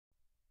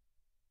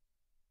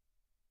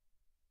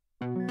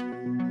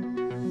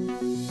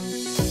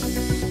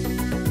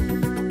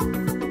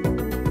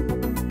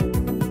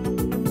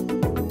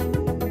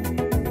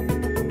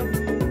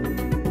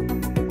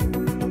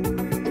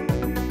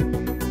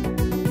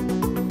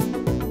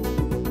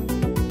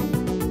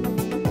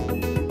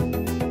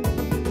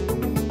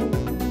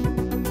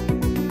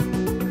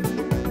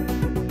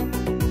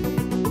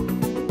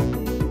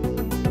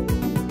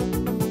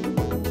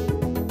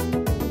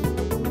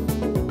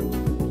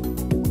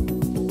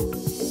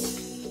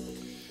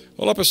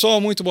Olá pessoal,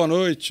 muito boa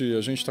noite.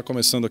 A gente está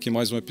começando aqui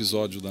mais um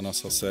episódio da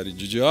nossa série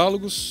de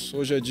diálogos.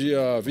 Hoje é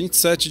dia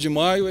 27 de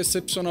maio,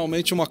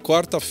 excepcionalmente uma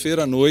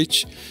quarta-feira à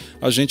noite,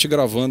 a gente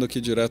gravando aqui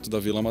direto da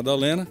Vila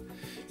Madalena.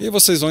 E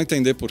vocês vão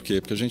entender por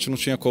quê, porque a gente não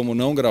tinha como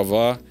não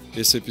gravar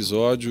esse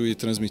episódio e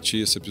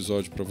transmitir esse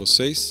episódio para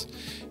vocês.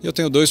 E eu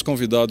tenho dois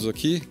convidados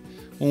aqui,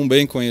 um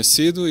bem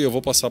conhecido, e eu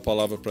vou passar a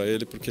palavra para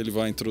ele porque ele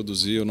vai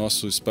introduzir o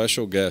nosso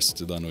special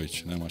guest da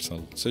noite, né,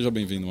 Marcelo? Seja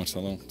bem-vindo,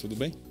 Marcelão. Tudo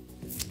bem?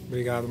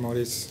 Obrigado,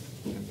 Maurício.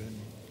 And then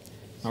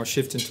now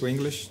shift into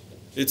English.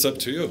 It's up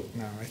to you.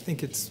 No, I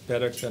think it's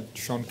better that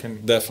Sean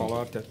can Definitely.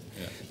 follow up that.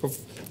 Yeah. Well,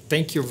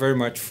 thank you very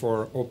much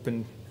for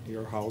opening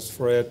your house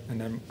for it,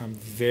 and I'm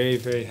very,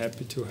 very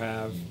happy to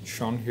have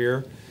Sean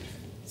here.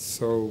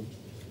 So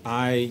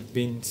I've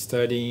been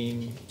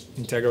studying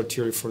integral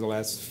theory for the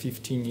last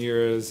 15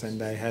 years,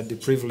 and I had the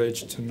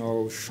privilege to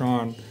know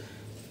Sean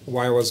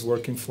while I was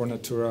working for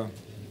Natura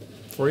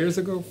 5 years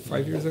ago.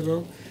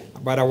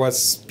 But I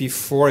was,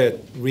 before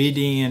it,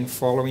 reading and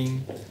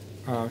following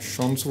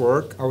Sean's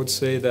work. I would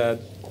say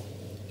that,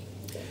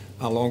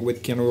 along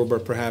with Ken Wilber,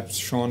 perhaps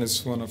Sean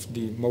is one of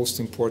the most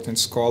important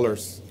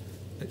scholars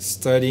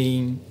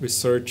studying,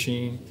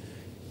 researching,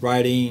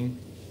 writing,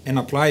 and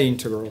applying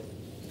integral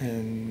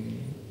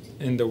in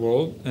the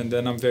world. And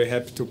then I'm very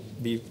happy to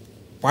be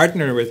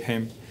partnered with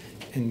him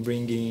in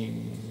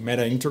bringing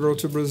meta-integral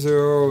to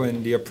Brazil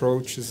and the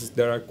approaches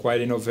that are quite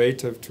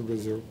innovative to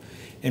Brazil.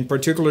 In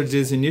particular,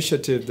 this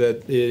initiative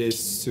that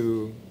is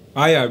to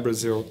IR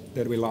Brazil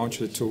that we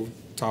launched in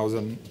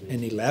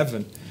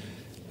 2011,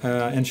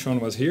 and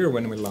Sean was here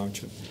when we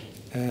launched it.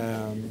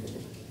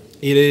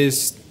 It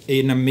is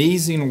an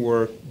amazing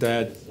work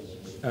that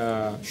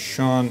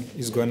Sean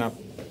is going to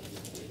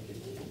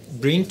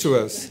bring to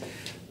us.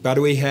 But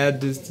we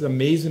had this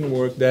amazing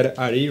work that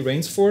Ari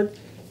Rainsford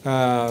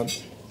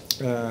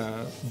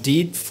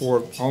did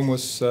for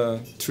almost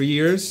 3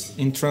 years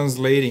in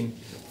translating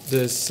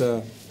this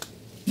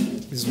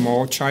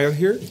small child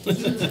here.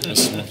 A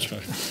small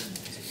child.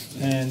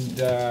 And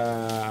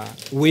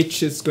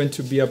which is going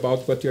to be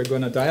about what we are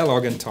going to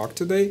dialogue and talk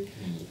today.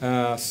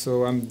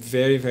 So I'm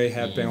very, very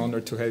happy and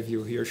honored to have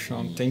you here,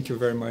 Sean. Thank you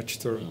very much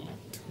to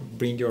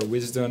bring your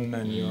wisdom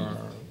and your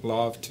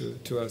love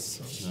to us.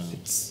 So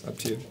it's up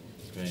to you.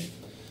 Great.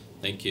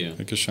 Thank you.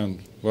 Thank you, Sean.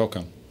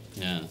 Welcome.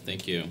 Yeah,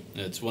 thank you.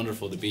 It's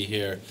wonderful to be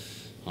here.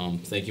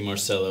 Thank you,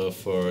 Marcelo,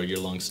 for your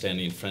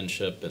long-standing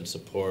friendship and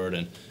support,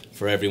 and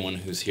for everyone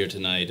who's here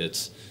tonight.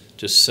 It's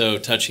just so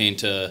touching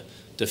to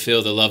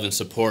feel the love and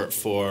support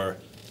for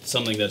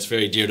something that's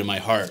very dear to my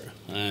heart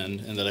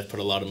and that I've put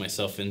a lot of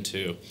myself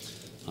into.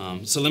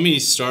 So let me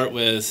start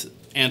with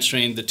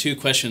answering the two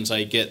questions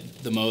I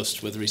get the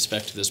most with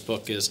respect to this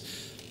book is,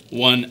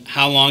 one,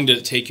 how long did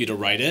it take you to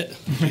write it?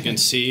 You can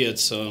see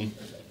it's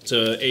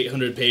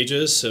 800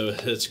 pages, so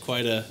it's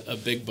quite a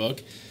big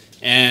book.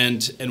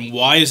 And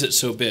why is it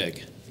so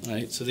big?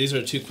 Right? So these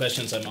are two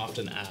questions I'm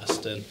often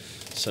asked, and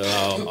so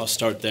I'll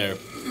start there.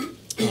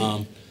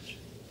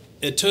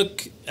 It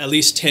took at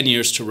least 10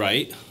 years to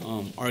write,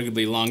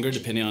 arguably longer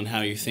depending on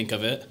how you think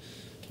of it.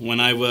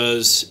 When I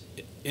was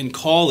in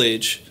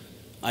college,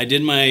 I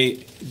did my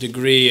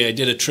degree, I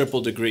did a triple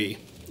degree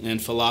in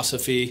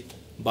philosophy,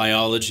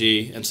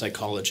 biology, and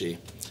psychology.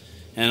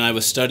 And I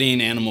was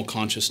studying animal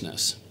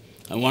consciousness.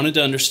 I wanted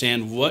to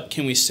understand what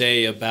can we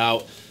say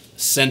about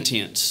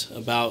sentience,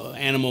 about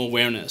animal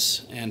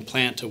awareness and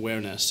plant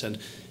awareness, and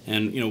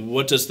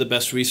what does the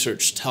best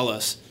research tell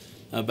us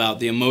about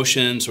the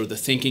emotions or the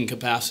thinking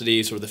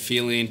capacities or the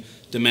feeling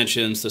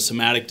dimensions, the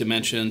somatic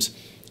dimensions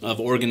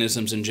of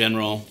organisms in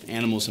general,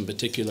 animals in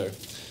particular.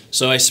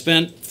 So I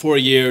spent 4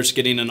 years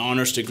getting an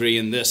honors degree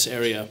in this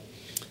area.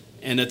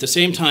 And at the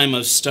same time, I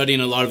was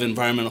studying a lot of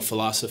environmental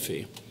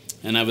philosophy.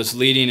 And I was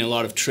leading a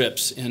lot of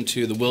trips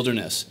into the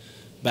wilderness,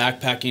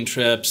 backpacking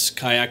trips,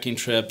 kayaking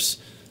trips,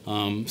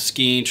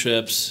 skiing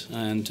trips,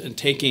 and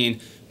taking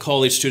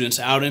college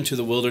students out into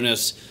the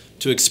wilderness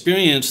to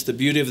experience the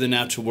beauty of the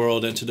natural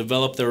world and to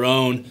develop their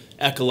own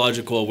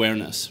ecological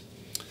awareness.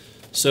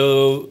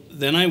 So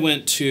then I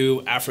went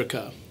to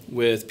Africa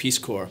with Peace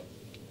Corps,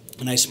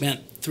 and I spent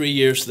 3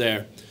 years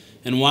there.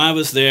 And while I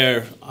was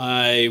there,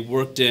 I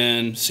worked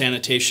in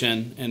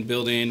sanitation and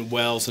building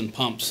wells and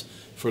pumps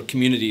for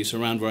communities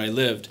around where I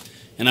lived.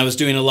 And I was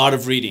doing a lot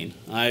of reading.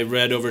 I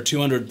read over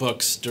 200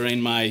 books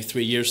during my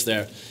 3 years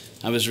there.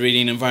 I was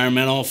reading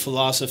environmental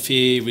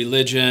philosophy,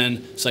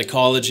 religion,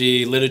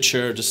 psychology,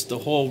 literature, just the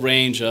whole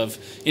range of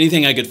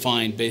anything I could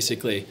find,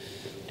 basically.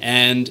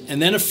 And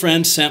then a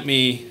friend sent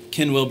me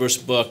Ken Wilber's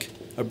book,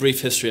 A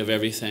Brief History of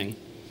Everything.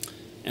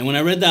 And when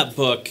I read that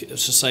book, it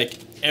was just like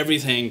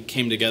everything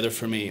came together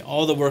for me.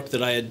 All the work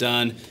that I had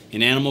done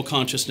in animal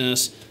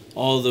consciousness,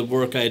 all the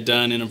work I had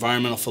done in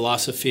environmental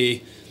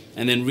philosophy,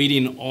 and then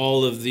reading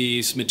all of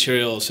these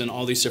materials and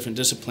all these different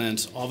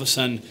disciplines, all of a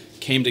sudden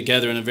came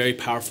together in a very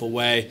powerful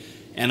way.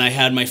 And I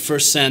had my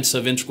first sense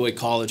of integral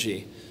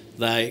ecology.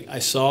 I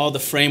saw the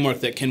framework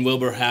that Ken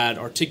Wilber had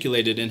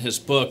articulated in his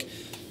book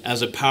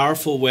as a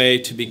powerful way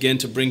to begin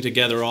to bring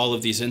together all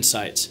of these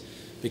insights.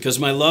 because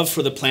my love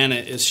for the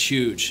planet is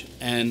huge,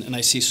 and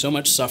I see so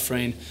much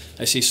suffering,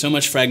 I see so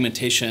much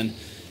fragmentation,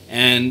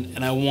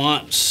 and I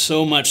want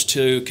so much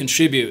to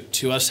contribute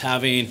to us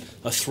having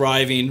a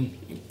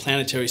thriving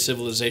planetary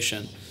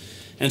civilization.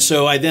 And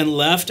so I then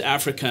left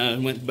Africa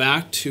and went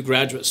back to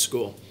graduate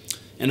school.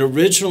 And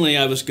originally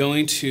I was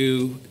going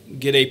to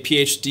get a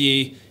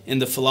PhD in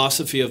the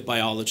philosophy of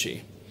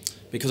biology,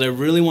 because I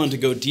really wanted to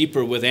go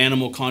deeper with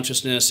animal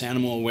consciousness,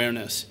 animal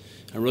awareness.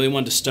 I really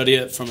wanted to study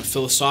it from a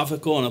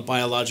philosophical and a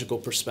biological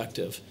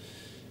perspective.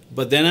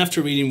 But then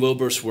after reading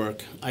Wilber's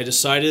work, I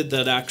decided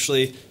that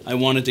actually I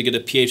wanted to get a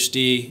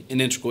PhD in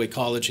integral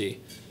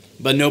ecology,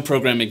 but no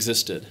program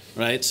existed,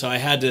 right? So I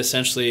had to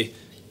essentially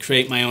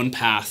create my own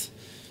path.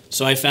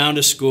 So I found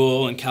a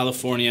school in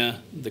California,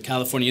 the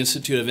California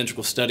Institute of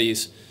Integral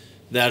Studies,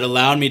 that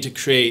allowed me to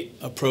create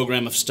a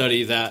program of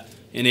study that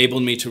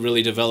enabled me to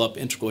really develop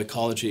integral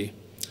ecology.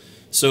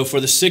 So for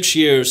the 6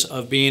 years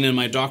of being in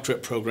my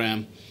doctorate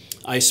program,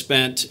 I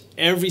spent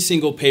every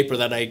single paper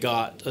that I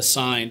got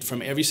assigned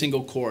from every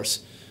single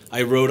course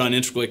I wrote on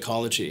integral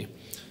ecology.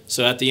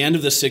 So at the end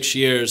of the 6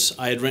 years,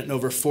 I had written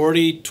over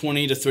 40,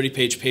 20 to 30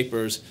 page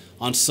papers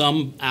on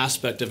some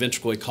aspect of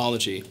integral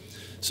ecology.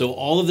 So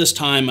all of this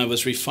time I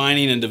was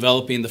refining and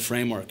developing the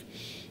framework.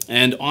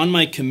 And on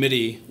my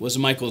committee was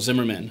Michael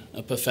Zimmerman,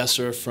 a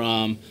professor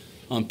from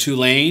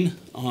Tulane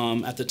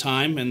at the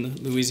time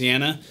in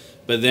Louisiana,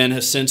 but then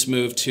has since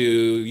moved to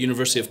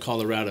University of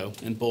Colorado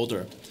in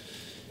Boulder.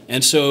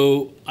 And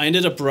so I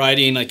ended up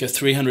writing like a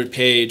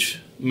 300-page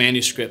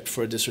manuscript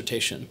for a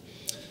dissertation.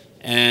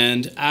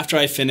 And after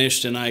I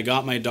finished and I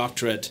got my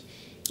doctorate,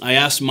 I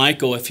asked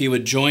Michael if he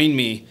would join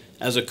me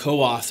as a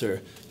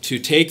co-author to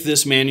take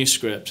this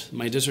manuscript,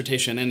 my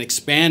dissertation, and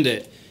expand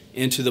it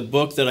into the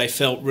book that I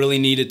felt really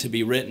needed to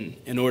be written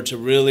in order to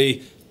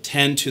really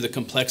tend to the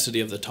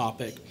complexity of the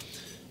topic.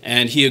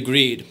 And he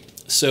agreed.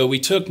 So we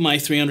took my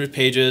 300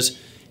 pages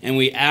and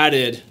we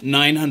added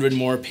 900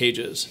 more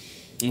pages.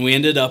 And we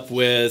ended up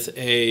with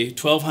a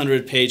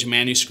 1,200-page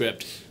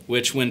manuscript,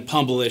 which when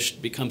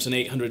published becomes an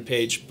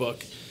 800-page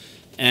book.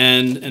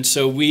 And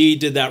so we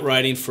did that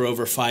writing for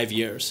over 5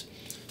 years.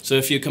 So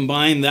if you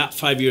combine that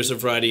 5 years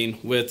of writing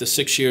with the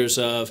 6 years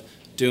of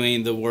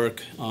doing the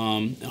work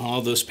on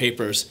all those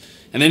papers,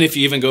 and then if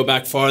you even go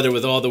back farther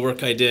with all the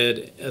work I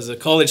did as a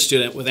college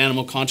student with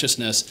animal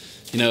consciousness,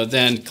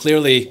 then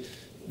clearly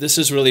this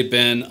has really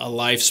been a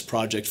life's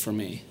project for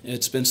me.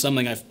 It's been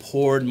something I've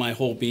poured my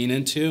whole being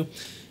into,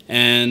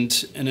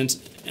 and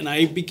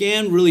I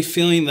began really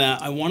feeling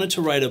that I wanted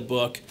to write a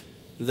book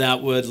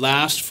that would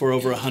last for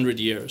over 100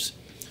 years.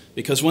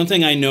 Because one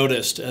thing I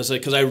noticed,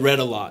 because I read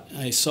a lot,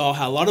 I saw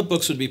how a lot of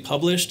books would be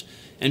published,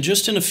 and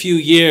just in a few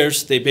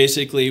years, they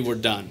basically were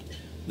done.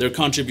 Their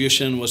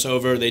contribution was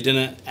over. They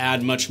didn't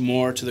add much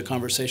more to the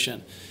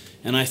conversation.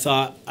 And I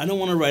thought, I don't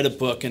want to write a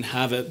book and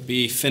have it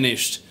be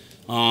finished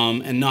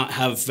and not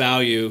have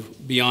value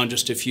beyond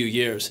just a few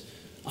years.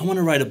 I want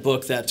to write a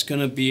book that's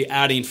going to be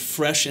adding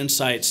fresh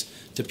insights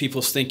to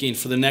people's thinking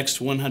for the next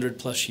 100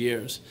 plus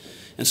years.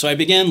 And so I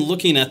began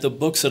looking at the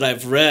books that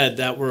I've read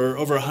that were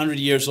over 100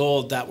 years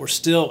old that were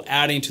still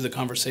adding to the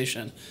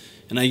conversation.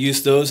 And I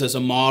used those as a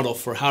model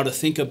for how to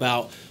think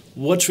about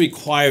what's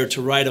required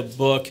to write a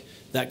book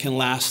that can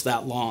last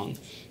that long.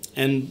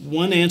 And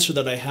one answer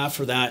that I have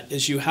for that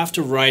is you have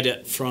to write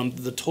it from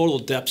the total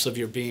depths of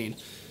your being.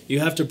 You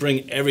have to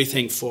bring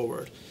everything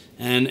forward.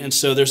 And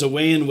so there's a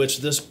way in which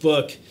this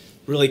book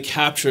really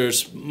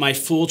captures my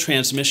full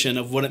transmission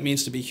of what it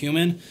means to be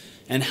human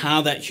and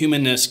how that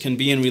humanness can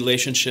be in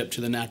relationship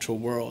to the natural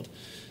world.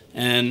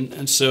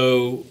 And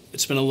so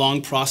it's been a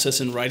long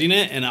process in writing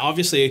it, and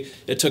obviously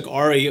it took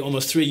Ari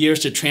almost 3 years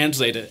to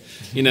translate it.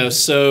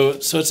 So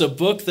it's a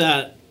book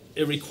that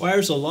it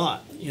requires a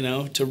lot,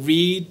 to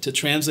read, to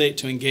translate,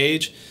 to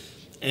engage,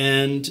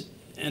 and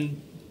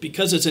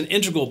because it's an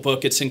integral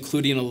book, it's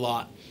including a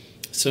lot.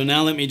 So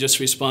now let me just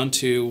respond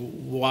to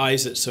why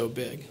is it so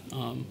big,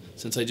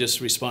 since I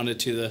just responded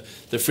to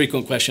the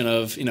frequent question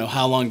of,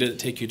 how long did it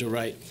take you to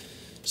write?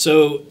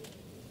 So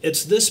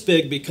it's this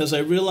big because I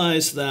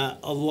realized that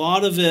a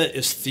lot of it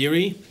is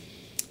theory,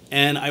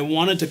 and I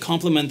wanted to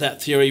complement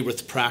that theory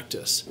with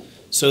practice.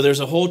 So there's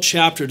a whole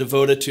chapter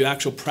devoted to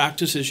actual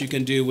practices you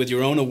can do with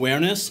your own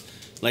awareness,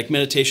 like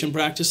meditation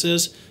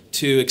practices,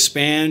 to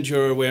expand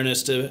your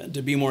awareness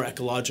to be more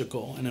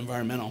ecological and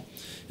environmental.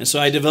 And so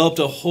I developed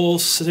a whole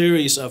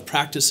series of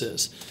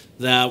practices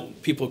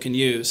that people can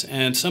use.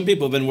 And some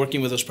people have been working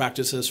with those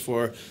practices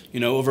for,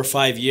 over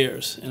 5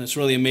 years. And it's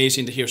really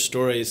amazing to hear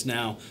stories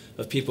now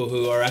of people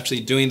who are actually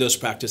doing those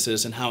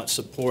practices and how it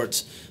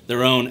supports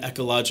their own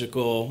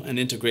ecological and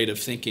integrative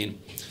thinking.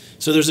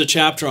 So there's a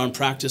chapter on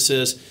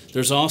practices.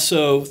 There's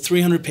also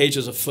 300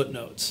 pages of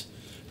footnotes,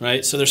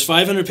 right? So there's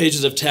 500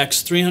 pages of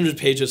text, 300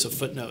 pages of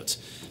footnotes.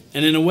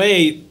 And in a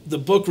way, the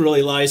book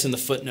really lies in the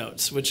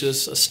footnotes, which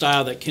is a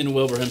style that Ken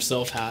Wilber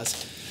himself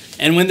has.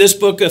 And when this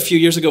book a few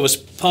years ago was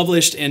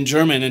published in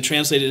German and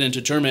translated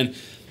into German,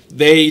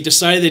 they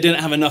decided they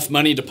didn't have enough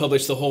money to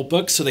publish the whole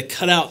book, so they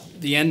cut out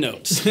the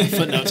endnotes,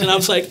 footnotes. And I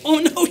was like, oh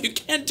no, you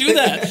can't do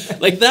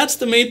that. Like, that's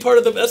the main part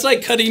of that's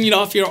like cutting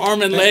off your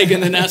arm and leg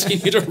and then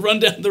asking you to run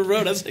down the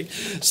road. I was like,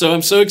 so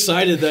I'm so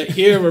excited that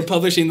here we're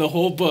publishing the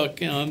whole book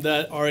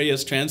that Ari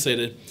has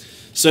translated.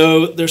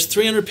 So there's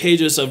 300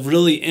 pages of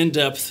really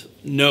in-depth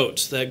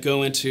notes that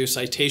go into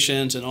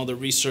citations and all the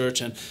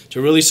research and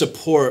to really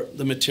support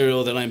the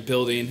material that I'm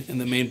building in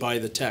the main body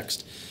of the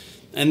text.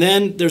 And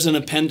then there's an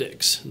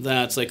appendix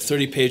that's like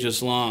 30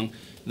 pages long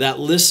that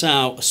lists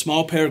out a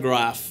small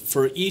paragraph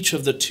for each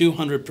of the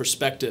 200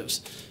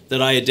 perspectives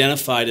that I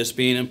identified as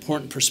being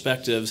important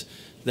perspectives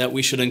that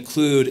we should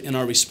include in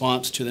our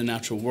response to the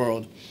natural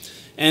world.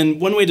 And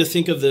one way to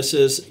think of this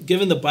is,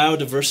 given the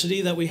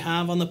biodiversity that we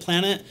have on the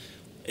planet,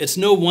 it's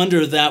no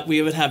wonder that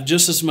we would have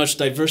just as much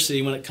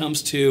diversity when it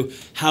comes to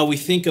how we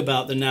think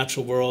about the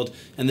natural world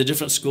and the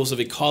different schools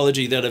of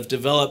ecology that have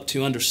developed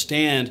to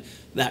understand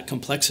that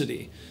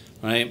complexity.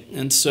 Right?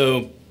 And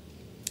so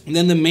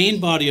then the main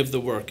body of the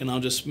work, and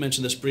I'll just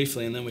mention this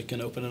briefly and then we can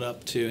open it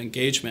up to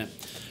engagement,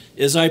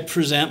 is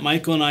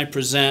Michael and I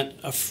present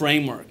a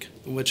framework,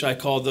 which I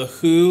call the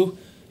who,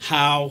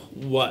 how,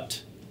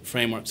 what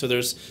framework. So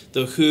there's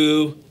the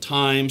who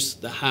times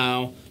the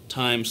how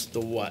times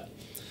the what.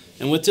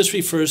 And what this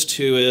refers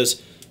to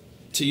is,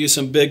 to use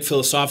some big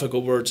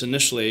philosophical words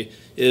initially,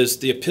 is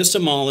the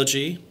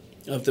epistemology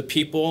of the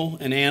people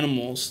and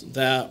animals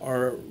that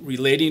are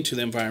relating to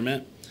the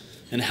environment,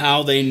 and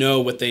how they know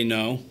what they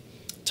know,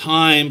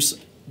 times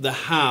the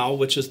how,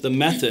 which is the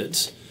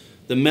methods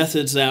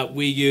that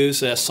we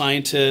use as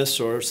scientists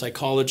or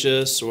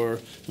psychologists or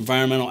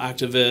environmental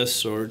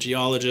activists or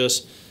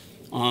geologists,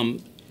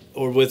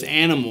 or with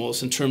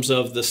animals in terms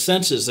of the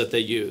senses that they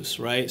use,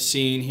 right?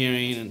 Seeing,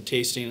 hearing, and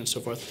tasting and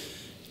so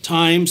forth,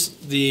 times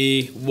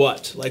the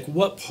what. Like,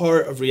 what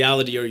part of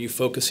reality are you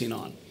focusing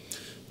on,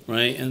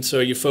 right? And so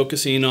you're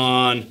focusing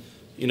on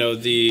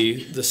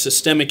the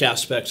systemic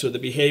aspects or the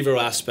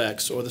behavioral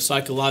aspects or the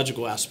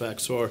psychological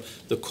aspects or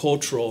the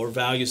cultural or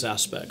values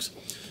aspects,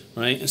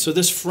 right? And so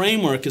this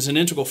framework is an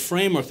integral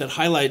framework that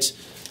highlights,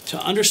 to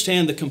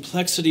understand the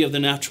complexity of the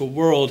natural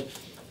world,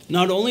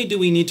 not only do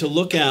we need to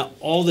look at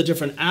all the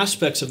different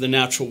aspects of the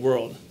natural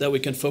world that we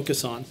can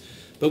focus on,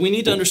 but we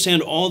need to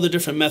understand all the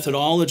different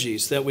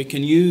methodologies that we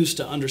can use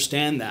to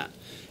understand that.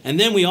 And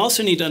then we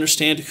also need to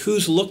understand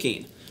who's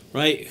looking,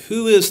 right?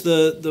 Who is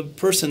the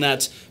person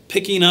that's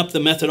picking up the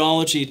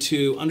methodology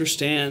to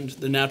understand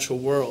the natural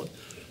world,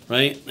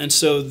 right? And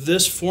so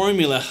this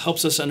formula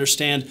helps us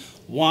understand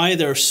why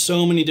there are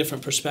so many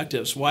different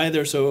perspectives, why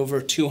there's over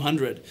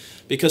 200.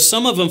 Because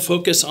some of them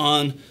focus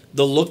on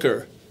the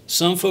looker,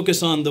 some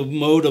focus on the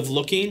mode of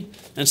looking,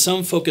 and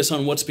some focus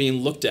on what's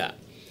being looked at,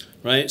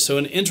 right? So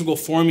an integral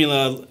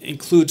formula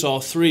includes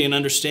all three and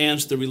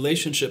understands the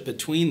relationship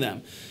between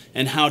them.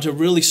 And how to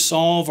really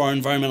solve our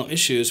environmental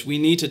issues, we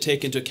need to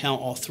take into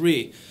account all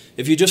three.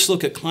 If you just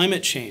look at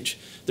climate change,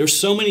 there's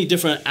so many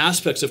different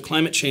aspects of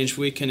climate change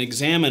we can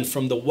examine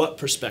from the what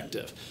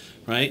perspective,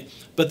 right?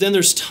 But then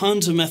there's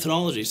tons of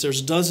methodologies.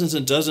 There's dozens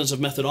and dozens of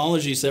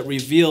methodologies that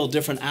reveal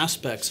different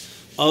aspects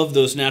of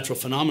those natural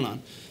phenomena.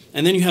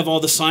 And then you have all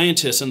the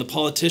scientists and the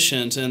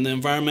politicians and the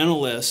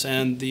environmentalists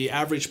and the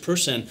average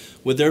person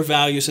with their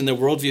values and their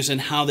worldviews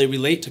and how they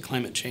relate to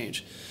climate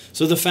change.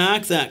 So the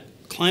fact that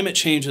climate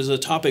change is a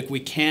topic we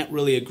can't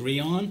really agree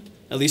on,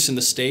 at least in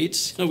the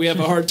States. We have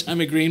a hard time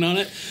agreeing on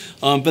it.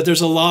 But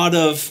there's a lot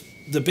of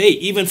debate,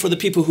 even for the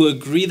people who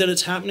agree that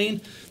it's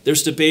happening.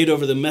 There's debate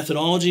over the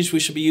methodologies we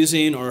should be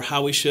using or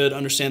how we should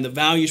understand the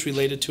values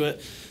related to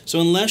it. So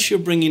unless you're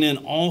bringing in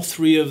all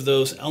three of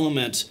those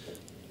elements,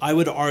 I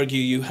would argue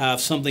you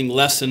have something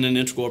less than an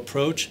integral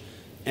approach,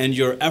 and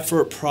your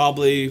effort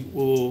probably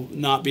will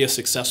not be as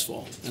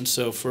successful. And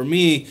so for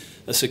me,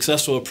 a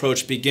successful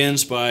approach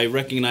begins by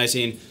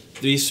recognizing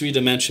these three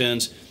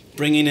dimensions,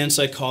 bringing in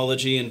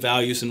psychology and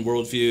values and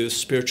worldviews,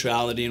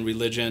 spirituality and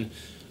religion,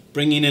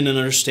 bringing in an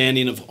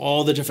understanding of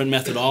all the different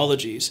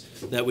methodologies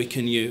that we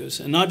can use.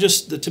 And not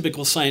just the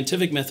typical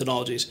scientific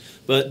methodologies,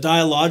 but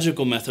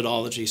dialogical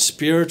methodologies,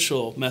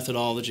 spiritual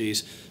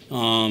methodologies,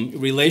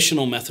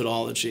 relational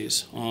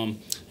methodologies,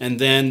 and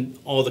then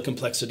all the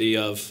complexity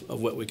of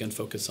what we can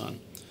focus on.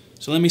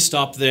 So let me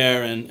stop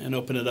there and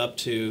open it up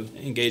to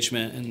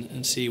engagement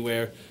and see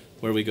where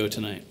we go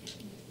tonight.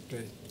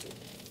 Great.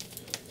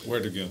 Where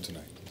to go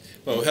tonight?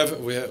 Well,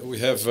 we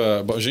have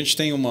a gente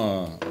tem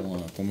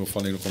como eu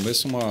falei no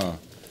começo,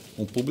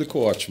 um público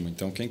ótimo.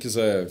 Então, quem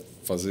quiser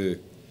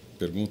fazer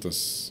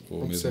perguntas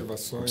ou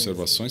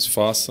observações,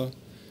 faça.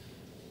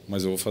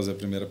 Mas eu vou fazer a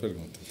primeira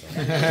pergunta.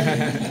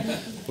 Tá?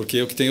 Porque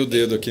eu que tenho o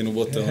dedo aqui no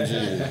botão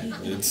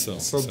de edição.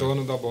 Sou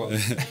dono da bola.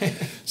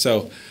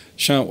 So,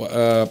 Sean,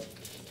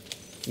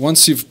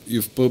 once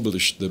you've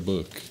published the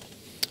book,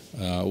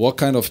 what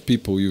kind of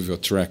people you've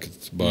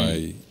attracted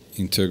by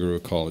integral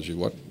ecology?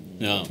 What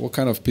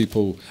kind of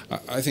people?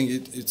 I think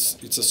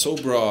it's a so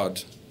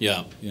broad,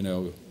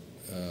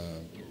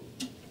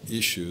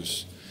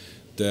 issues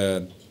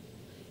that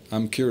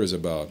I'm curious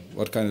about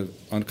what kind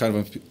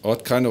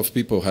of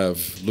people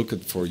have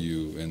looked for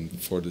you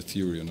and for the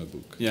theory in the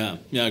book.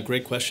 Yeah,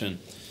 great question.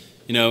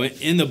 You know,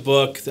 in the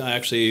book, I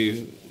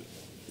actually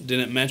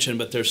didn't mention,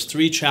 but there's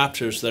 3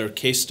 chapters that are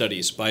case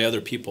studies by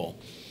other people.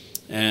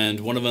 And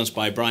one of them is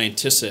by Brian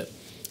Tissett,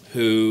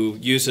 who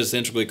uses the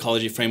integral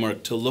ecology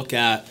framework to look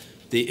at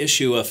the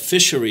issue of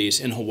fisheries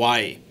in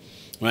Hawaii,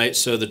 right?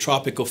 So the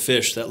tropical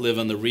fish that live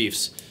on the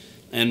reefs.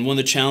 And one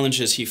of the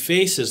challenges he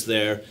faces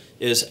there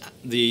is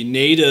the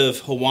native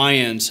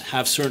Hawaiians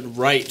have certain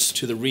rights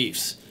to the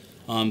reefs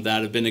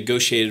that have been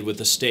negotiated with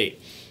the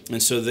state.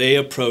 And so they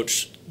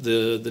approach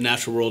the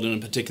natural world in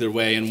a particular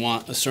way and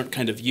want a certain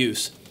kind of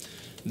use.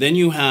 Then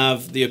you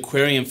have the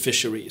aquarium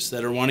fisheries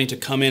that are wanting to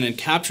come in and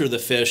capture the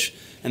fish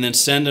and then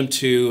send them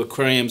to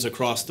aquariums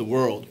across the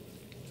world.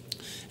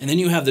 And then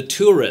you have the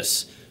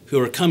tourists who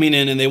are coming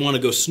in and they want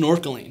to go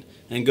snorkeling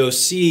and go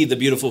see the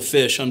beautiful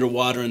fish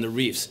underwater in the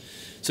reefs.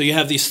 So you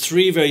have these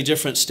 3 very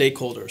different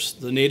stakeholders: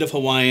 the native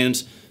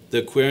Hawaiians, the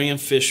aquarium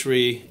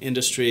fishery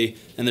industry,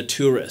 and the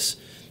tourists.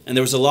 And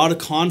there was a lot of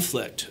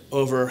conflict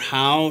over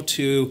how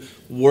to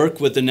work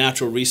with the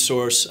natural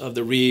resource of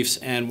the reefs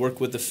and work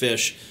with the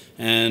fish,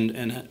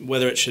 and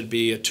whether it should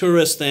be a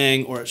tourist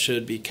thing or it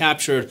should be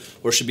captured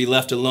or should be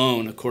left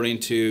alone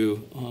according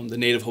to the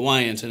native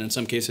Hawaiians, and in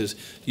some cases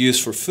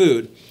used for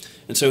food.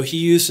 And so he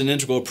used an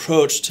integral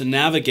approach to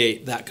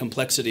navigate that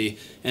complexity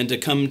and to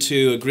come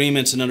to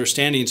agreements and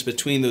understandings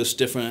between those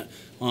different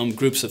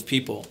groups of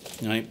people.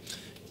 Right?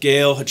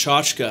 Gail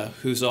Hachachka,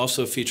 who's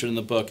also featured in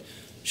the book,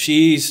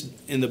 she's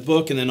in the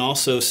book and then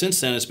also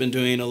since then has been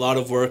doing a lot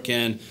of work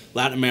in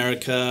Latin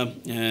America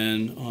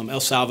and El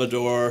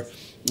Salvador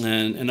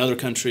and other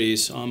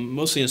countries,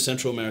 mostly in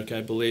Central America,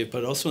 I believe,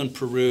 but also in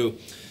Peru.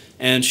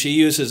 And she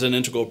uses an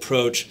integral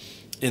approach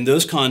in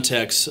those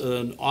contexts,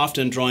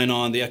 often drawing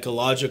on the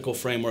ecological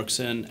frameworks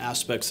and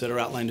aspects that are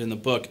outlined in the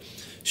book.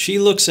 She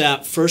looks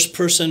at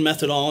first-person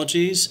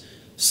methodologies,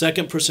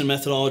 second-person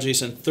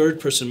methodologies, and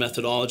third-person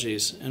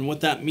methodologies. And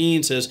what that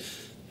means is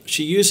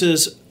she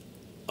uses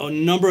a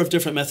number of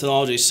different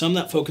methodologies, some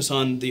that focus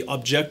on the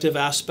objective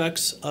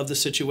aspects of the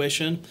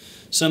situation,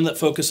 some that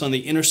focus on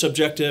the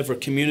intersubjective or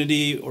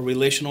community or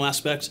relational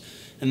aspects,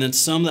 and then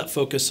some that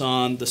focus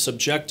on the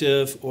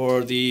subjective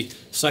or the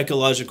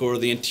psychological or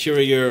the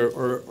interior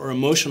or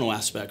emotional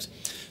aspects.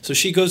 So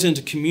she goes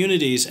into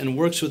communities and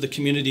works with the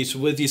communities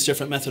with these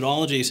different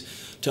methodologies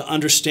to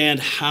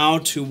understand how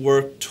to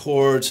work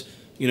towards,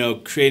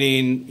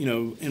 creating,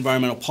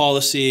 environmental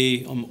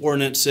policy,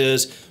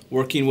 ordinances,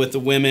 working with the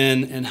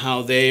women and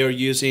how they are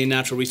using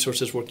natural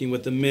resources, working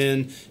with the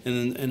men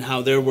and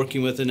how they're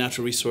working with the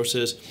natural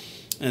resources.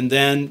 And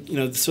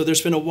then, so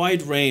there's been a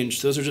wide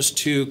range. Those are just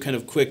 2 kind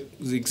of quick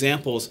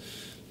examples.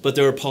 But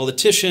there are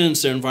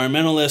politicians, there are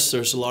environmentalists,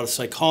 there's a lot of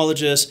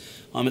psychologists.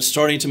 It's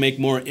starting to make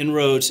more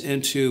inroads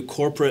into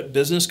corporate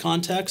business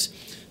context.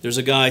 There's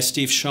a guy,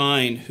 Steve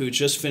Shine, who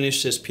just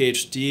finished his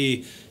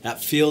Ph.D.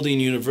 at Fielding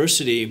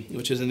University,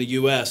 which is in the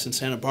U.S. in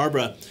Santa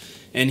Barbara.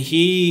 And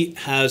he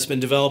has been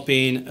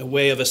developing a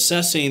way of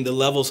assessing the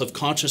levels of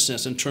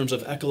consciousness in terms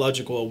of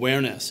ecological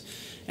awareness,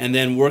 and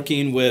then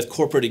working with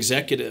corporate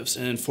executives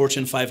and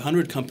Fortune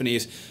 500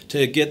 companies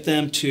to get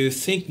them to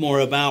think more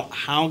about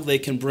how they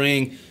can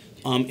bring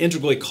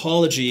integral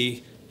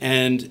ecology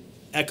and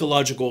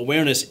ecological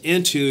awareness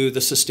into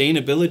the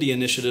sustainability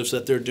initiatives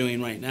that they're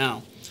doing right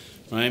now,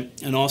 right?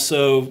 And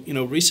also,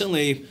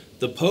 recently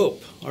the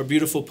Pope, our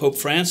beautiful Pope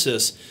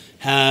Francis,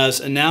 has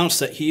announced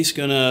that he's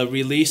going to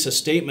release a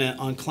statement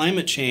on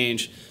climate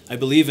change, I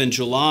believe in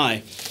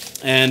July.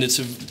 And it's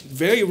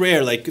very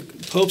rare,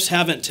 like popes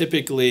haven't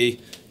typically,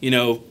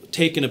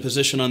 taken a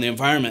position on the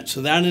environment.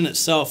 So that in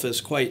itself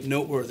is quite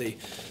noteworthy.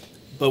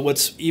 But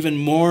what's even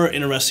more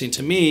interesting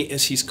to me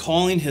is he's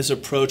calling his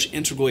approach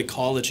integral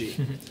ecology,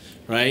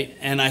 right?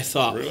 And I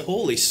thought, really?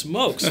 Holy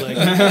smokes. So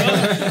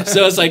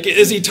it's like,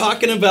 is he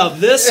talking about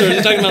this or is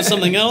he talking about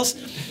something else?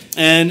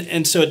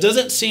 And so it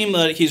doesn't seem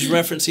like he's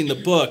referencing the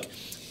book,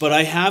 but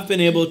I have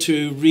been able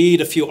to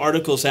read a few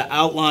articles that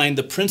outline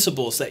the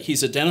principles that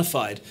he's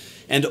identified,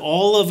 and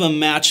all of them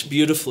match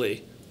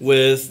beautifully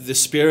with the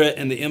spirit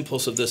and the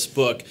impulse of this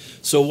book.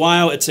 So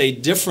while it's a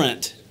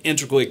different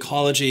integral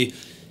ecology,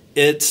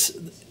 it's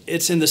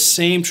in the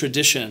same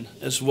tradition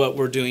as what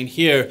we're doing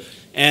here.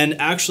 And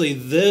actually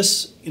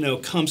this,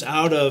 comes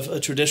out of a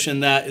tradition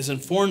that is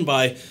informed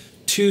by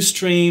 2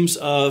 streams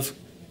of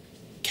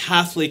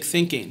Catholic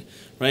thinking,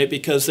 right?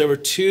 Because there were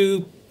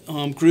 2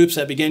 groups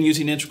that began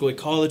using integral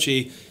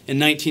ecology in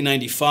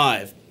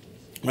 1995,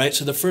 right?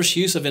 So the first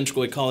use of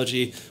integral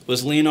ecology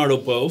was Leonardo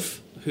Boff,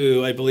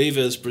 who I believe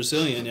is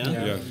Brazilian,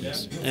 yeah? Yeah.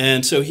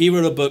 And so he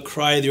wrote a book,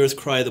 Cry the Earth,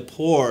 Cry the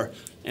Poor.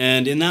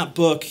 And in that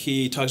book,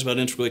 he talks about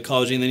integral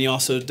ecology, and then he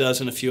also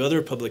does in a few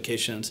other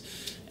publications.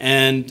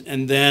 And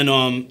then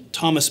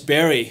Thomas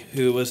Berry,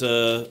 who was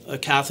a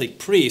Catholic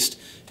priest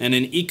and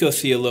an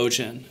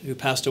eco-theologian who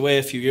passed away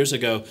a few years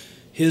ago,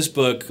 his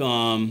book,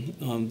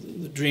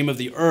 The Dream of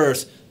the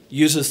Earth,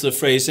 uses the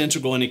phrase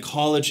integral and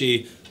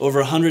ecology over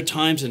 100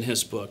 times in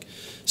his book.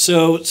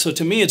 So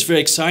to me, it's very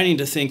exciting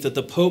to think that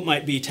the Pope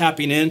might be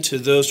tapping into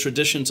those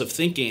traditions of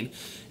thinking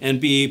and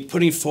be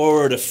putting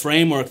forward a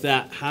framework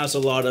that has a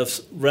lot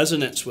of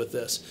resonance with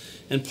this.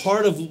 And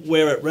part of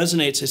where it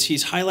resonates is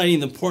he's highlighting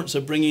the importance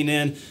of bringing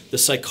in the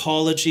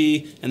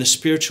psychology and the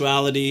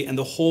spirituality and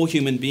the whole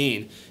human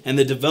being and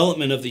the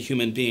development of the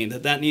human being,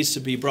 that needs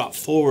to be brought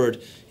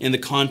forward in the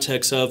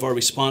context of our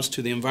response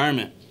to the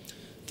environment.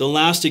 The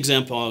last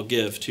example I'll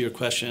give to your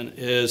question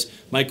is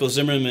Michael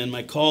Zimmerman,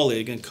 my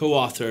colleague and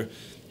co-author.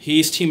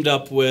 He's teamed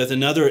up with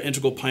another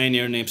integral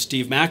pioneer named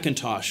Steve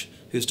McIntosh,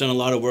 who's done a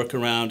lot of work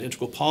around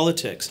integral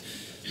politics.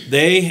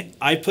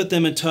 I put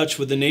them in touch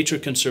with the Nature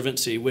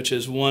Conservancy, which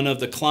is one of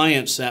the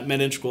clients that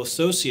MedIntegral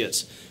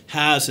Associates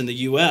has in the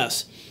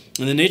U.S.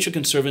 And the Nature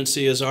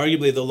Conservancy is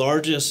arguably the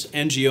largest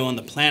NGO on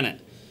the planet.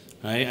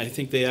 Right? I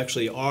think they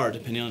actually are,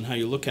 depending on how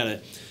you look at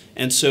it.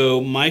 And so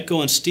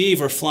Michael and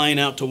Steve are flying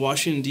out to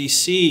Washington,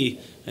 D.C.,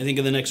 I think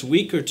in the next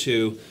week or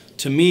two,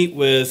 to meet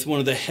with one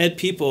of the head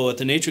people at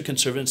the Nature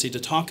Conservancy to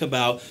talk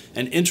about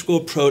an integral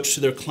approach to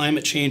their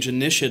climate change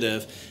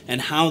initiative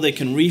and how they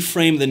can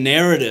reframe the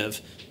narrative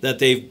that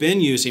they've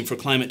been using for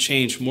climate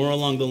change more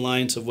along the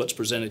lines of what's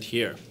presented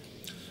here.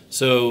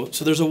 So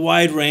there's a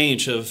wide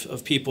range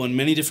of people in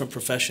many different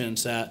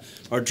professions that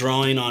are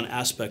drawing on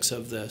aspects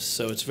of this.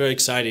 So it's very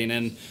exciting.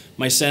 And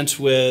my sense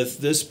with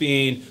this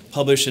being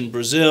published in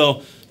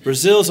Brazil,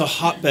 Brazil is a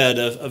hotbed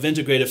of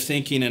integrative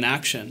thinking and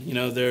action. You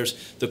know,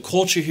 the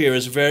culture here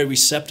is very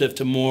receptive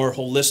to more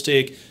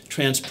holistic,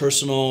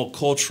 transpersonal,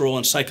 cultural,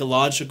 and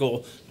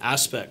psychological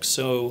aspects.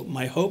 So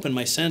my hope and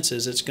my sense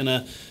is it's going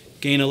to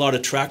gain a lot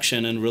of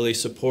traction and really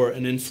support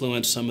and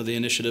influence some of the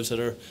initiatives that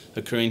are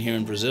occurring here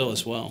in Brazil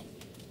as well.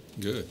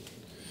 Good.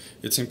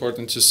 It's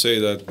important to say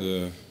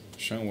that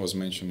Sean was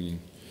mentioning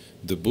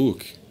the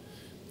book.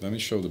 Let me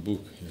show the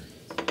book here.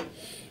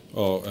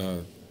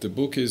 Oh, the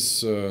book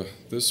is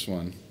this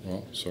one.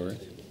 Oh, sorry.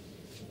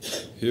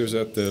 Here's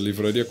at the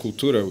Livraria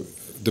Cultura.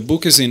 The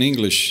book is in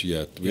English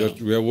yet.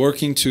 We are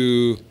working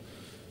to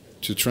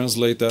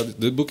translate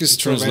that. The book is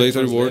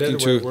translated.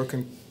 We're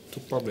working to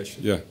publish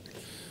it. Yeah.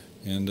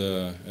 And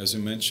as you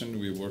mentioned,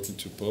 we're working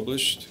to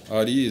publish.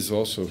 Ari is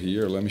also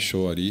here. Let me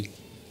show Ari.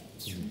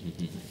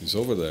 He's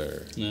over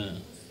there. Yeah.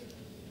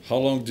 How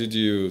long did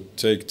you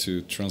take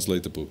to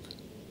translate the book?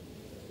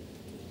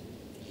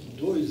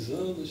 2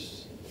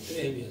 anos,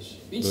 3 meses.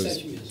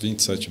 27 meses.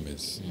 27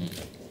 meses.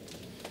 Okay.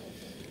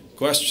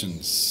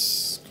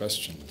 Questions,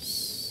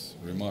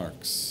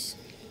 remarks.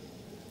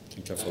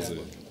 Quem quer fazer?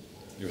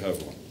 You have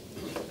one.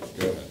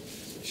 Go ahead.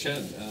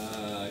 Sean,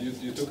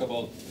 you talk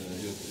about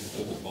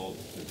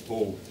the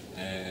Pope,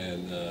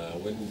 and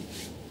when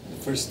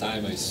the first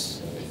time I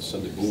saw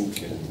the book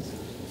and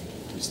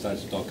we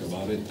started to talk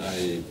about it,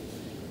 I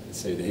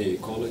said, hey,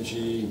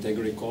 ecology,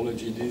 integral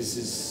ecology, this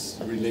is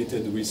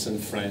related with St.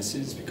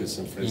 Francis, because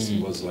St.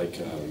 Francis was like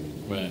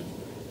Right.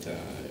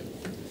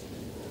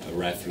 A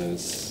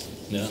reference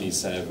Yeah.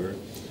 since ever.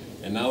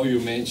 And now you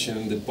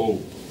mentioned the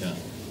Pope.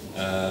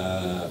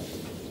 Yeah.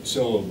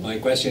 So my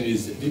question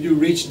is, did you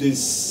reach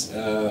this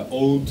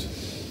old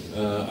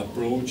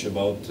approach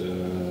about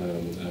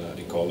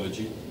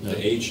ecology, the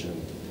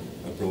ancient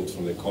approach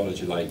from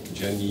ecology, like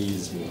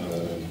Jainism,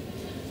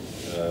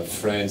 the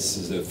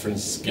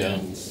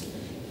Franciscans,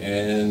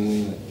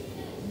 and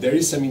there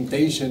is some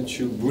intention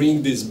to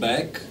bring this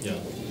back? Yeah.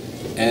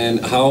 And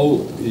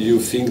how you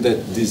think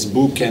that this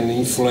book can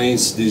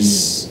influence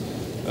this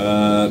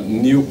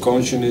new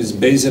consciousness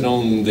based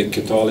on the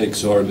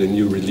Catholics or the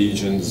new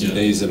religions,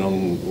 based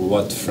on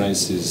what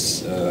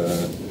Francis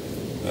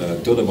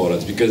told about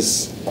us?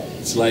 Because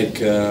it's like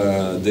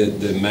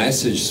the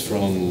message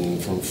from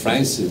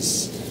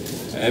Francis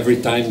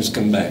every time is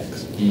come back.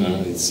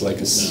 It's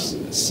like a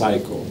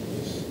cycle.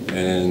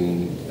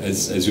 And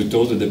as you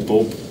told, the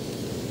Pope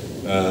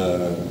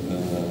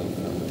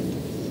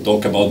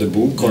talk about the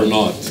book or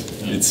not?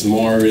 It's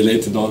more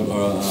related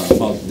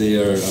about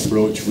their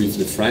approach with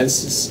the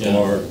Francis,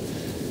 or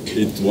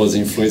it was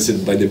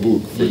influenced by the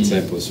book, for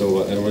example.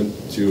 So I want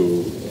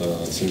to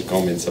some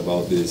comments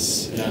about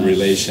this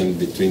relation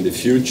between the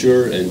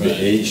future and the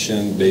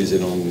ancient,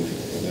 based on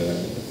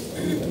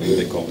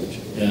the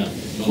ecology. Yeah.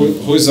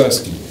 Who is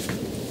asking?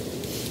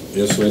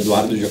 Eu sou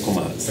Eduardo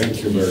Giacomazzi.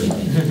 Thank you very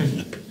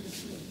much.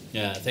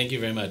 Yeah, thank you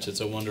very much. It's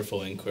a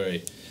wonderful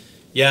inquiry.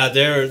 Yeah,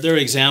 there are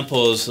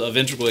examples of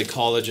integral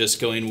ecologists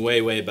going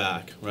way, way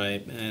back,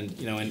 right? And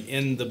you know,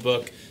 in the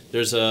book,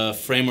 there's a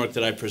framework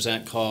that I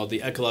present called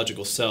the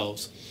ecological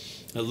selves.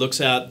 It looks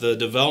at the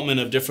development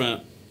of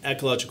different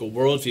ecological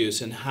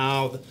worldviews and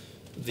how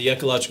the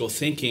ecological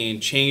thinking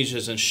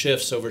changes and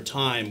shifts over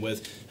time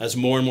as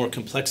more and more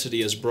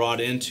complexity is brought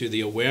into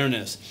the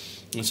awareness.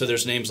 And so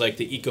there's names like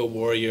the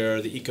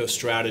eco-warrior, the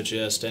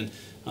eco-strategist, and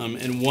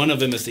one of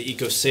them is the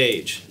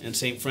eco-sage. And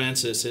St.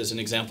 Francis is an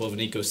example of an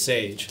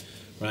eco-sage,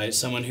 right?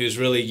 Someone who's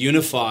really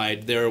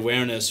unified their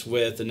awareness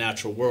with the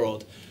natural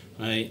world,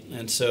 right?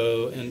 And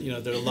so, and you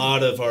know, there are a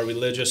lot of our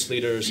religious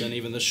leaders and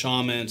even the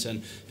shamans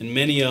and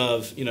many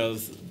of, you know,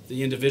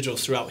 the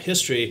individuals throughout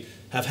history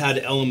have had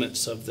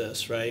elements of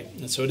this, right?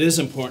 And so it is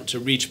important to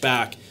reach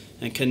back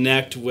and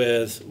connect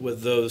with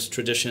those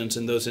traditions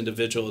and those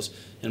individuals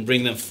and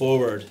bring them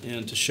forward,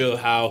 and to show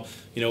how,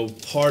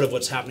 part of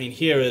what's happening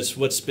here is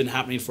what's been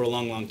happening for a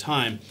long, long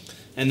time.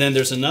 And then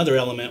there's another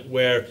element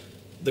where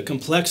the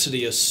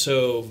complexity is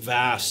so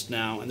vast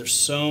now, and there's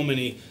so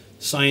many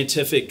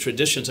scientific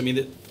traditions. I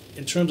mean,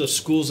 in terms of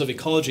schools of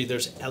ecology,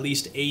 there's at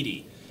least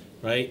 80,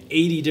 right?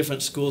 80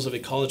 different schools of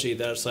ecology.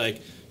 That's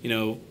like,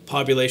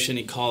 population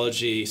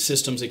ecology,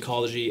 systems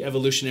ecology,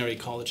 evolutionary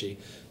ecology.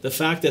 The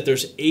fact that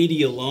there's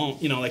 80 alone,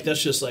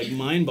 that's just like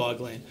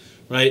mind-boggling,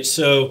 right?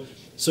 So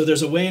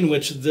there's a way in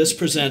which this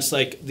presents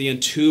like the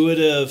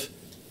intuitive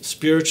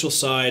spiritual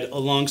side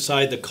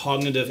alongside the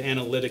cognitive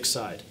analytic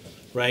side,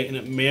 right? And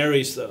it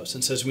marries those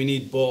and says we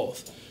need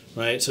both,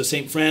 right? So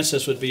St.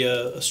 Francis would be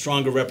a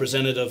stronger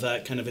representative of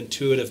that kind of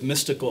intuitive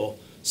mystical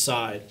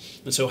side.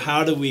 And so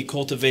how do we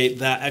cultivate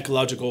that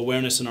ecological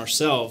awareness in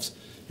ourselves?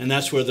 And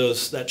that's where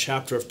that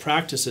chapter of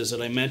practices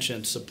that I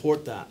mentioned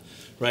support that,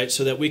 right?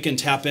 So that we can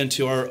tap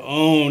into our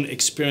own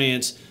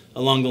experience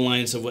along the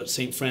lines of what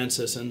St.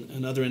 Francis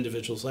and other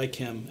individuals like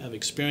him have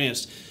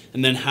experienced.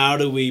 And then how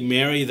do we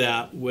marry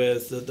that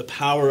with the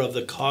power of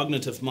the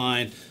cognitive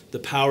mind, the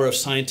power of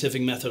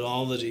scientific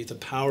methodology, the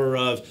power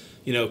of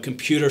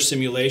computer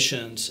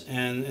simulations,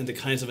 and the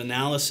kinds of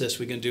analysis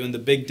we can do, and the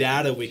big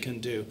data we can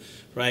do,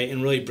 right?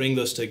 And really bring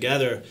those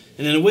together.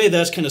 And in a way,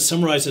 that's kind of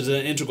summarized as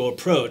an integral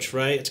approach,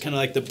 right? It's kind of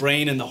like the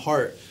brain and the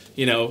heart,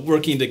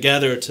 working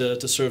together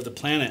to serve the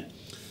planet.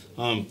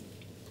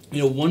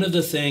 One of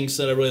the things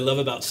that I really love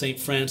about St.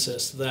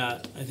 Francis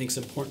that I think is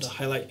important to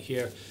highlight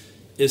here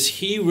is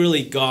he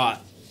really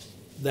got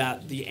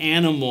that the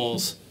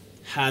animals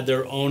had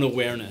their own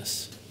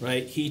awareness,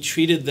 right? He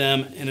treated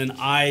them in an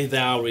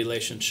I-thou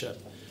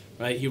relationship,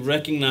 right? He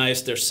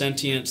recognized their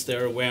sentience,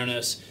 their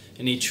awareness,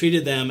 and he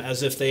treated them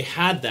as if they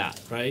had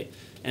that, right?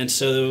 And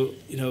so,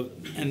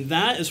 and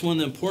that is one of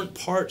the important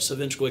parts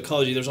of integral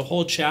ecology. There's a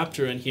whole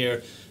chapter in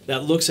here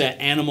that looks at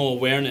animal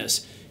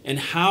awareness. And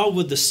how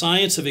would the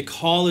science of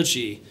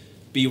ecology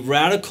be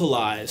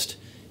radicalized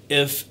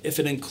if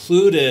it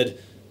included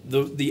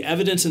the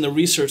evidence and the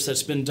research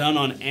that's been done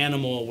on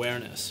animal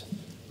awareness,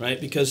 right?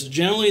 Because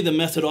generally the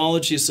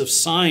methodologies of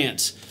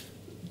science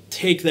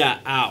take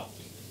that out,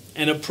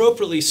 and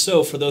appropriately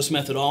so for those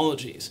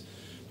methodologies,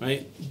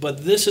 right?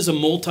 But this is a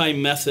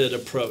multi-method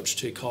approach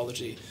to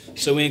ecology.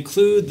 So we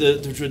include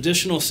the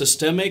traditional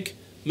systemic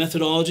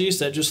methodologies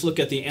that just look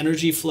at the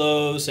energy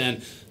flows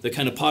and the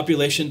kind of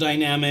population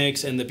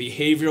dynamics and the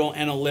behavioral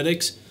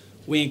analytics.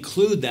 We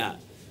include that.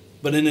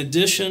 But in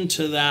addition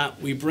to that,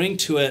 we bring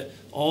to it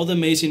all the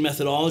amazing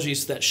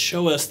methodologies that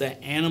show us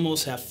that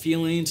animals have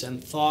feelings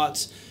and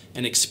thoughts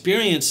and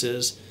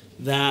experiences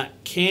that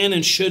can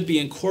and should be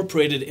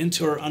incorporated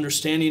into our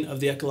understanding of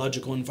the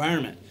ecological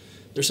environment.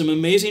 There's some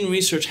amazing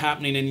research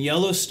happening in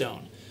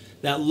Yellowstone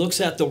that looks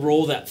at the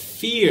role that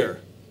fear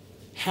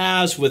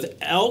has with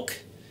elk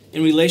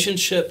in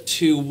relationship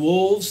to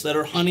wolves that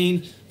are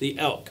hunting the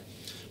elk,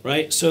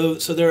 right? So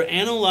they're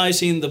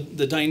analyzing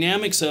the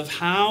dynamics of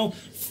how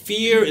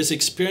fear is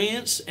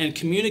experienced and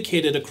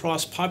communicated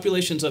across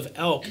populations of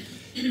elk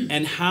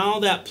and how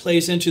that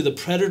plays into the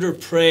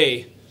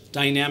predator-prey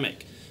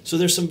dynamic. So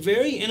there's some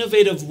very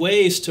innovative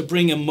ways to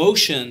bring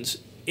emotions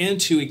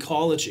into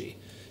ecology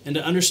and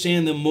to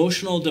understand the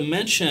emotional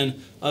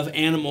dimension of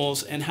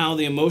animals and how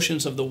the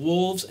emotions of the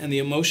wolves and the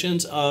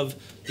emotions of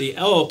the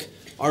elk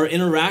are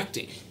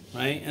interacting,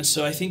 right? And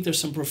so I think there's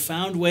some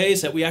profound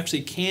ways that we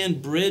actually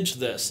can bridge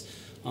this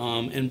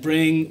and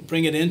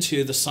bring it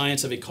into the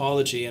science of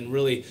ecology and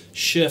really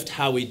shift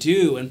how we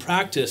do and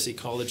practice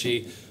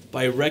ecology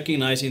by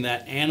recognizing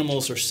that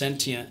animals are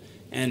sentient,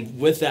 and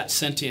with that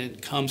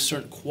sentient comes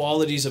certain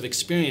qualities of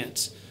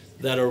experience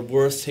that are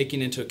worth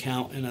taking into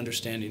account and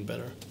understanding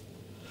better.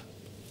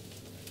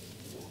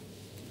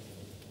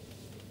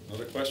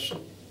 Another question?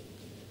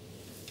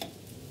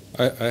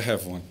 I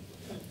have one.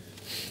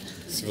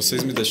 Se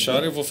vocês me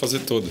deixarem, eu vou fazer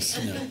todas.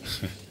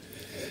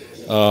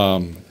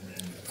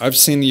 I've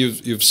seen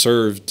you've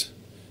served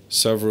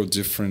several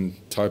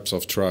different types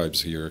of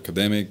tribes here: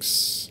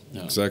 academics,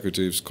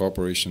 executives,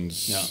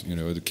 corporations,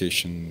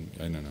 education.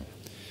 I don't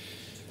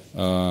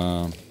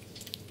know.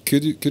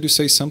 Could you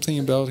say something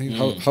about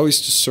how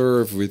is to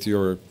serve with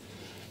your,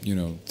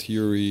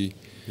 theory?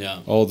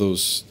 All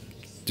those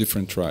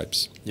different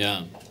tribes.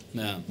 Yeah.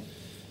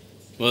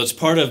 Well, it's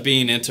part of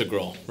being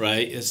integral,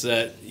 right? Is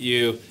that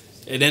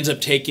it ends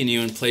up taking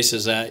you in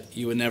places that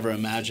you would never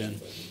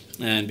imagine.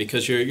 And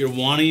because you're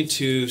wanting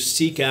to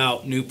seek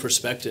out new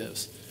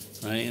perspectives,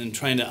 right? And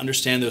trying to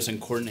understand those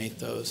and coordinate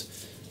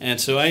those. And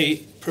so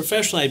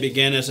professionally, I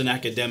began as an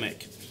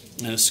academic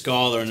and a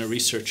scholar and a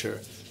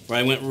researcher, where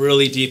I went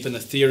really deep in the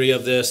theory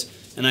of this,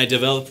 and I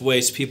developed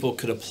ways people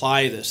could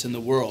apply this in the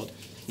world.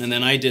 And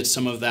then I did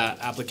some of that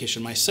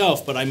application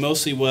myself, but I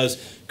mostly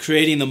was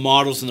creating the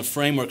models and the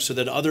framework so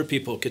that other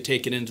people could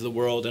take it into the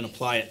world and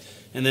apply it.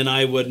 And then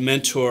I would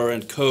mentor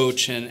and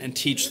coach and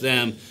teach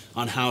them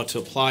on how to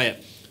apply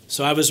it.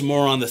 So I was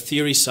more on the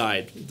theory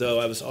side, though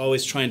I was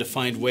always trying to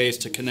find ways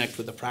to connect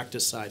with the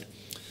practice side.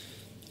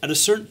 At a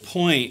certain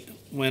point,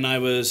 when I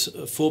was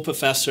a full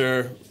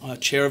professor,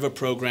 chair of a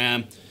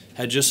program,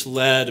 had just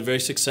led a very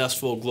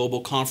successful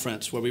global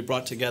conference where we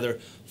brought together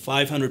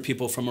 500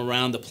 people from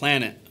around the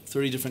planet,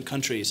 30 different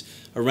countries,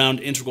 around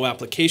integral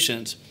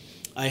applications,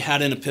 I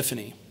had an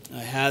epiphany. I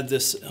had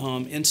this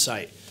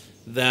insight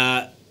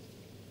that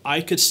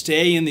I could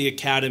stay in the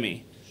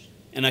academy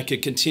and I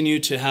could continue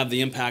to have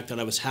the impact that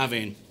I was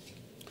having,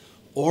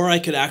 or I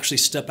could actually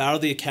step out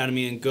of the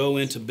academy and go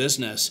into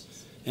business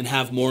and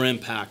have more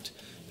impact.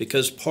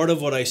 Because part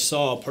of what I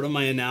saw, part of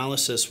my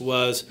analysis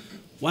was,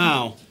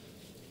 wow,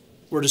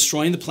 we're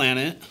destroying the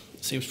planet.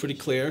 Seems pretty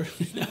clear.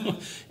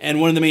 And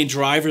one of the main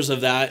drivers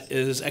of that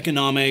is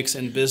economics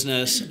and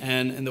business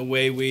and the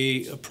way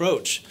we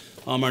approach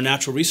our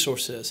natural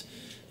resources.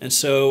 And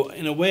so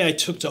in a way I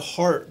took to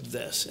heart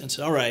this and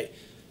said, all right,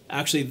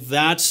 actually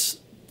that's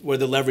where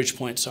the leverage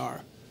points are.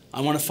 I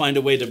want to find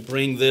a way to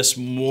bring this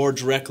more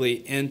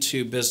directly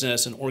into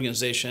business and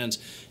organizations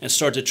and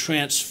start to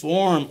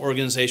transform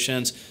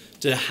organizations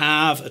to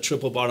have a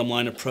triple bottom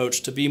line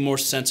approach, to be more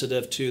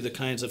sensitive to the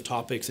kinds of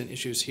topics and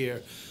issues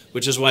here,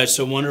 which is why it's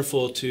so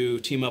wonderful to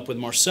team up with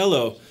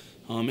Marcelo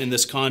in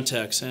this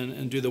context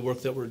and do the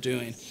work that we're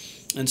doing.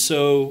 And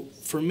so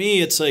for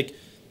me, it's like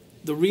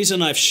the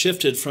reason I've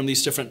shifted from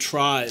these different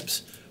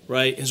tribes,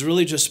 right, has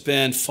really just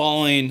been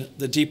following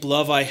the deep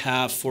love I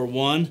have for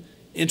one,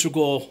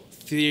 integral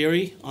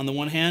theory on the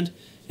one hand,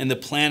 and the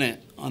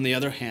planet on the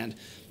other hand.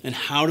 And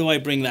how do I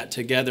bring that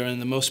together in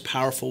the most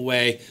powerful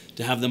way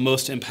to have the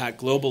most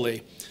impact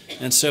globally?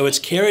 And so it's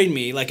carried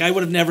me, like I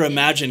would have never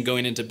imagined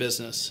going into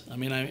business. I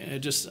mean,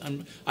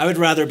 I would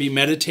rather be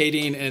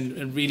meditating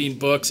and reading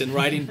books and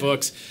writing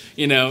books,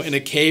 you know, in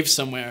a cave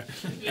somewhere.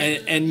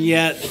 And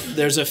yet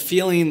there's a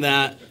feeling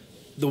that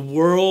the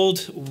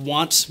world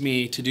wants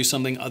me to do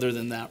something other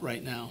than that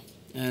right now.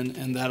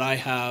 And that I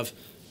have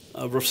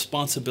a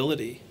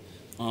responsibility.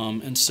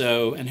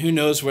 And who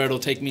knows where it'll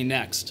take me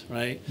next,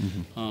 right?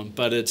 Mm-hmm.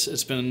 But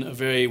it's been a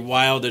very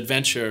wild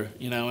adventure,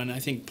 you know, and I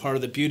think part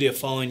of the beauty of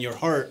following your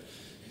heart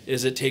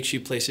is it takes you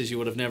places you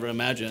would have never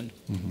imagined.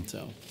 Mm-hmm.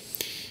 So,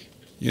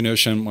 you know,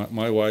 Shen,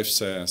 my wife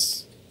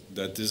says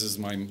that this is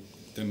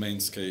the main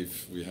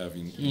cave we have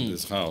in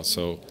this house.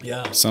 So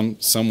yeah,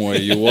 some way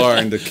you are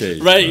in the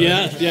cave. Right?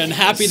 Yeah, and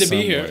happy to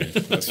be here.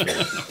 That's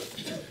right.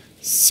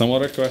 Some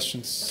other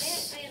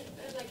questions?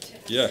 I'd like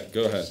to. Yeah,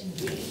 go ahead.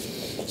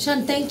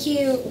 Sean, thank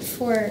you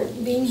for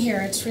being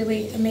here. It's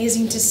really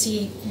amazing to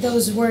see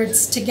those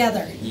words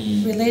together.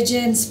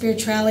 Religion,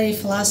 spirituality,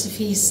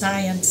 philosophy,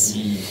 science.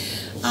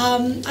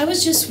 I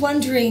was just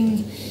wondering,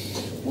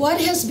 what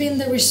has been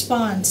the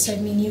response? I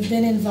mean, you've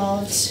been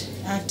involved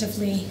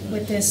actively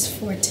with this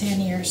for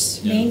 10 years.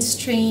 Yeah.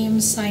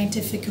 Mainstream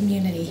scientific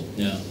community.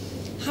 Yeah.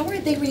 How are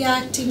they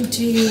reacting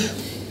to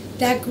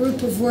that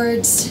group of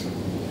words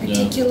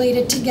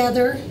articulated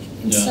together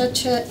in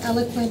such an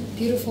eloquent,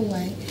 beautiful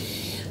way?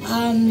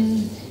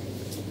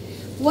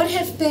 What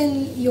have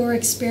been your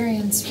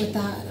experience with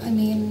that? I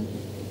mean,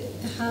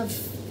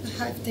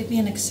 have they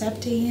been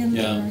accepting,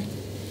 or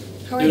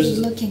how are they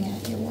looking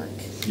at your work?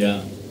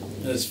 Yeah,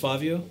 is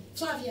Flavio?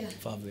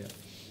 Flavia.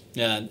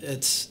 Yeah,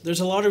 there's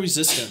a lot of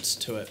resistance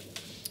to it,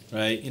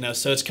 right? You know,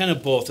 so it's kind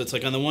of both. It's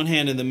like on the one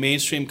hand, in the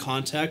mainstream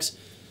context,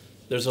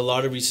 there's a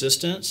lot of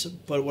resistance,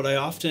 but what I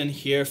often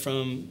hear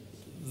from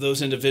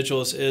those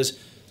individuals is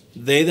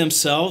they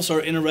themselves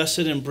are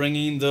interested in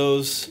bringing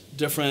those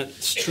different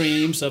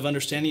streams of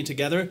understanding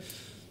together,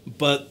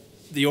 but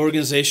the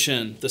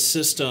organization, the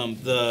system,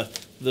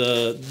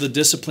 the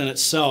discipline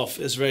itself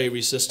is very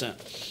resistant.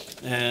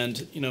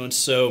 And, you know, and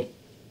so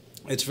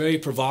it's very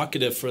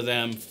provocative for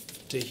them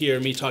to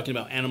hear me talking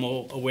about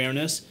animal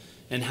awareness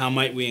and how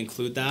might we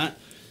include that.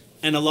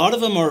 And a lot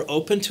of them are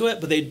open to it,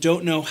 but they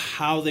don't know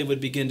how they would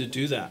begin to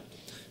do that.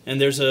 And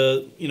there's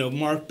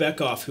Mark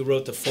Bekoff, who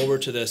wrote the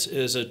foreword to this,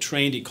 is a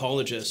trained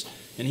ecologist.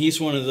 And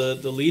he's one of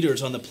the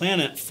leaders on the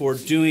planet for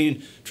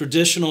doing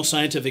traditional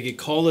scientific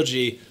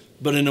ecology,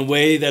 but in a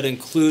way that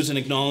includes and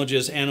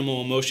acknowledges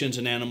animal emotions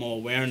and animal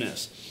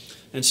awareness.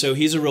 And so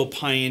he's a real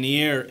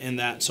pioneer in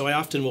that. So I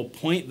often will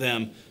point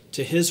them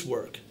to his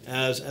work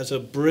as a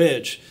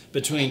bridge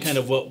between kind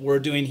of what we're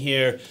doing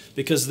here,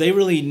 because they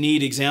really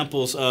need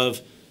examples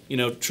of, you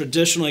know,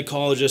 traditional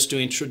ecologists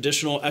doing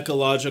traditional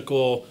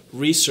ecological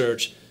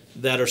research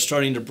that are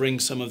starting to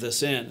bring some of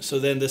this in. So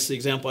then this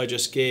example I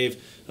just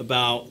gave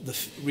about the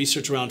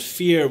research around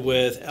fear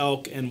with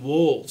elk and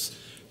wolves,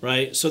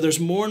 right? So there's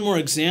more and more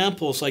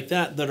examples like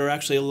that that are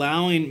actually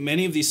allowing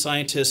many of these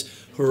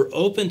scientists who are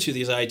open to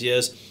these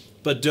ideas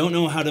but don't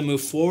know how to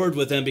move forward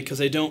with them because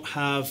they don't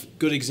have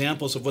good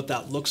examples of what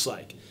that looks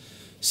like.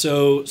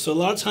 So a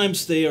lot of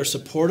times they are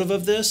supportive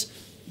of this,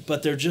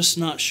 but they're just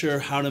not sure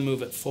how to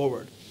move it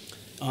forward.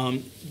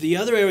 The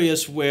other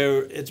areas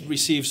where it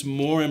receives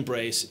more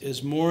embrace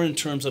is more in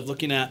terms of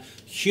looking at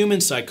human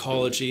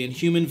psychology and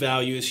human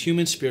values,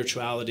 human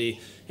spirituality,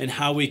 and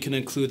how we can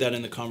include that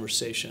in the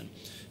conversation.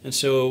 And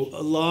so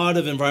a lot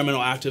of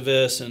environmental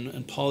activists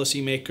and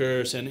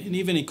policymakers and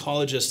even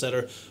ecologists that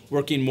are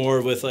working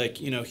more with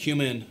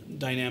human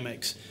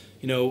dynamics,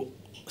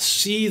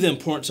 see the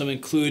importance of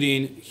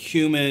including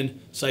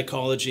human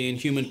psychology and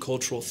human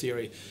cultural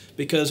theory,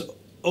 because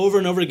over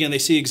and over again they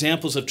see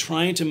examples of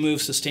trying to move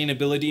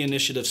sustainability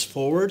initiatives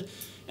forward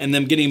and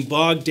them getting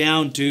bogged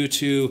down due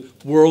to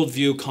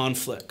worldview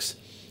conflicts,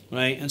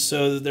 right? And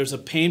so there's a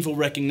painful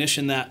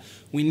recognition that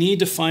we need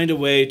to find a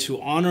way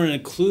to honor and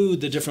include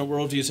the different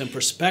worldviews and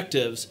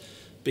perspectives,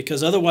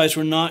 because otherwise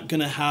we're not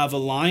going to have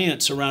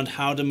alliance around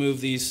how to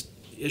move these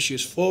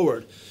issues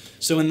forward.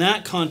 So in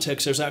that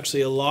context, there's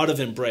actually a lot of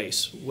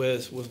embrace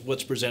with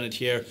what's presented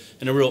here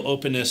and a real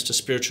openness to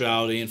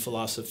spirituality and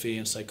philosophy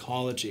and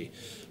psychology,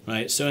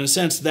 right? So in a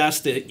sense,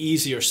 that's the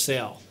easier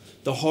sell.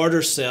 The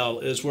harder sell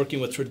is working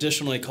with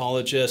traditional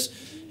ecologists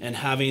and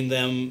having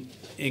them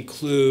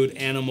include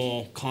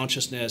animal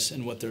consciousness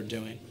in what they're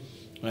doing,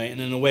 right?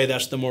 And in a way,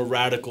 that's the more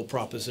radical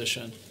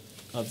proposition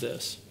of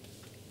this.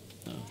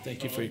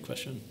 Thank you for your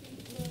question.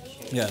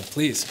 Yeah,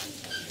 please.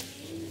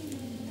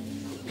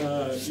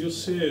 You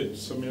said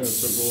some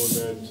minutes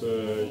ago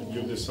that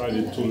you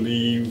decided to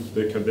leave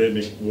the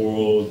academic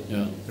world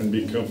and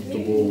be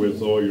comfortable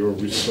with all your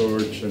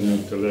research and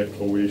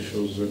intellectual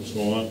issues and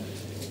so on,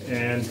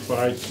 and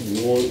try to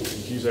work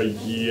these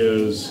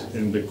ideas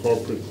in the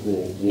corporate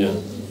world.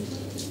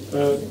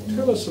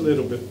 Tell us a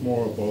little bit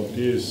more about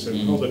this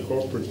and how the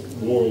corporate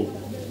world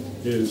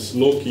is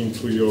looking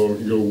to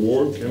your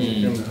work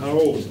and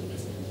how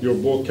your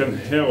book can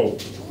help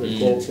the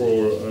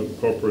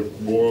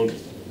corporate world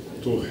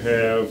to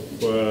have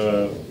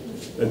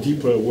a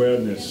deeper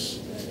awareness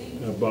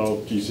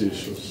about these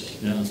issues.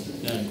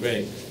 Yeah,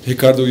 great.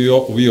 Ricardo,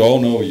 we all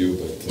know you,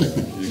 but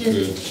you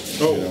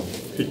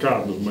could.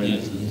 Ricardo, my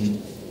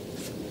name.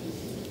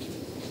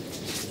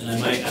 And I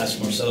might ask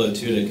Marcelo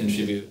too to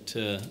contribute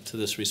to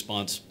this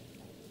response.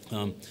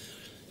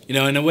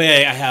 In a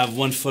way, I have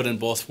one foot in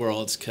both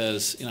worlds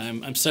because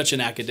I'm such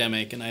an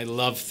academic and I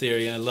love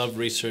theory, and I love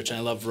research, and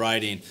I love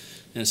writing.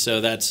 And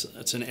so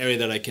that's an area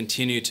that I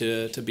continue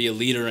to be a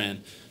leader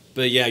in.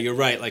 But yeah, you're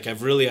right.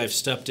 I've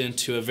stepped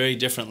into a very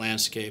different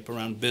landscape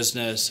around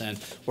business and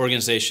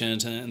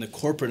organizations and the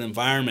corporate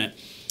environment.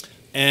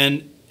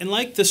 And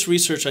like this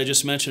research I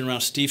just mentioned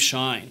around Steve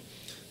Shine,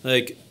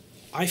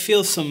 I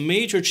feel some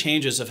major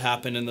changes have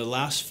happened in the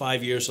last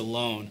 5 years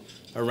alone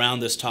around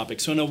this topic.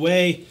 So in a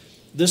way,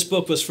 this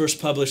book was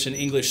first published in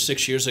English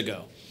 6 years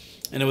ago.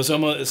 And it was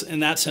almost,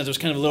 in that sense, it was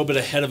kind of a little bit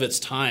ahead of its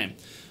time.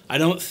 I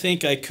don't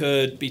think I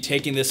could be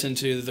taking this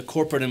into the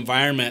corporate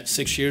environment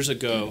 6 years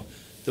ago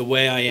the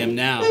way I am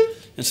now.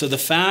 And so the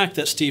fact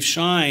that Steve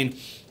Shine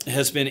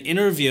has been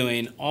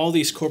interviewing all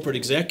these corporate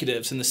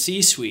executives in the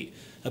C-suite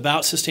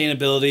about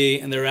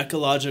sustainability and their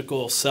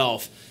ecological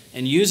self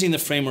and using the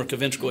framework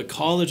of integral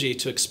ecology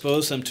to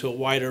expose them to a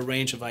wider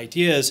range of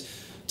ideas,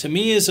 to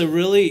me is a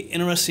really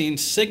interesting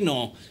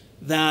signal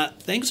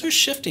that things are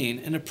shifting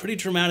in a pretty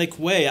dramatic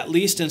way, at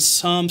least in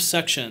some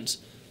sections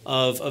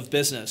of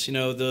business.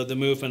 The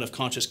movement of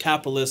conscious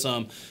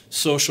capitalism,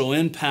 social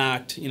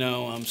impact,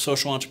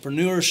 social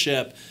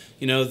entrepreneurship,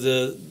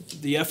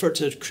 the effort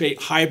to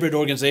create hybrid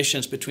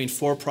organizations between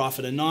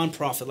for-profit and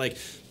non-profit.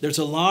 There's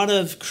a lot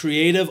of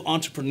creative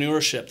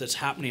entrepreneurship that's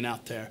happening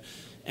out there.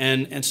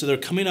 And so they're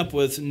coming up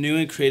with new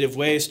and creative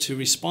ways to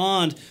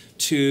respond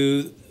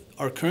to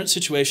our current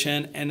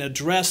situation and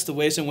address the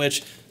ways in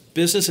which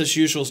business as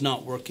usual is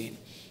not working,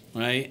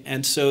 right?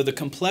 And so the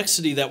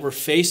complexity that we're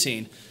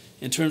facing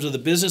in terms of the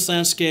business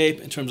landscape,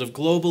 in terms of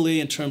globally,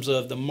 in terms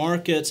of the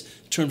markets,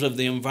 in terms of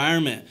the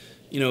environment,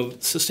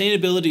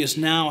 sustainability is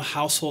now a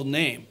household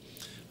name,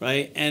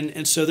 right?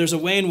 And so there's a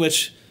way in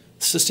which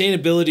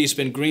sustainability has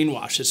been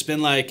greenwashed. It's been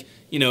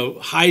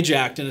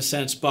hijacked in a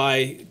sense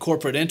by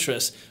corporate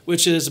interests,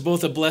 which is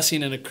both a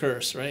blessing and a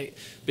curse, right?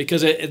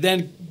 Because it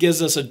then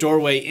gives us a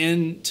doorway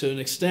in to an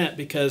extent,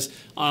 because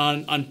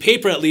on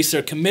paper at least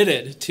they're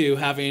committed to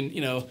having,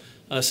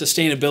 a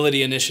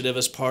sustainability initiative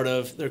as part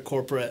of their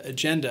corporate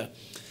agenda.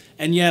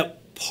 And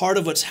yet part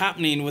of what's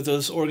happening with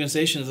those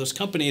organizations, those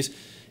companies,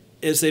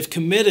 is they've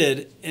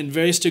committed in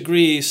various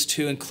degrees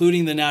to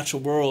including the natural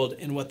world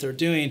in what they're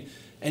doing,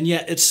 and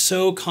yet it's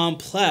so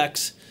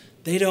complex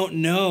they don't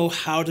know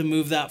how to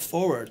move that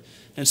forward.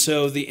 And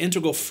so the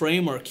integral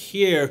framework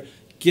here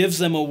gives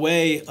them a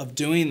way of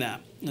doing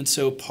that. And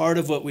so part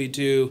of what we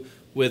do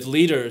with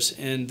leaders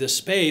in this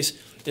space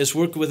is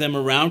work with them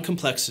around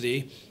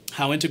complexity,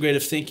 how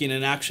integrative thinking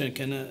and action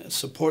can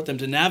support them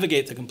to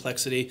navigate the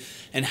complexity,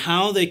 and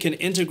how they can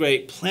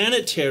integrate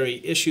planetary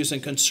issues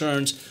and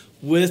concerns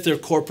with their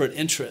corporate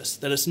interests,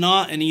 that it's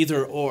not an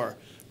either or,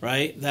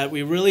 right? That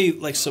we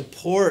really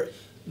support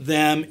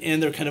them in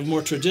their kind of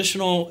more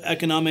traditional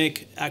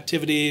economic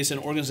activities and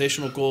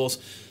organizational goals,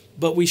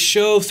 but we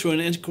show through an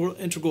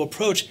integral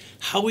approach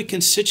how we can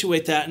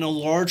situate that in a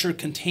larger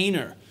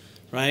container,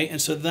 right?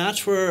 And so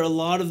that's where a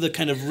lot of the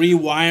kind of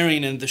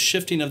rewiring and the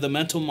shifting of the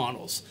mental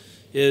models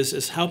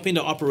is helping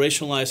to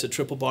operationalize the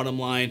triple bottom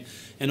line.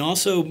 And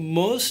also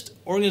most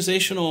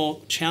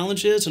organizational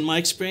challenges, in my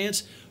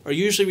experience, are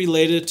usually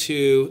related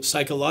to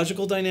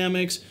psychological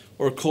dynamics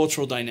or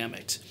cultural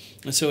dynamics.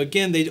 And so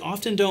again, they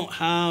often don't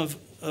have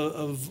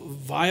a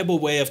viable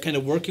way of kind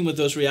of working with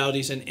those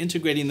realities and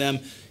integrating them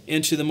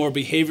into the more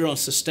behavioral and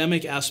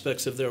systemic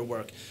aspects of their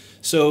work.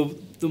 So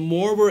the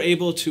more we're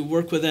able to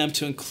work with them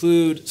to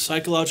include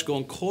psychological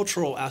and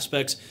cultural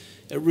aspects,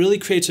 it really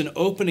creates an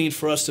opening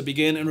for us to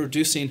begin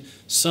introducing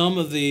some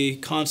of the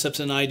concepts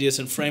and ideas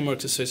and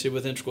frameworks associated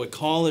with integral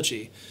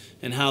ecology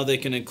and how they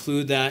can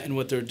include that in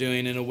what they're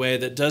doing in a way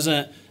that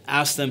doesn't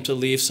ask them to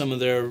leave some of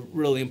their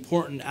really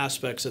important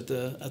aspects at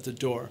the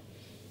door.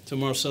 So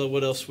Marcelo,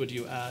 what else would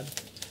you add?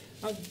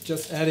 I'm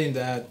just adding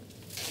that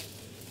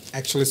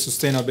actually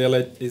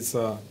sustainability is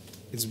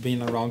it's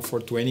been around for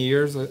 20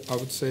 years, I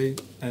would say.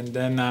 And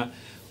then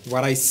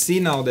what I see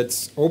now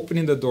that's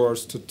opening the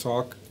doors to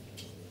talk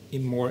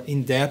more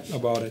in depth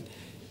about it,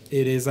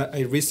 it is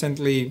I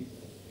recently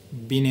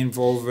been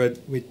involved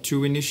with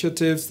two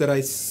initiatives that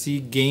I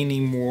see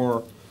gaining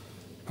more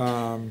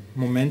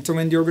momentum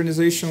in the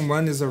organization.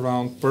 One is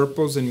around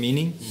purpose and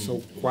meaning.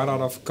 So quite a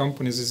lot of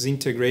companies is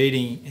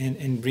integrating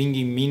and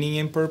bringing meaning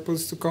and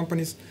purpose to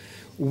companies,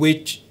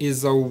 which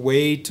is a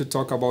way to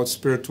talk about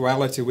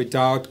spirituality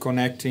without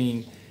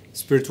connecting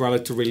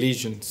spirituality to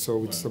religion.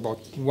 So it's about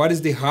what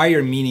is the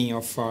higher meaning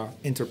of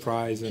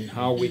enterprise and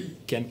how we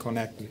can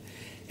connect it.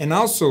 And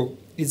also,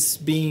 it's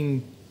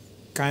being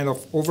kind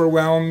of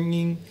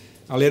overwhelming,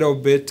 a little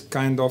bit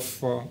kind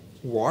of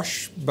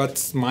wash,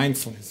 but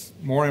mindfulness.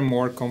 More and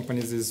more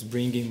companies is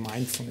bringing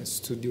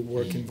mindfulness to the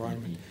work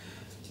environment.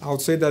 I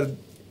would say that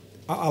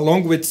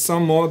along with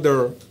some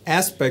other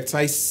aspects,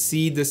 I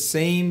see the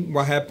same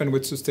what happened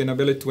with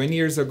sustainability 20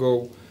 years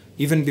ago,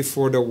 even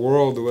before the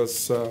world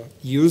was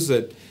used.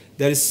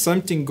 There is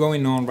something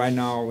going on right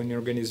now in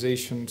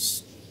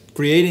organizations,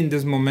 creating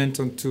this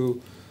momentum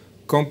to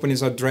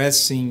companies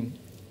addressing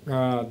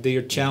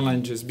their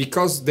challenges,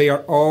 because they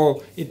are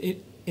all,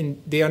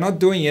 they are not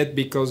doing it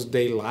because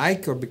they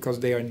like or because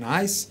they are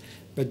nice,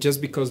 but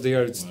just because they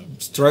are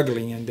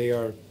struggling and they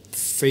are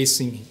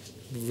facing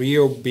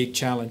real big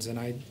challenges. And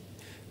I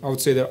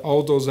would say that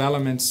all those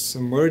elements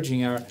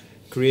emerging are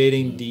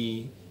creating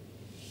the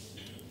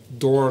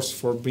doors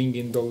for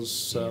bringing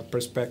those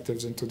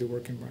perspectives into the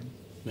work environment.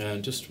 Yeah,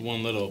 just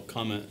one little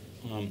comment.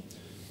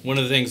 One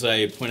of the things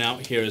I point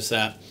out here is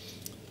that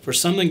for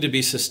something to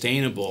be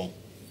sustainable,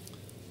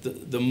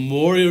 the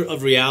more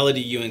of reality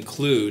you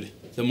include,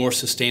 the more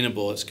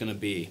sustainable it's going to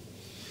be.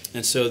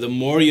 And so the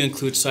more you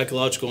include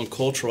psychological and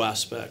cultural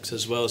aspects,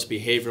 as well as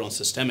behavioral and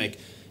systemic,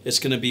 it's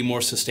going to be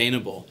more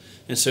sustainable.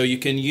 And so you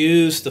can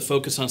use the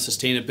focus on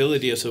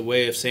sustainability as a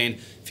way of saying,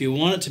 if you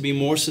want it to be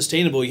more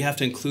sustainable, you have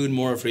to include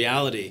more of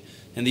reality.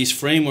 And these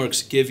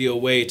frameworks give you a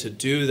way to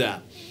do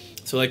that.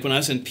 So like when I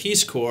was in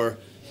Peace Corps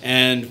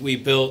and we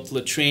built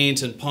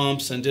latrines and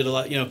pumps and did a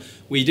lot,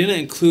 we didn't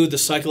include the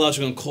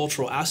psychological and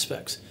cultural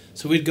aspects.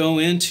 So we'd go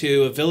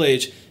into a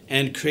village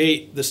and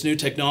create this new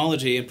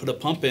technology and put a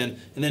pump in,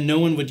 and then no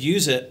one would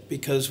use it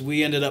because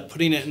we ended up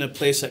putting it in a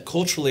place that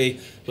culturally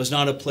was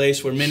not a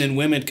place where men and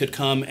women could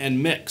come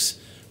and mix,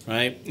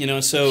 right?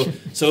 So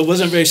it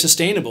wasn't very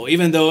sustainable,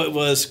 even though it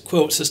was,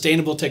 quote,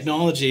 sustainable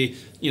technology,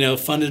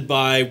 funded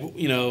by,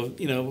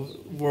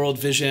 World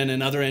Vision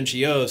and other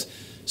NGOs.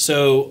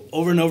 So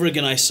over and over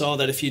again, I saw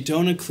that if you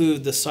don't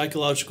include the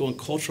psychological and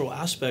cultural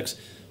aspects,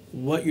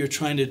 what you're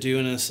trying to do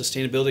in a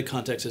sustainability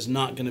context is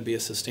not going to be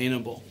as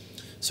sustainable.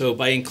 So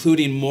by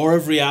including more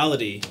of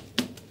reality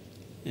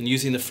and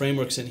using the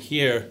frameworks in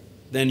here,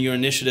 then your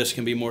initiatives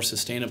can be more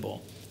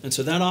sustainable. And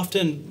so that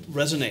often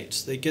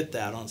resonates. They get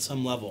that on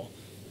some level,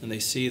 and they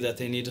see that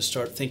they need to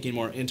start thinking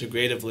more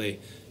integratively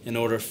in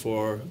order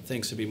for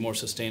things to be more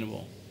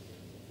sustainable.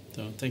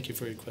 So thank you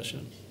for your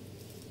question.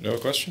 You have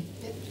a question?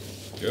 Yep.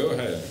 Go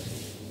ahead.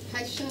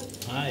 Hi, Sean.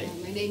 Hi.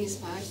 My name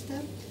is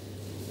Marta.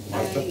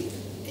 Marta?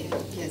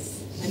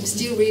 Yes, I'm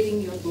still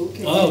reading your book.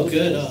 Oh,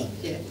 good.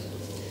 Yeah.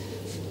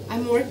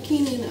 I'm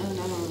working on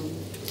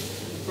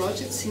a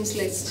project since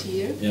last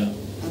year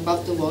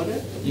about the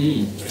water.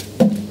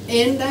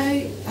 And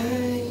I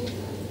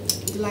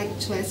would like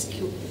to ask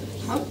you,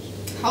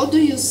 how do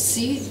you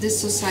see the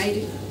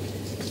society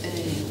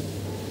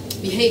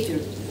behavior?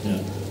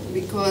 Yeah.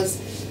 Because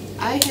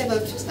I have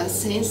a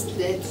sense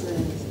that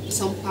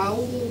São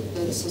Paulo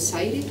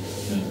society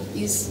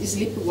is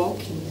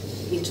sleepwalking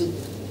into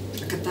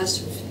a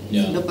catastrophe.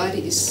 Yeah.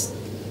 Nobody is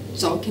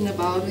talking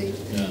about it.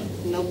 Yeah.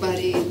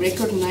 Nobody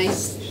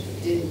recognizes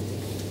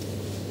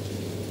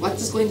what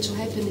is going to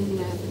happen in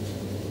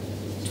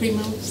 3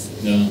 months.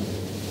 Yeah.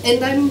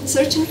 And I'm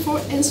searching for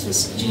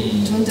answers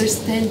to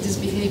understand this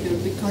behavior,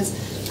 because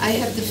I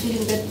have the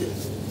feeling that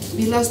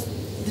we lost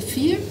the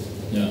fear.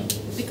 Yeah.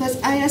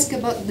 Because I ask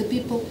about the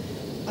people,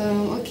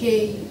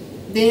 okay,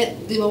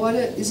 the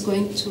water is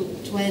going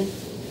to end.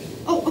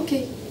 Oh,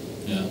 okay.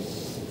 Yeah.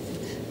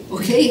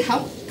 Okay,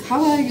 how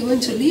are you going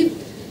to live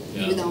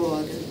without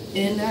water?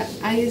 And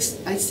I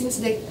think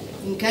that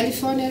in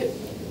California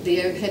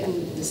they are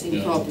having the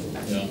same problem.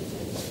 Yeah.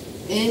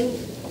 And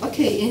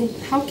okay, and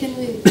how can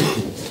we?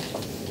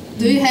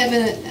 Do you have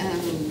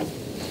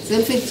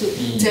something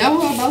to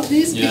tell about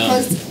this?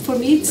 Because for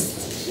me,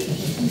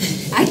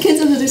 I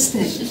can't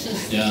understand.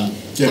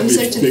 I'm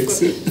searching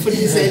for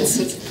these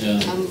answers.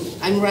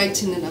 I'm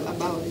writing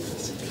about it.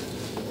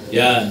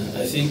 Yeah,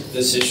 I think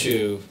this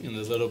issue, the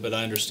little bit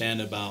I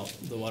understand about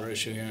the water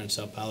issue here in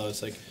Sao Paulo,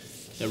 it's like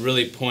it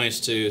really points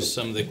to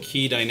some of the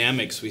key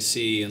dynamics we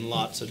see in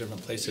lots of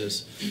different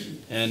places.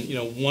 And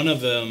one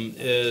of them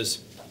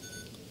is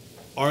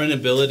our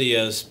inability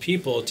as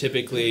people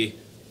typically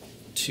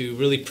to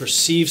really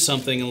perceive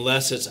something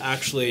unless it's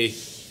actually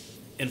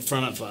in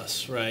front of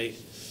us, right?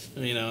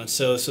 And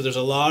so there's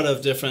a lot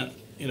of different,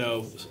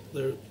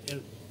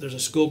 there's a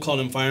school called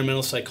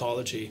environmental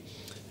psychology,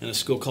 and a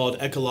school called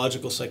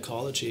ecological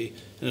psychology,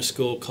 and a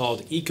school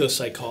called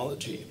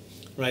eco-psychology,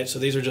 right? So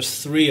these are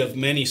just three of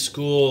many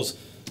schools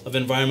of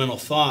environmental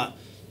thought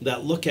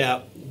that look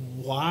at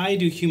why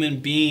do human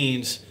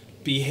beings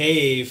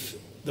behave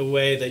the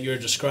way that you're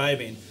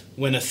describing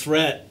when a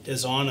threat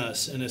is on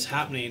us and is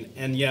happening,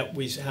 and yet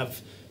we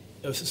have,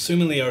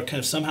 assumingly, are kind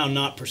of somehow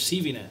not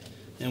perceiving it,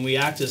 and we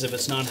act as if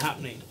it's not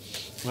happening,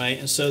 right?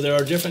 And so there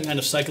are different kind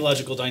of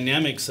psychological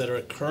dynamics that are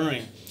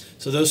occurring.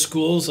 So those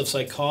schools of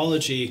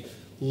psychology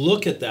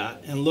look at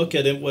that and look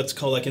at it, what's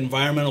called like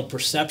environmental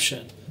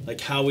perception,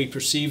 like how we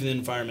perceive the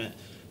environment,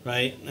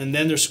 right? And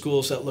then there's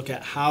schools that look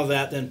at how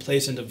that then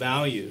plays into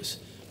values,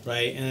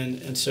 right?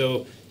 And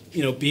so,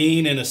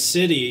 being in a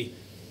city,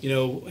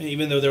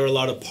 even though there are a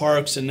lot of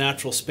parks and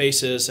natural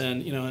spaces,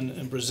 and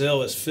and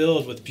Brazil is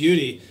filled with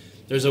beauty,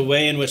 there's a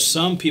way in which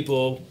some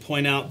people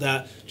point out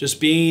that just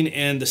being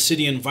in the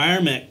city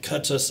environment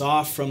cuts us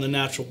off from the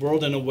natural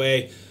world in a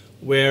way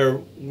where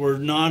we're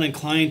not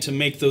inclined to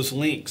make those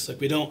links. Like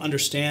we don't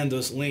understand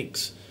those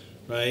links,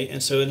 right?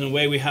 And so in a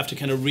way we have to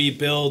kind of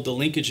rebuild the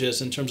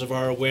linkages in terms of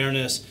our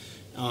awareness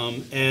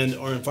and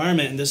our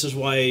environment. And this is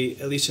why,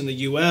 at least in the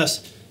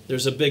US,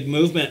 there's a big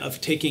movement of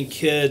taking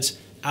kids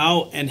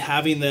out and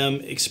having them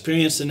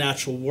experience the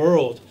natural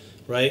world,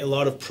 right? A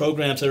lot of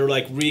programs that are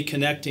like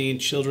reconnecting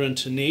children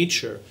to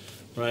nature,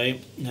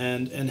 right?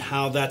 And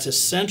how that's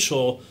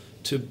essential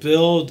to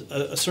build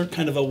a certain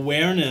kind of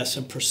awareness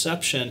and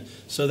perception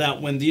so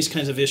that when these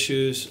kinds of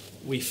issues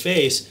we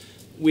face,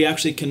 we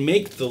actually can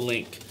make the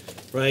link,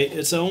 right?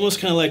 It's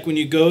almost kind of like when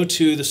you go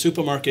to the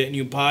supermarket and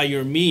you buy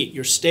your meat,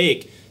 your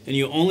steak, and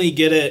you only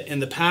get it in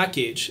the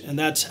package, and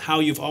that's how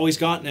you've always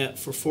gotten it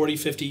for 40,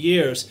 50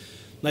 years.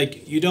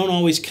 Like, you don't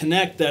always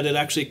connect that it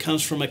actually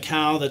comes from a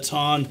cow that's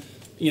on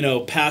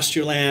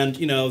pasture land,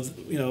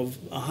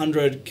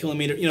 100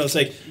 kilometers, it's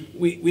like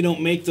we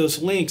don't make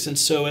those links, and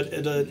so it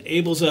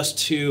enables us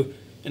to,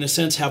 in a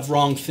sense, have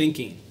wrong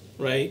thinking,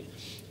 right?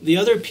 The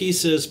other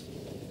piece is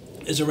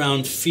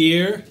around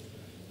fear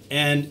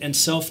and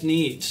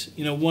self-needs.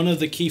 One of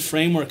the key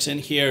frameworks in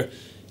here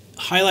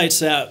highlights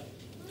that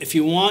if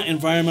you want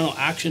environmental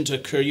action to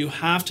occur, you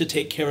have to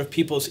take care of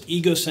people's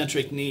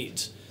egocentric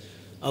needs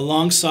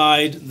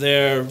alongside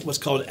their what's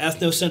called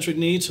ethnocentric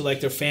needs, so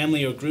like their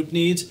family or group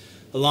needs,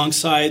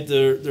 alongside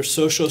their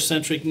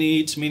socio-centric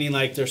needs, meaning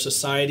like their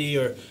society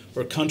or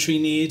country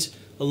needs,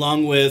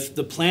 along with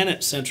the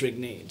planet-centric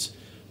needs,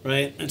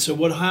 right? And so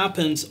what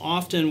happens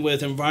often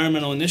with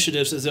environmental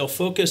initiatives is they'll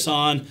focus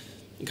on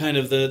kind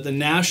of the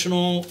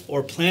national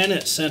or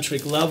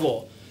planet-centric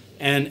level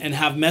and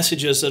have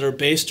messages that are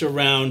based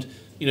around,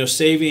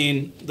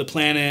 saving the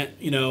planet,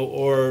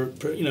 or,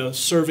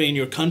 serving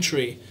your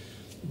country.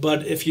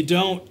 But if you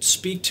don't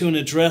speak to and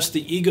address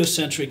the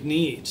egocentric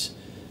needs,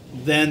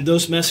 then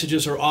those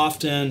messages are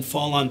often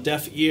fall on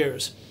deaf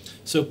ears.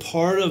 So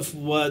part of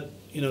what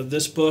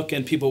this book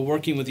and people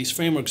working with these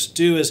frameworks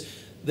do is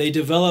they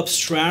develop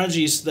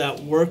strategies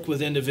that work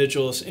with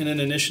individuals in an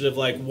initiative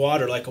like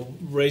water, like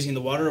raising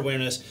the water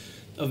awareness,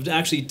 of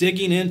actually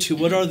digging into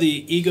what are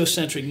the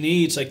egocentric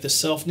needs, like the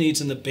self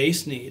needs and the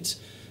base needs,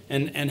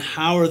 and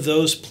how are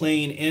those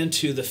playing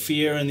into the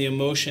fear and the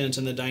emotions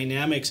and the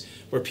dynamics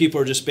where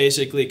people are just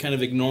basically kind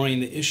of ignoring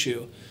the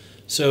issue.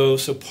 So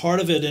part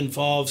of it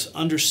involves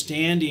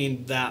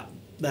understanding that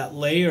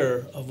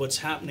layer of what's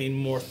happening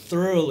more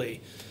thoroughly,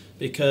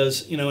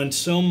 because and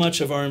so much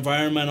of our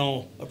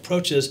environmental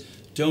approaches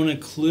don't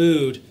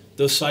include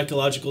those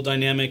psychological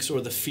dynamics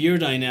or the fear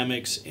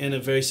dynamics in a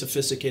very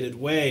sophisticated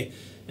way.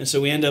 And so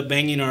we end up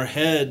banging our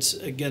heads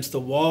against the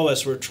wall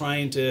as we're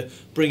trying to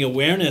bring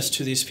awareness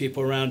to these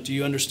people around, do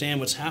you understand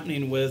what's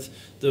happening with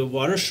the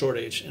water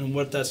shortage and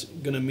what that's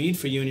going to mean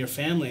for you and your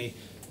family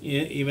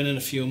even in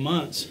a few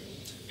months?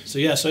 So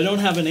I don't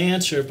have an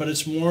answer, but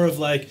it's more of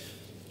like,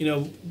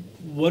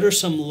 what are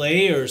some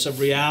layers of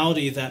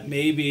reality that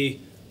maybe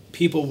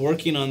people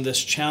working on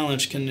this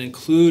challenge can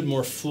include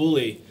more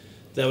fully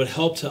that would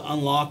help to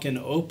unlock and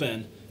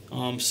open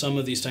some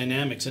of these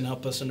dynamics and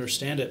help us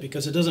understand it,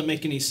 because it doesn't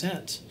make any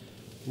sense.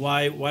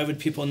 Why would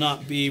people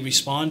not be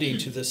responding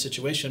to this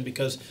situation?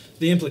 Because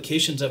the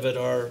implications of it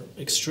are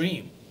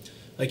extreme.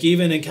 Like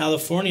even in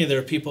California, there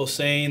are people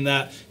saying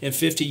that in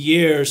 50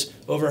 years,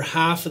 over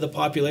half of the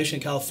population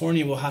in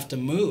California will have to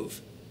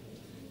move.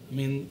 I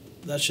mean,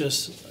 that's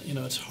just,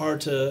 it's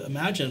hard to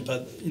imagine,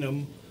 but,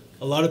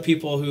 a lot of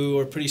people who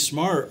are pretty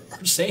smart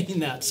are saying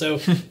that. So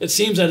it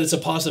seems that it's a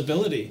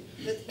possibility.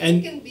 But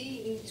and it can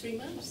be in 3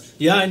 months.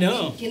 Yeah, I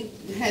know. You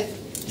can have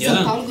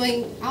São Paulo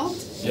going out.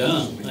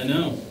 Yeah, I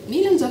know.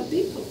 Millions of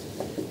people.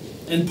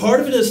 And part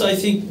of it is, I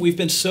think we've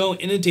been so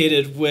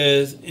inundated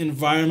with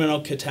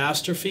environmental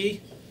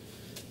catastrophe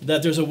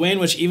that there's a way in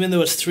which, even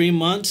though it's 3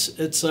 months,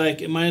 it's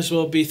like it might as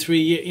well be 3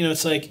 years. You know,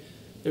 it's like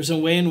there's a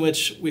way in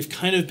which we've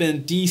kind of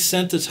been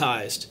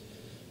desensitized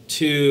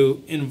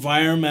to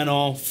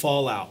environmental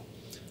fallout,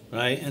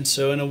 right? And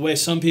so in a way,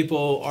 some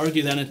people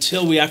argue that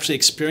until we actually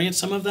experience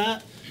some of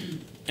that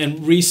and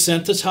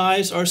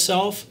resensitize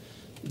ourselves,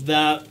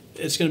 that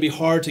it's going to be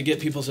hard to get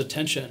people's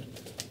attention.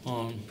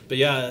 But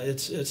yeah,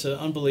 it's an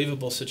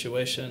unbelievable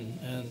situation,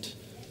 and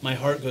my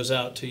heart goes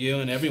out to you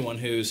and everyone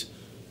who's,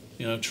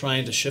 you know,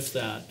 trying to shift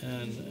that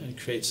and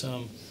create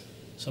some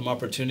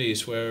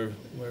opportunities where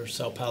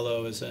Sao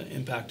Paulo is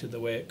impacted the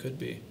way it could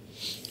be.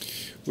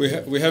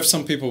 We have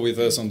some people with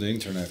us on the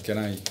internet. Can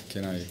I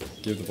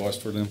give the voice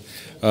for them?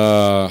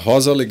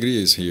 Rosa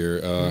Alegria is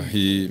here.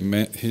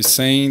 He's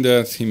saying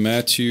that he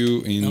met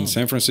you in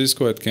San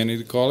Francisco at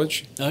Kennedy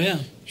College. Oh yeah.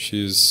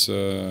 She's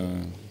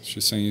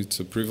saying it's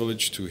a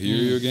privilege to hear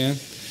you again.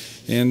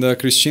 And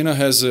Christina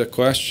has a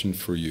question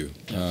for you.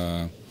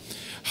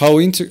 How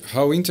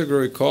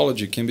integral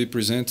ecology can be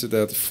presented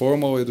at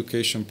formal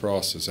education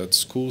process at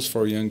schools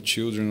for young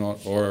children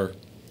or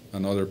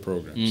another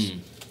programs?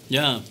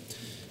 Yeah.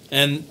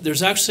 And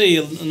there's actually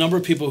a number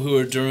of people who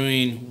are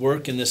doing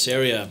work in this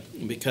area,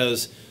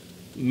 because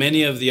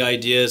many of the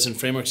ideas and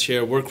frameworks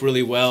here work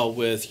really well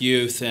with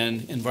youth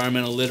and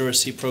environmental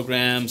literacy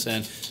programs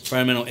and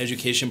environmental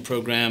education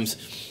programs.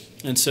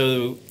 And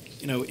so,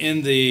 you know,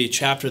 in the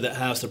chapter that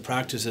has the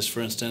practices,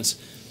 for instance,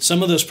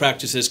 some of those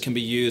practices can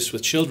be used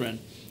with children,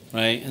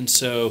 right? And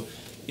so,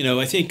 you know,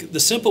 I think the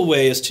simple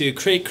way is to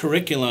create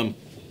curriculum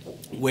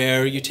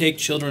where you take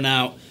children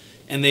out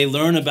and they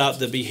learn about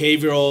the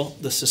behavioral,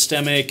 the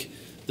systemic,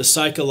 the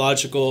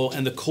psychological,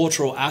 and the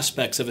cultural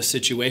aspects of a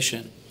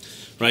situation,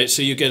 right?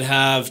 So you could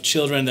have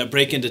children that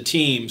break into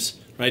teams,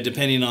 right,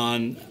 depending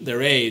on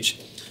their age,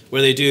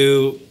 where they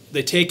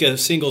take a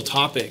single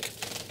topic,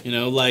 you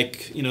know,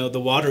 like, you know, the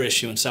water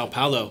issue in Sao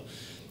Paulo,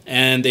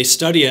 and they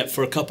study it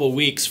for a couple of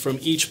weeks from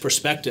each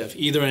perspective,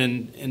 either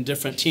in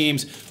different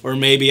teams or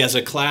maybe as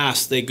a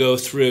class they go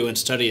through and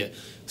study it.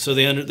 So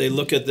they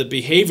look at the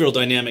behavioral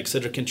dynamics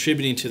that are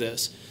contributing to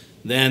this.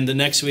 Then the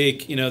next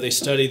week, you know, they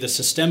study the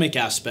systemic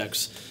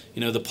aspects,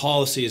 you know, the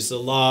policies, the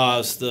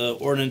laws, the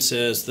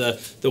ordinances,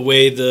 the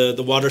way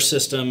the water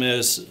system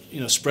is, you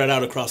know, spread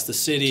out across the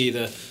city,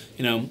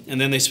 you know,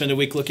 and then they spend a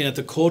week looking at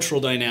the cultural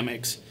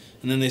dynamics,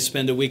 and then they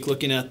spend a week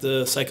looking at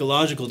the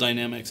psychological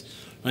dynamics,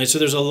 right? So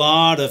there's a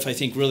lot of, I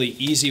think, really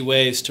easy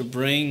ways to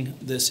bring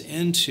this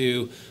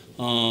into,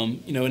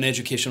 you know, an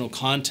educational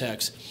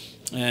context.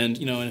 And,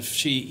 you know, if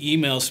she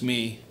emails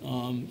me,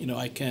 you know,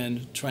 I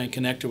can try and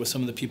connect her with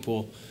some of the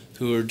people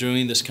who are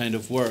doing this kind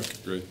of work.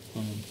 Great.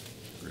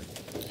 Great.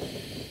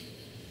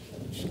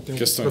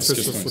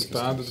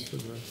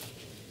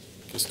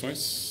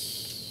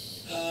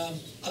 Questões?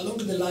 Along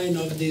the line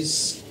of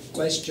this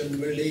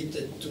question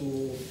related to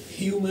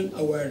human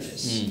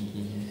awareness,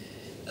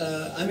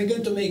 I'm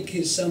going to make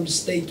some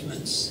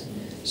statements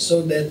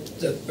so that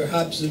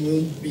perhaps it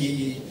will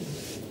be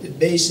the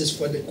basis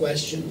for the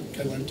question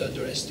I want to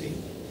address to you.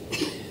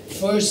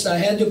 First, I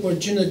had the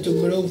opportunity to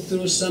go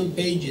through some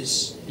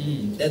pages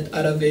that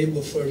are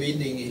available for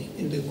reading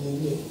in the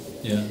Google.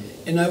 Yeah.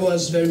 And I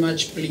was very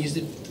much pleased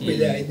with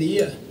the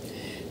idea,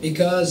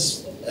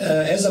 because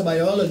as a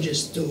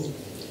biologist too,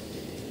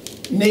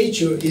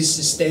 nature is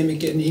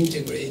systemic and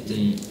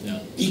integrated.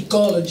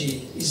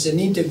 Ecology is an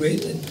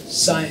integrated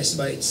science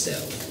by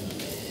itself.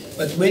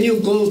 But when you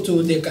go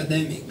to the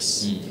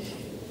academics,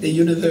 the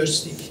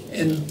university,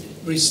 and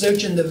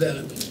research and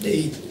development,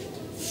 they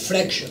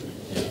fraction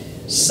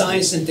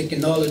science and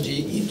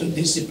technology into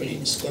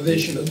disciplines,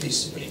 conventional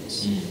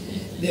disciplines.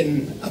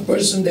 Then a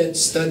person that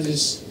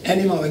studies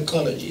animal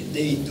ecology,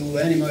 they do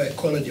animal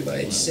ecology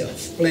by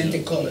itself, plant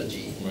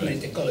ecology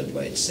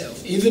by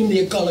itself. Even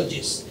the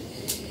ecologists,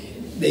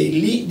 they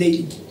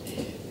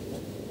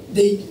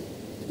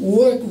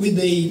work with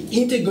the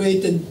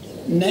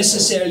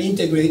necessarily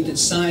integrated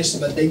science,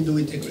 but they do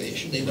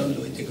integration, they don't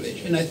do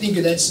integration. And I think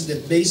that's the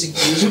basic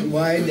reason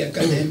why the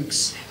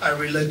academics are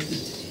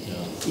reluctant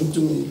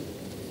into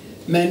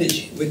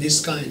manage with this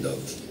kind of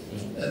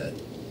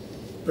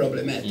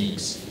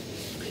problematics.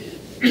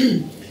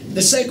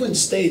 The second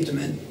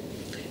statement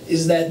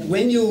is that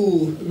when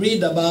you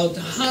read about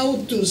how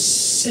to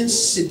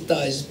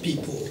sensitize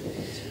people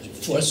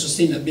for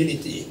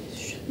sustainability,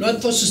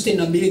 not for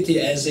sustainability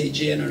as a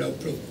general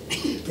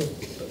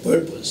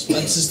purpose,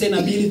 but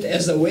sustainability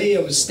as a way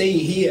of staying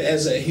here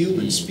as a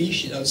human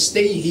species, of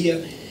staying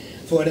here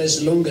for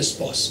as long as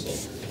possible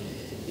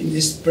in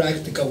this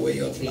practical way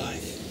of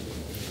life.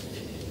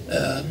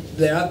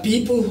 There are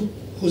people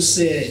who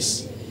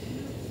says,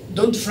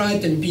 don't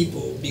frighten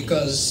people,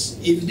 because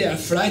if they are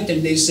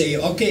frightened, they say,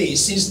 okay,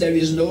 since there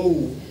is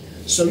no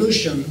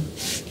solution,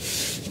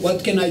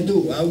 what can I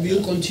do? I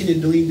will continue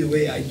doing the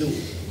way I do.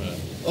 Right.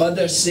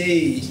 Others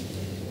say,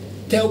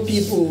 tell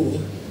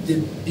people the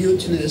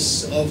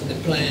beautiness of the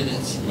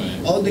planet,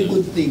 Right. all the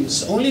good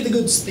things, only the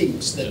good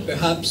things that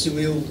perhaps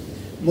will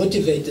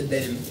motivate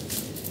them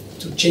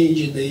to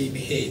change their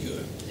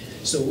behavior.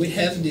 So we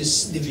have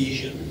this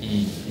division.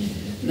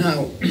 Mm-hmm.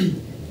 Now,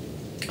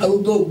 I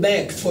will go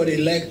back for a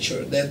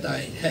lecture that I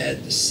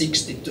had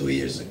 62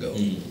 years ago.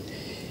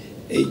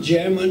 A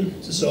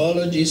German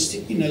zoologist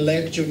in a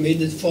lecture made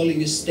the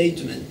following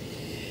statement.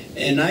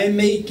 And I'm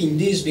making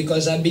this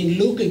because I've been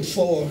looking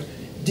for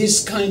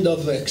this kind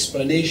of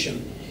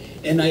explanation,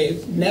 and I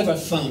never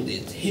found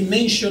it. He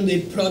mentioned a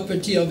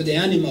property of the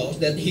animals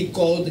that he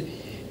called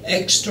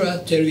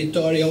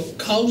extraterritorial,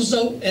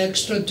 causal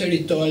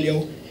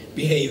extraterritorial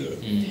behavior.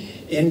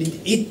 And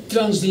it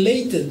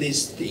translated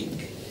this thing.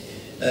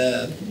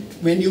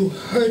 When you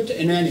hurt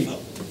an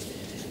animal,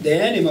 the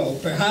animal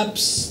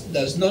perhaps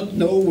does not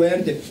know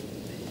where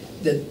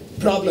the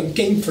problem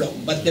came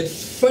from, but the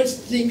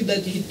first thing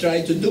that he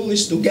tried to do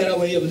is to get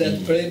away of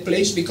that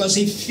place because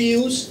he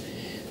feels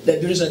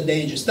that there is a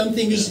danger.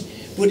 Something is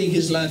putting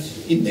his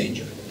life in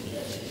danger.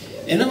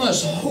 And I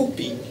was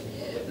hoping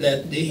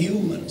that the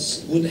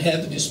humans would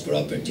have this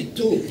property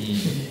too.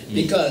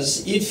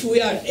 Because if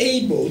we are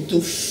able to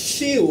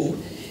feel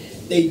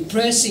a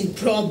pressing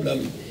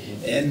problem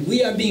and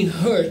we are being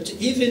hurt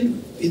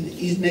even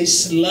in a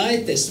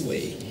slightest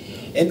way,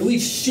 and we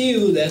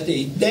feel that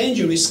a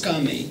danger is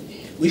coming,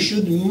 we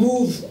should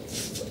move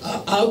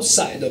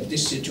outside of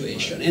this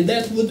situation. And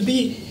that would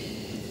be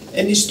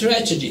a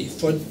strategy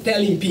for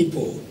telling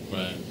people,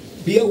 Right.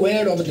 be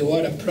aware of the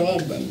water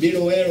problem, be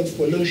aware of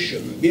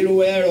pollution, be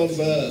aware of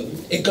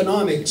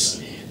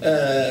economics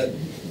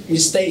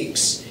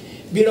mistakes,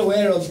 be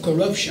aware of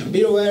corruption,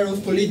 be aware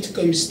of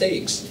political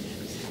mistakes.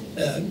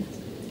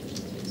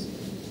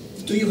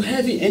 Do you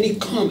have any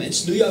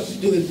comments? Do you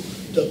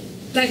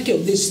tackle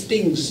these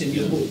things in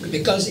your book?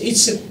 Because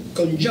it's a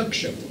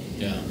conjunction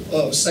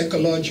of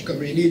psychological,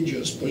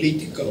 religious,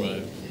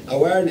 political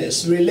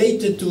awareness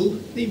related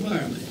to the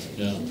environment.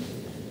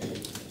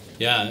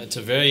 Yeah, it's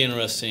a very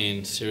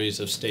interesting series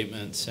of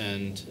statements,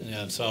 and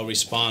so I'll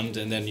respond,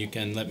 and then you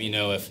can let me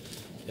know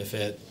if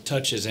it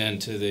touches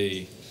into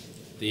the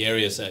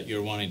areas that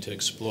you're wanting to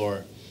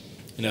explore.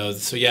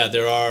 So yeah,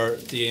 there are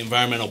the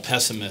environmental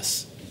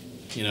pessimists,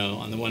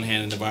 on the one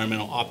hand, and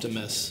environmental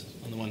optimists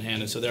on the one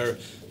hand, and so there are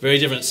very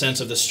different sense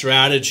of the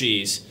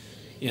strategies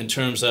in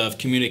terms of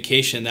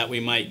communication that we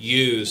might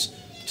use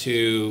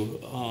to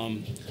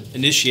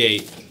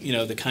initiate,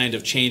 the kind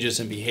of changes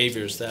and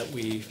behaviors that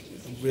we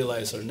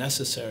realize are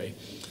necessary.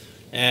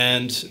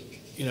 And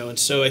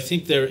so I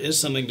think there is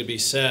something to be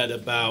said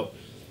about,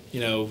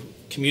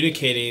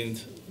 communicating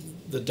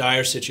the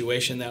dire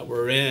situation that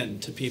we're in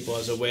to people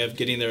as a way of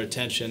getting their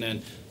attention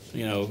and,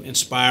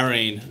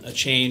 inspiring a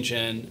change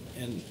in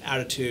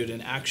attitude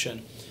and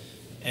action.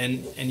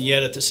 And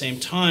yet at the same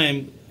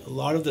time, a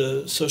lot of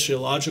the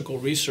sociological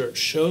research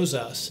shows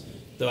us,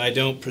 though I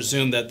don't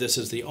presume that this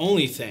is the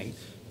only thing,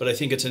 but I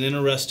think it's an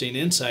interesting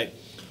insight,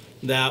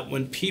 that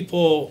when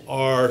people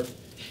are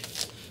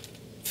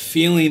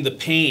feeling the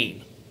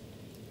pain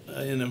in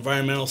an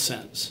environmental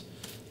sense,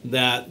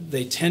 that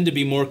they tend to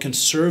be more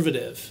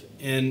conservative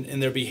in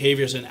their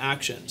behaviors and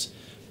actions,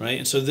 right?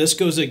 And so this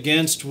goes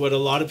against what a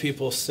lot of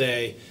people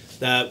say,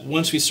 that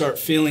once we start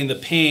feeling the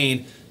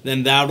pain,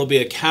 then that'll be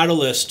a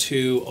catalyst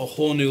to a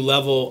whole new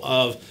level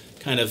of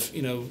kind of,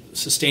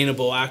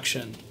 sustainable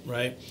action,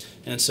 right?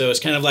 And so it's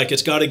kind of like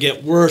it's got to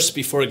get worse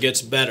before it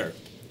gets better.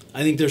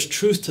 I think there's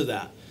truth to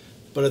that.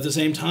 But at the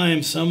same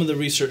time, some of the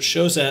research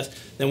shows that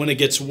when it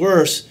gets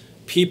worse,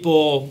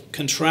 people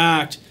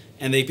contract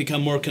and they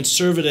become more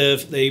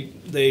conservative.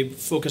 They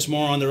focus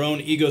more on their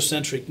own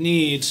egocentric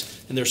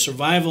needs and their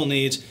survival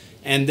needs,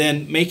 and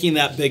then making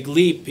that big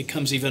leap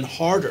becomes even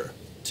harder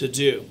to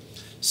do.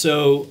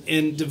 So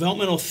in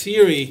developmental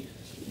theory,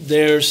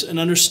 there's an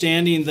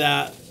understanding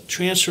that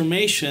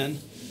transformation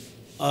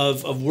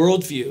of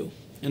worldview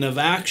and of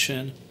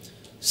action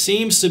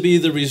seems to be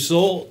the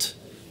result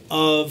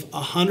of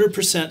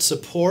 100%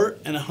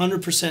 support and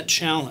 100%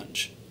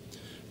 challenge,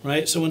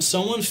 right? So when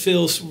someone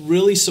feels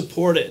really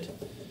supported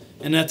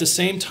and at the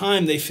same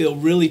time they feel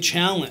really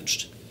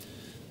challenged,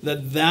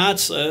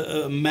 that's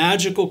a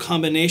magical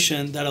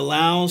combination that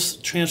allows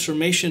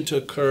transformation to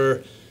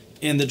occur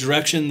in the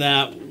direction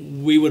that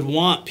we would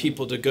want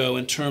people to go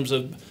in terms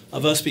of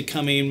us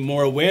becoming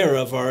more aware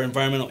of our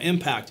environmental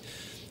impact.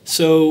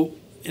 So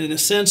in a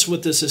sense,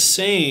 what this is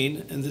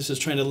saying, and this is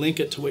trying to link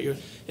it to what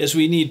is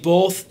we need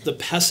both the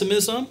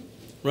pessimism,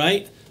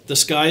 right? The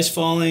sky's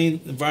falling,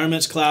 the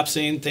environment's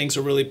collapsing, things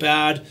are really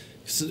bad.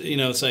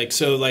 It's like,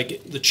 so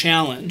like the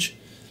challenge.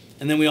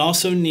 And then we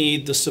also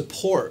need the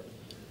support,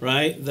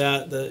 right?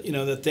 That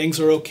that things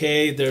are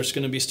okay, there's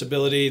going to be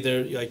stability,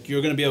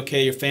 you're going to be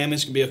okay, your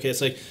family's going to be okay. It's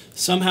like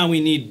somehow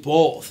we need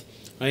both,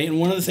 right? And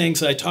one of the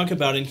things that I talk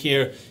about in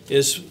here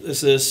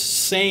is this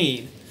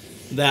saying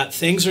that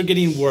things are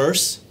getting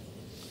worse,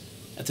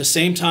 at the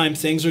same time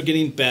things are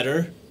getting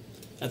better,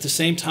 at the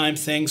same time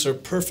things are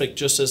perfect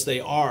just as they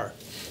are.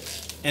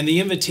 And the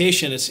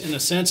invitation, is, in a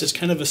sense, it's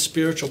kind of a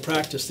spiritual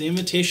practice. The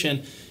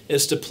invitation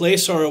is to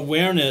place our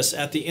awareness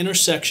at the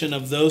intersection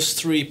of those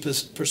three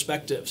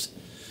perspectives,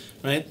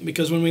 right?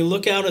 Because when we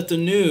look out at the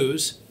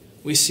news,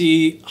 we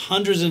see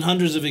hundreds and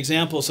hundreds of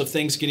examples of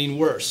things getting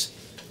worse,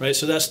 right?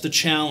 So that's the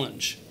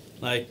challenge.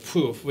 Like,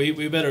 poof,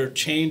 we better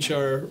change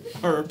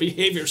our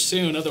behavior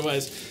soon,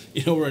 otherwise,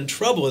 we're in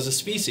trouble as a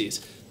species.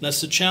 And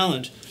that's the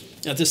challenge.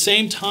 At the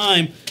same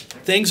time,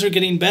 things are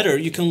getting better.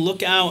 You can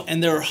look out,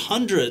 and there are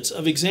hundreds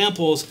of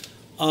examples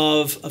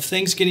of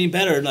things getting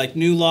better, like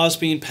new laws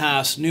being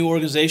passed, new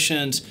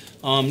organizations,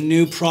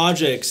 new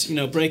projects,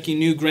 breaking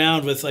new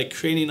ground with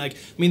creating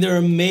there are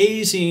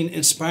amazing,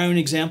 inspiring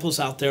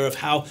examples out there of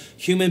how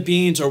human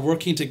beings are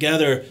working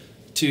together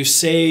to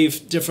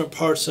save different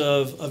parts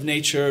of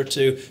nature,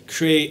 to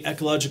create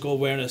ecological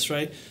awareness,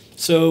 right?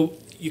 So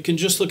you can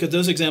just look at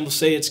those examples,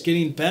 say it's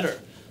getting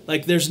better.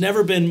 Like there's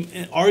never been,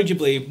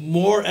 arguably,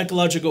 more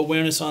ecological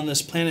awareness on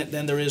this planet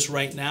than there is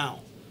right now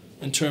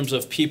in terms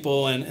of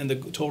people and the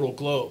total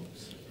globe,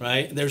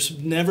 right? There's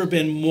never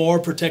been more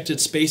protected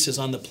spaces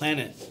on the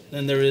planet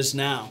than there is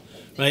now,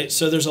 right?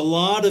 So there's a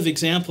lot of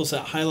examples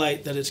that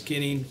highlight that it's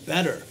getting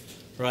better,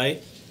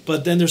 right?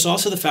 But then there's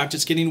also the fact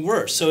it's getting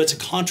worse. So it's a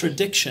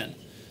contradiction.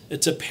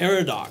 It's a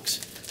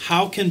paradox.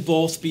 How can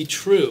both be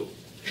true?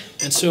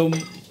 And so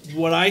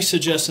what I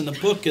suggest in the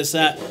book is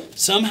that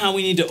somehow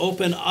we need to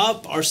open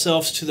up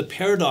ourselves to the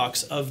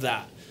paradox of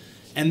that.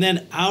 And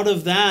then out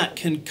of that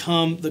can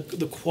come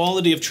the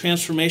quality of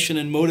transformation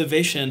and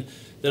motivation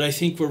that I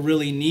think we're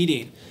really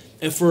needing.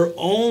 If we're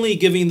only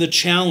giving the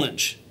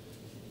challenge,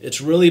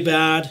 it's really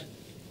bad,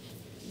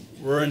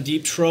 we're in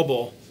deep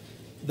trouble,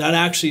 that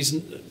actually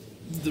is,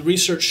 the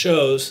research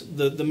shows,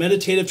 the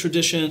meditative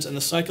traditions and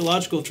the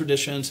psychological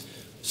traditions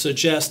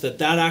suggest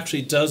that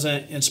actually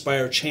doesn't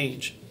inspire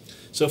change.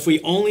 So if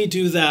we only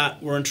do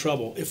that, we're in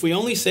trouble. If we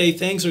only say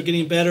things are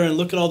getting better and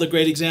look at all the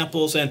great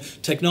examples and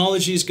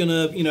technology is going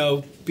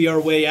to, be our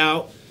way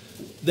out,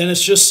 then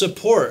it's just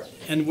support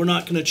and we're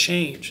not going to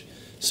change.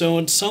 So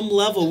on some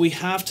level, we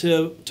have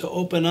to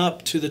open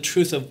up to the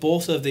truth of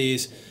both of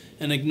these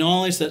and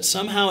acknowledge that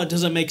somehow it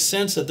doesn't make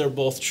sense that they're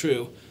both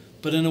true,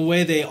 but in a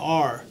way they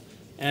are.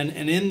 And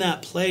in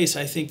that place,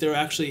 I think there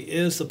actually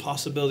is the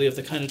possibility of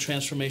the kind of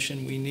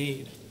transformation we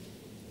need.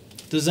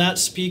 Does that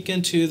speak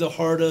into the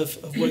heart of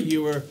what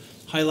you were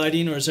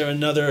highlighting, or is there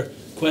another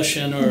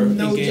question or engagement?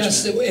 No,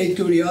 just a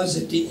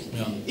curiosity.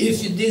 Yeah.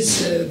 If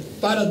this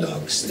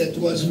paradox that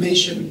was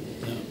mentioned,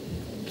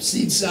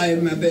 since I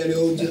am a very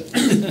old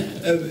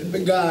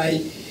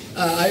guy,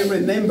 I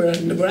remember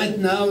right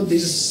now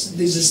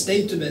this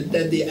statement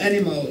that the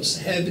animals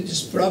have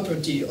this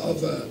property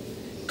of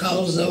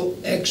causal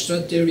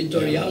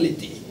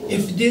extraterritoriality.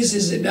 If this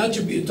is an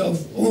attribute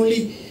of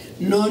only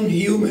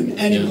non-human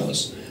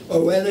animals,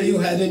 or whether you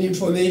have any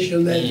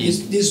information that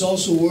this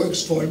also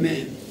works for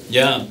man.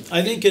 Yeah,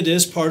 I think it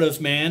is part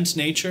of man's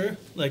nature.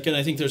 And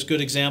I think there's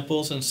good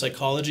examples in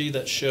psychology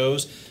that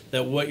shows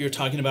that what you're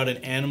talking about in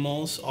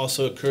animals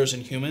also occurs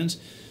in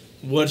humans.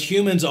 What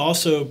humans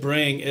also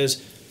bring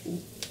is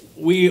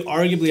we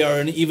arguably are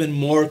an even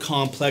more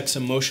complex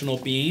emotional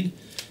being.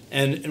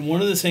 And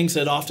one of the things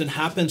that often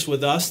happens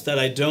with us that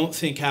I don't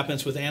think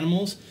happens with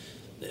animals,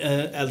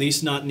 at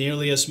least not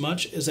nearly as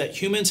much, is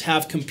that humans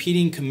have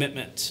competing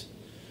commitments,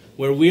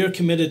 where we are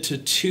committed to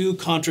two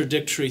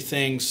contradictory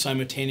things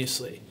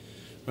simultaneously,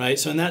 right?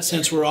 So in that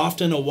sense, we're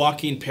often a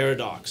walking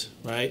paradox,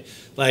 right?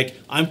 Like,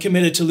 I'm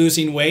committed to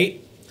losing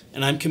weight,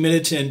 and I'm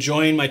committed to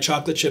enjoying my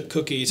chocolate chip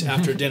cookies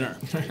after dinner,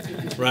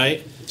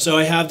 right? So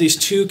I have these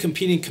two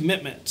competing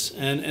commitments,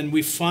 and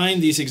we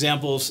find these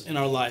examples in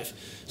our life.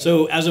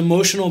 So as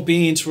emotional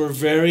beings, we're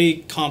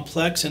very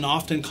complex and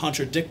often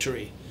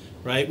contradictory,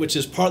 right? Which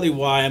is partly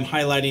why I'm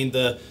highlighting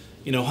the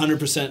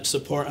 100%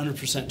 support,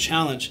 100%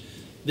 challenge.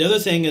 The other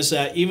thing is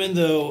that even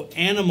though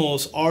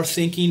animals are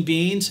thinking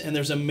beings, and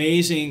there's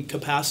amazing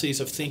capacities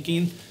of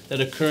thinking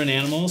that occur in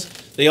animals,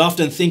 they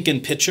often think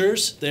in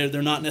pictures.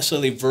 They're not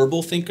necessarily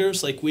verbal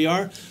thinkers like we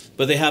are,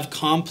 but they have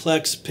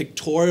complex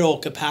pictorial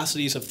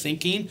capacities of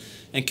thinking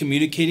and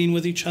communicating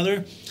with each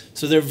other.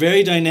 So they're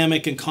very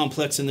dynamic and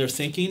complex in their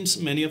thinkings,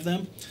 many of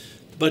them.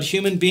 But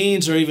human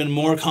beings are even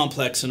more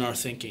complex in our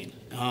thinking.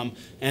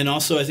 And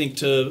also, I think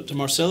to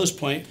Marcelo's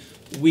point,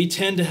 we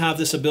tend to have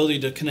this ability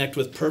to connect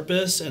with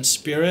purpose and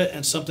spirit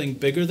and something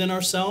bigger than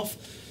ourselves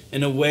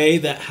in a way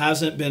that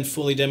hasn't been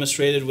fully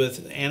demonstrated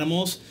with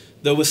animals.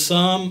 Though with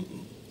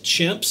some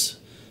chimps,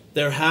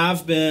 there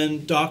have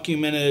been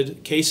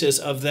documented cases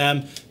of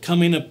them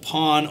coming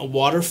upon a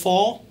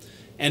waterfall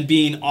and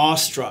being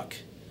awestruck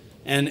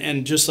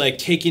and just like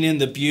taking in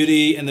the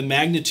beauty and the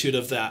magnitude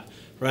of that,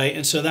 right?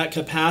 And so that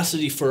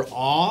capacity for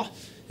awe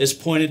is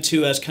pointed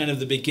to as kind of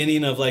the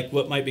beginning of like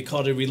what might be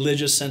called a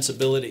religious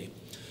sensibility.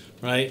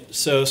 Right,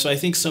 so I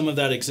think some of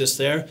that exists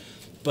there,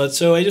 but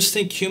so I just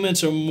think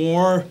humans are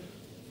more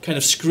kind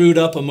of screwed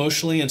up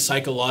emotionally and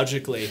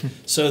psychologically,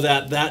 so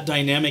that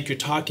dynamic you're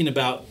talking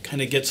about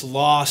kind of gets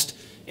lost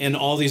in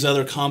all these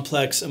other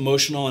complex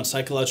emotional and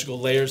psychological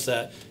layers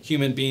that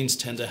human beings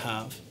tend to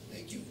have.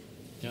 Thank you.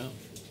 Yeah.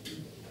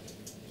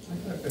 I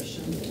got a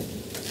question.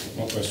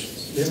 More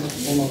questions?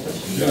 Yeah, one more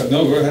question. Yeah,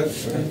 no, go ahead.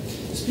 Go ahead.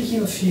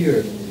 Speaking of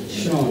fear,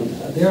 Sean,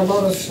 there are a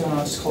lot of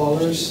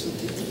scholars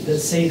that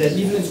say that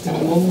even if the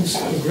most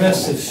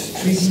progressive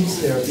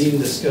treaties that are being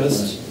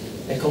discussed,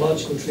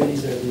 ecological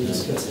treaties that are being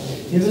discussed,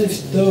 even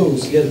if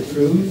those get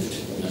approved,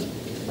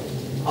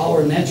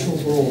 our natural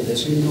world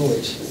as we know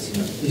it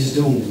is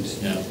doomed.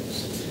 Yeah.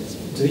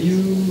 Do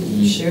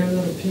you share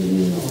that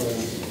opinion, or?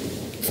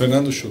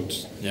 Fernando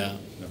Schultz. Yeah.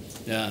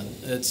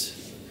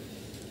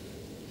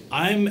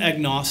 I'm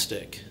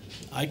agnostic.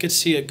 I could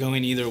see it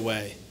going either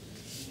way.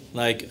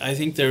 Like, I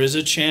think there is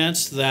a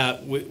chance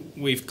that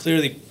we've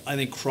clearly, I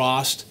think,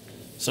 crossed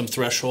some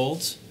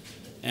thresholds,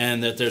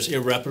 and that there's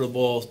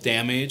irreparable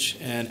damage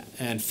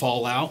and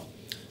fallout,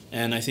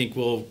 and I think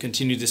we'll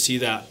continue to see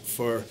that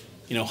for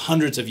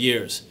hundreds of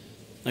years.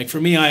 Like,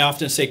 for me, I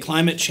often say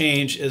climate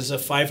change is a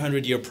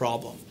 500-year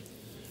problem,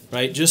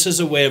 right? Just as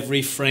a way of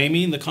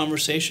reframing the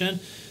conversation,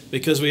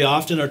 because we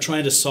often are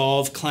trying to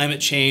solve climate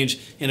change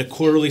in a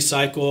quarterly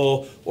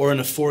cycle or in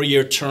a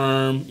 4-year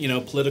term,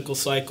 political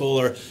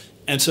cycle,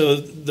 and so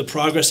the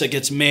progress that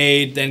gets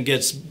made then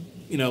gets,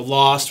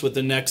 lost with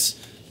the next,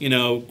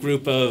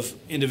 group of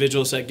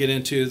individuals that get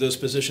into those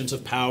positions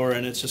of power,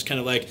 and it's just kind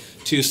of like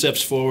 2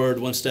 steps forward,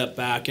 1 step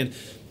back, and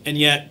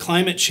yet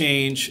climate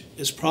change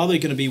is probably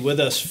going to be with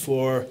us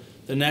for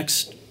the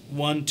next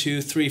 1,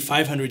 2, 3,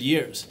 500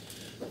 years.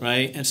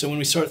 Right? And so when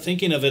we start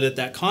thinking of it at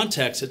that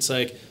context, it's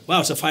like, wow,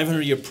 it's a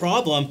 500-year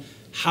problem.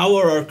 How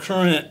are our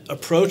current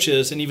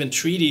approaches and even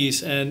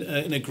treaties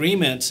and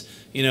agreements,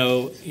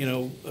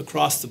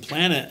 across the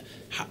planet,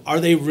 are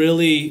they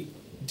really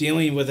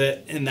dealing with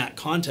it in that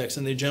context?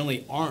 And they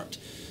generally aren't.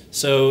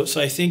 So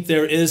I think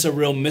there is a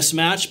real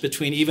mismatch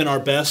between even our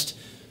best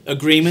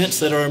agreements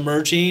that are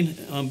emerging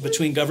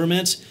between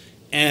governments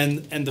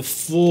and the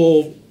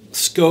full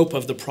scope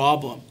of the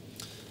problem.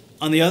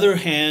 On the other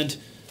hand,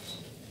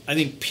 I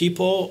think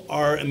people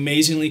are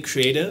amazingly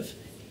creative.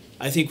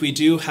 I think we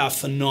do have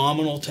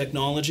phenomenal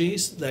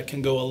technologies that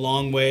can go a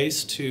long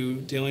ways to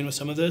dealing with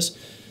some of this.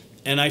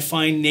 And I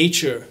find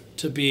nature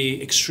to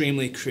be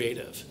extremely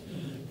creative,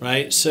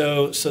 right?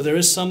 So there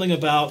is something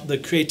about the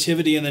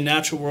creativity in the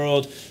natural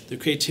world, the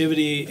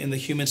creativity in the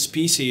human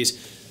species,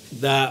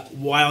 that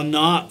while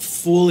not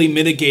fully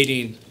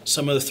mitigating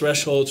some of the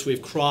thresholds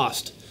we've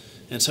crossed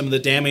and some of the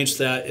damage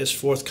that is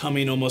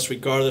forthcoming almost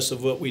regardless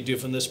of what we do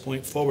from this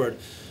point forward,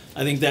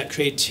 I think that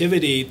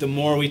creativity, the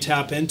more we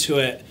tap into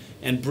it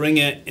and bring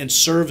it in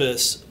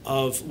service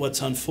of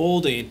what's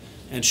unfolding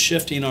and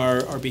shifting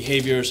our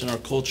behaviors and our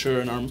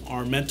culture and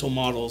our mental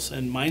models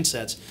and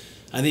mindsets,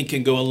 I think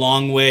can go a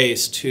long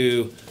ways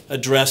to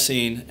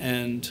addressing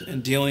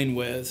and dealing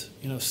with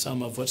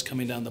some of what's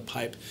coming down the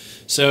pipe.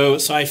 So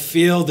I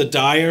feel the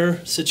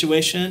dire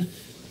situation,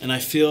 and I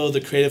feel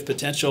the creative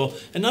potential,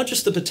 and not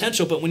just the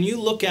potential, but when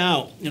you look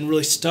out and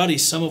really study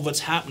some of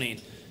what's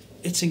happening,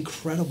 it's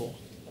incredible.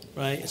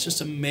 Right? It's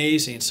just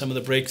amazing, some of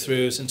the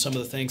breakthroughs and some of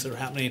the things that are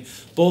happening,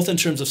 both in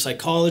terms of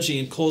psychology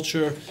and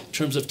culture, in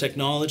terms of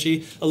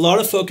technology. A lot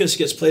of focus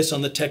gets placed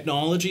on the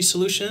technology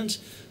solutions.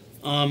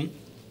 I'm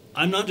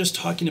not just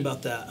talking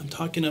about that. I'm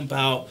talking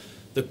about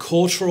the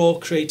cultural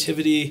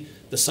creativity,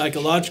 the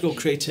psychological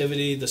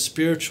creativity, the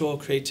spiritual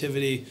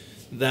creativity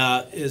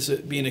that is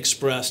being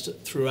expressed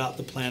throughout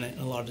the planet in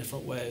a lot of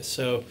different ways.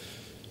 So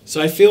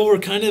I feel we're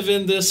kind of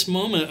in this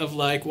moment of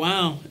like,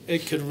 wow,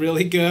 it could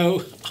really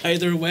go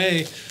either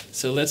way.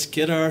 So let's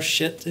get our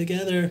shit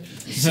together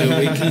so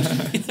we can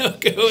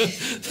go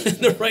in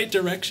the right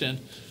direction.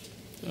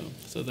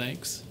 So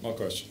thanks. More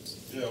questions?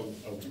 Yeah,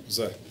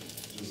 Jose.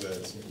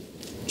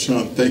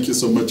 Sean, thank you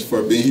so much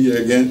for being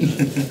here again.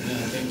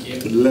 Thank you.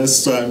 The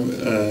last time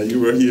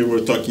you were here, we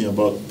were talking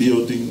about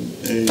building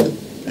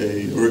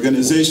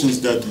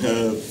organizations that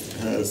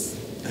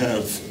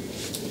have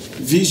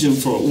vision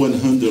for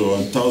 100 or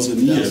 1,000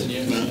 years.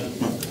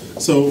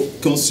 So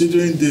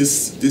considering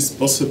this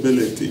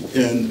possibility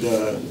and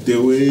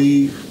the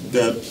way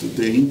that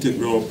the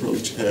integral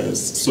approach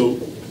has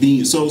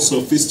being so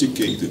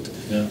sophisticated,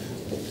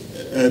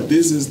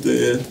 this is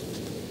the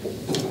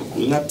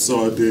lapse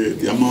or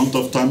the amount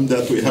of time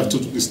that we have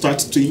to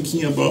start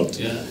thinking about,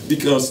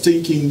 because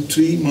thinking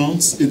 3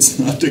 months, it's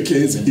not the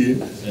case here.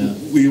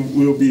 We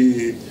will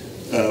be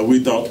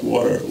without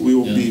water, we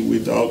will be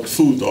without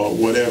food or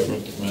whatever.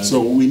 Right.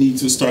 So we need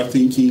to start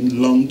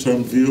thinking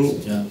long-term view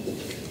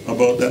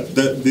about that.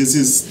 This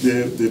is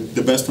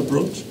the best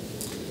approach?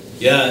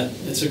 Yeah,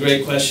 it's a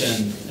great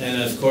question.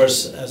 And of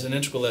course, as an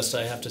integralist,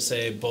 I have to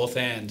say both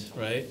and,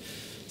 right?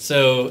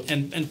 So,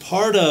 and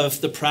part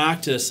of the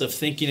practice of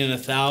thinking in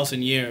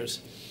 1,000 years,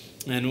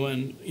 and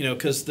when,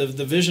 because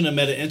the vision of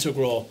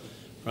meta-integral,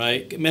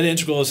 right?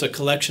 Meta-integral is a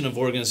collection of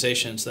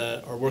organizations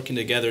that are working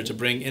together to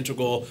bring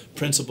integral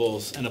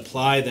principles and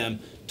apply them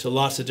to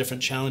lots of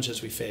different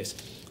challenges we face.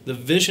 The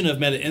vision of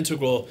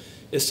meta-integral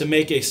is to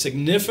make a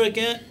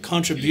significant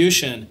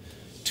contribution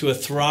to a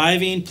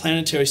thriving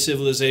planetary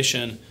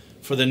civilization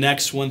for the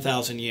next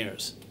 1,000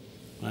 years,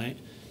 right?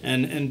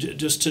 And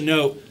just to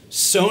note,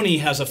 Sony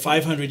has a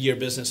 500-year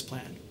business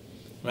plan.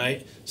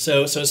 right?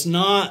 So it's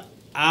not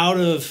out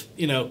of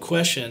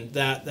question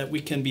that we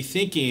can be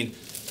thinking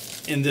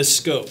in this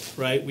scope,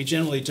 right? We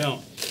generally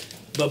don't.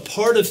 But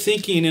part of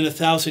thinking in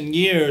 1,000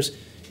 years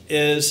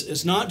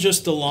is not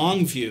just the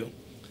long view.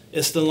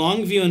 It's the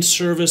long view in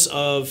service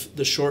of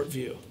the short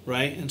view,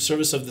 right? In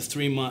service of the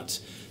 3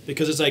 months.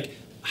 Because it's like,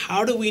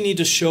 how do we need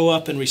to show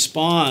up and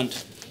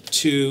respond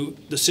to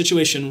the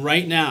situation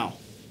right now,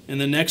 in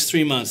the next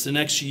 3 months, the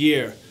next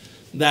year,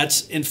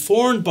 that's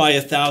informed by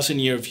a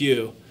 1,000-year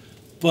view,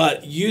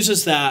 but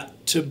uses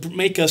that to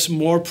make us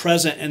more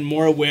present and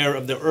more aware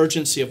of the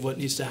urgency of what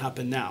needs to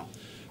happen now,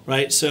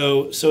 right?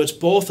 So it's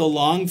both a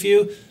long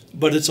view,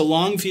 but it's a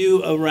long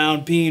view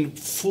around being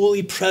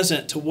fully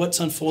present to what's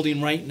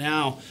unfolding right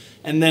now,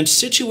 and then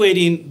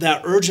situating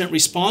that urgent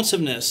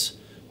responsiveness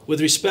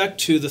with respect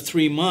to the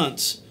 3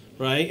 months,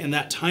 right, in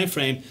that time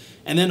frame,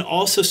 and then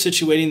also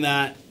situating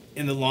that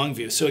in the long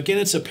view. So again,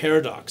 it's a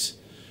paradox,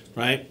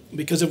 right?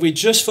 Because if we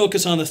just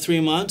focus on the 3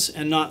 months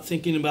and not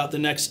thinking about the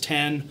next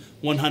 10,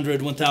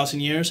 100, 1,000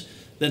 years,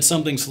 then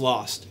something's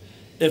lost.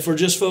 If we're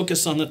just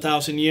focused on the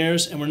 1,000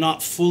 years and we're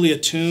not fully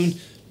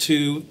attuned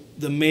to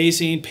the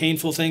amazing,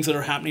 painful things that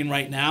are happening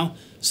right now,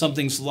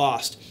 something's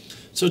lost.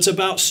 So it's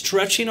about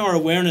stretching our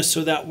awareness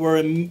so that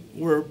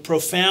we're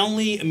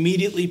profoundly,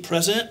 immediately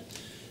present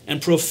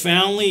and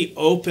profoundly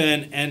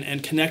open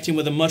and connecting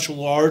with a much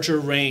larger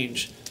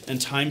range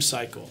and time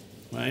cycle,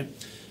 right?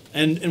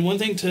 And one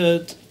thing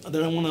that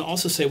I want to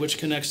also say, which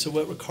connects to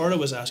what Ricardo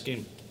was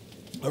asking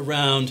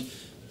around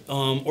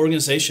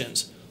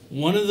organizations.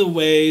 One of the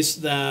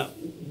ways that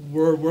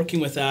we're working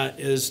with that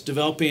is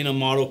developing a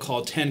model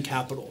called 10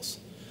 capitals,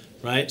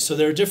 right? So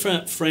there are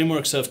different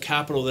frameworks of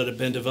capital that have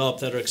been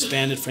developed that are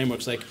expanded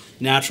frameworks like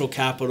natural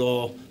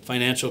capital,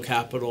 financial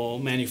capital,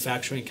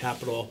 manufacturing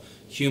capital,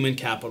 human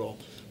capital,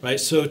 right?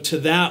 So to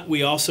that,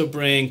 we also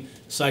bring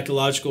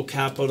psychological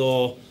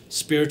capital,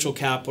 spiritual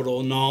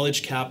capital,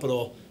 knowledge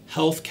capital,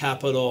 health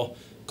capital,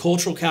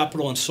 cultural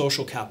capital, and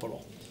social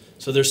capital.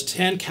 So there's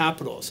 10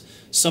 capitals.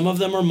 Some of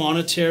them are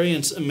monetary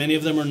and many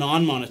of them are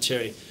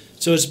non-monetary.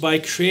 So it's by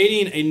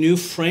creating a new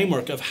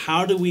framework of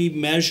how do we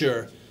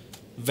measure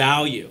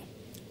value,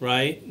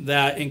 right?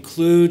 That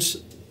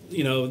includes,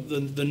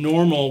 the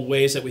normal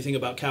ways that we think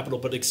about capital,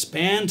 but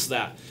expands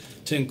that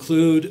to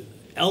include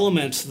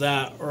elements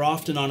that are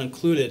often not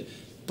included.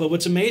 But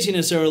what's amazing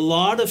is there are a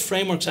lot of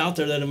frameworks out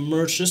there that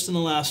emerged just in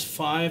the last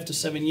 5 to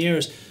 7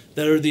 years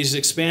that are these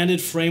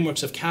expanded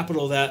frameworks of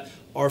capital that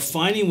are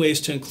finding ways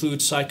to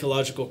include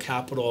psychological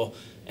capital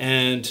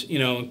and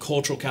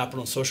cultural capital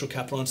and social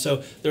capital. And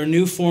so there are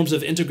new forms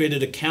of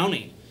integrated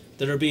accounting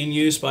that are being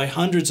used by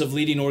hundreds of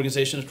leading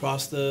organizations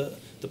across the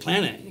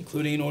planet,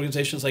 including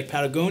organizations like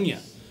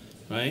Patagonia,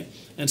 right?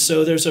 And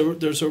so there's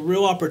a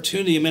real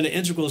opportunity. Meta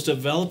Integral is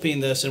developing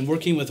this and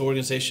working with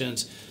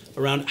organizations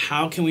around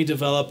how can we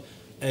develop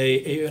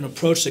an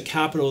approach to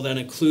capital that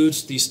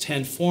includes these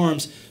 10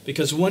 forms,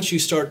 because once you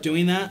start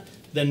doing that,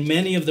 then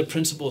many of the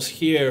principles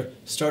here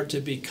start to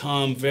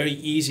become very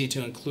easy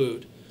to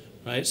include,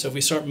 right? So if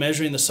we start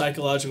measuring the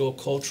psychological,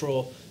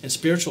 cultural, and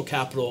spiritual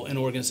capital in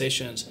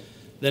organizations,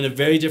 then a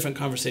very different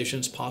conversation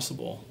is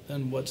possible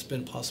than what's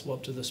been possible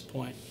up to this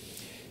point.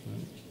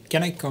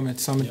 Can I comment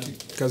something?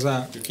 Because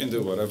you can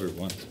do whatever you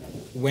want.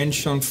 When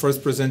Sean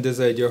first presented this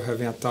idea of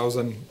having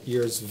 1,000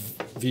 years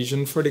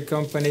vision for the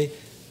company,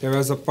 there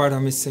was a part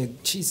of me saying,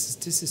 Jesus,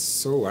 this is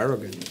so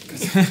arrogant.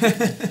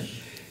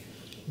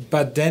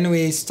 But then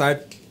we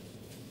start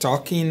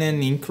talking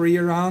and inquiry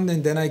around,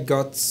 and then I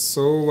got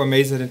so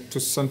amazed to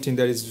something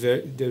that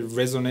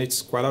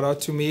resonates quite a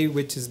lot to me,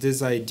 which is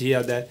this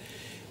idea that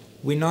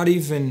we're not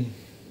even,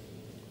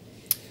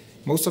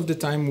 most of the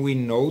time we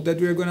know that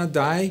we're going to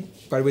die,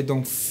 but we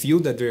don't feel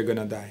that we're going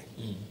to die.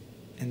 Mm.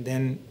 And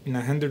then in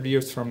 100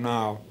 years from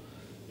now,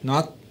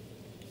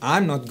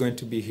 I'm not going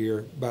to be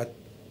here, but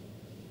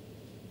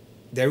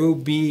there will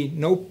be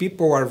no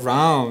people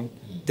around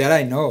that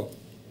I know.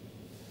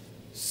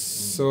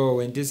 So,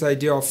 in this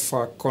idea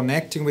of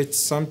connecting with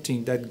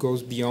something that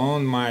goes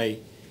beyond my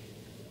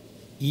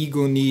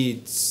ego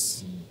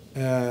needs,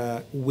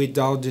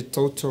 without the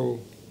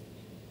total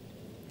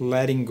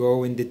letting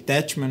go and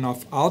detachment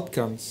of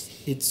outcomes,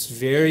 it's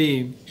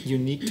very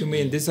unique to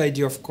me. And this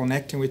idea of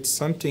connecting with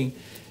something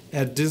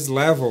at this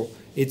level,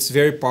 it's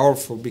very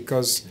powerful,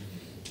 because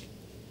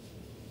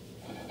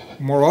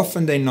more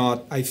often than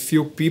not, I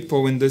feel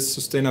people in this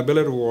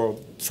sustainability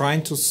world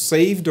trying to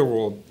save the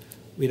world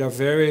with a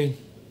very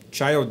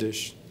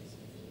childish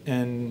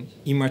and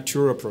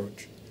immature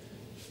approach.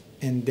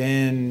 And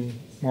then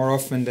more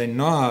often than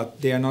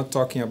not, they are not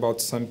talking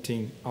about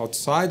something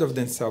outside of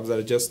themselves, that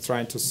are just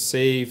trying to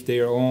save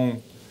their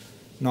own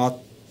not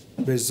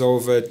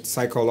resolved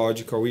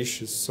psychological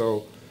issues.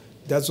 So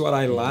that's what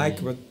I like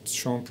what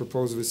Sean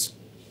proposed, is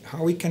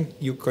how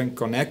you can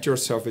connect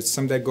yourself with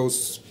something that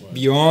goes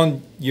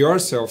beyond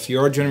yourself,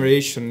 your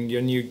generation,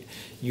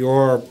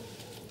 your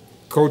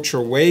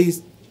cultural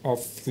ways of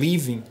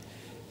living,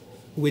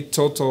 with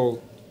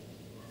total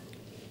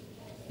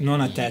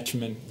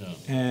non-attachment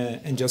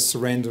and just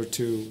surrender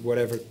to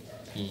whatever.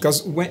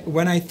 Because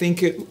when I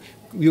think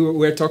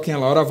we're talking a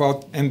lot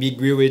about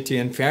ambiguity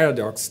and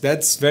paradox.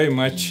 That's very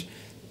much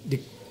the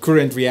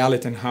current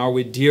reality and how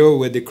we deal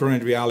with the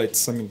current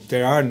realities. I mean,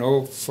 there are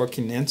no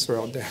fucking answer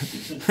out there.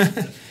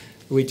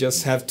 We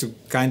just have to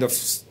kind of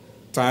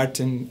start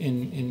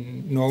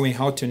in knowing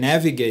how to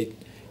navigate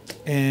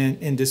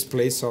in this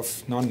place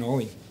of not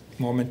knowing,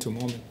 moment to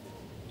moment.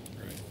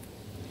 Right.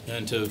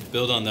 And to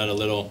build on that a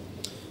little,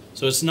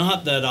 so it's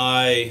not that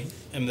I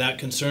am that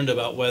concerned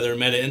about whether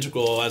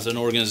Meta-Integral as an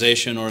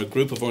organization or a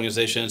group of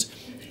organizations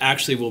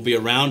actually will be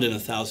around in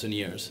 1,000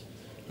 years.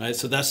 Right?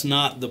 So that's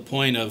not the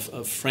point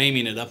of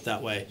framing it up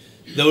that way.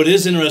 Though it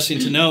is interesting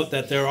to note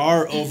that there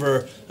are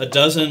over a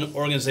dozen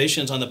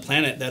organizations on the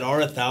planet that are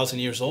 1,000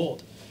 years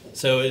old.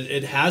 So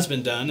it has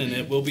been done, and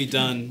it will be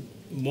done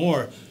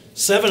more.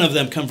 7 of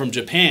them come from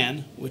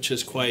Japan, which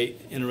is quite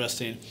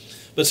interesting.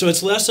 But so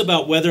it's less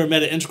about whether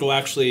Meta-Integral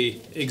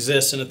actually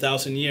exists in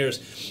 1,000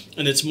 years,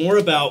 and it's more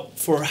about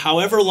for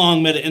however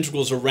long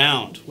Meta-Integral is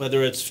around,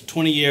 whether it's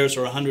 20 years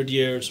or 100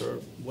 years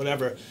or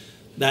whatever,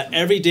 that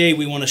every day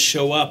we want to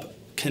show up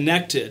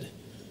connected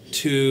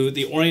to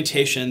the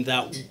orientation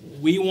that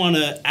we want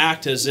to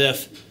act as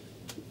if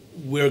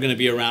we're going to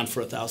be around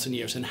for 1,000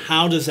 years. And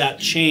how does that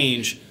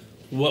change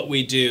what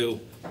we do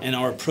and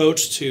our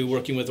approach to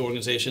working with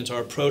organizations,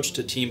 our approach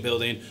to team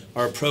building,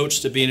 our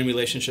approach to being in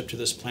relationship to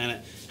this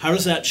planet? How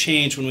does that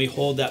change when we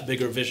hold that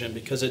bigger vision?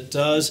 Because it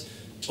does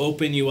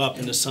open you up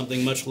into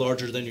something much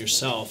larger than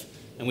yourself,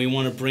 and we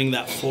want to bring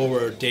that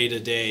forward day to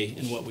day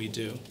in what we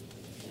do.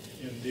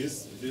 And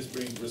this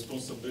brings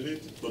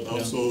responsibility, but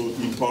also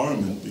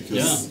empowerment,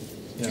 because...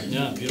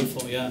 Yeah,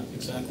 beautiful, yeah,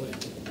 exactly.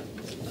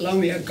 Allow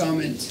me a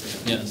comment.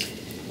 Yes.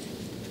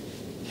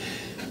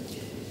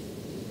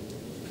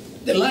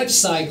 The life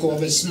cycle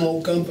of a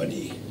small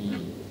company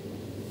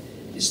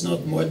is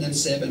not more than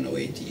 7 or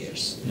 8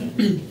 years.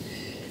 Yeah.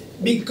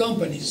 Big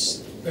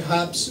companies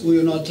perhaps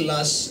will not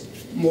last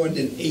more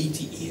than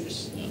 80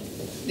 years. Yeah.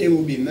 They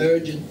will be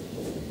merged,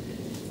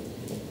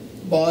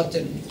 bought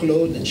and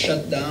closed and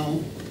shut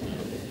down.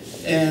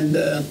 And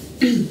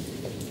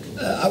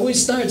I will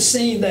start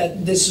saying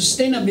that the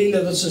sustainability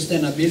of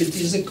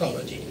sustainability is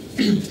ecology,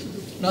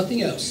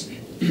 nothing else.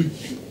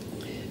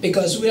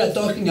 Because we are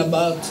talking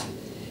about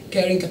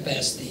carrying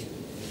capacity.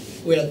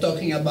 We are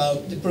talking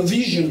about the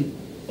provision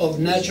of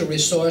natural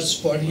resource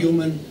for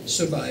human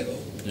survival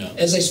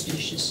as a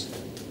species.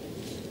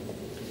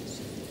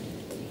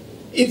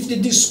 If the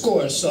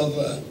discourse of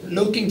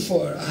looking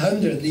for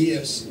 100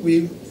 years,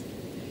 we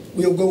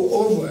will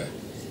go over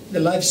the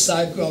life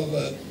cycle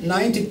of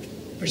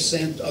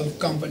 90% of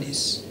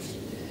companies.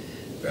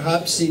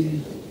 Perhaps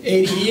in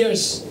 80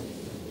 years,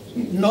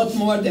 not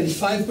more than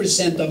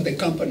 5% of the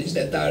companies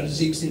that are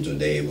existing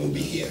today will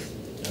be here.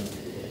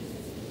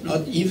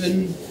 Not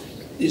even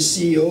the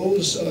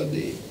CEOs or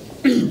the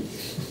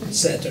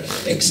etc.,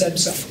 except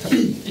some.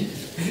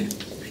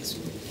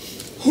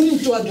 Whom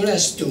to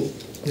address to?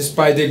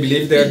 Despite they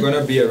believe they are going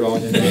to be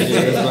around in 80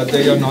 years, but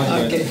they are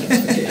not going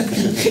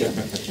to.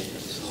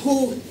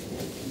 Who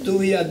do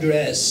we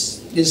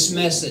address this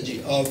message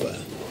of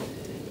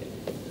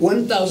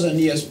 1,000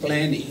 years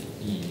planning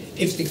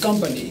if the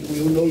company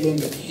will no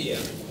longer be here?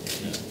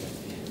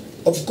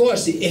 Of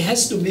course, it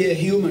has to be a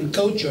human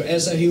culture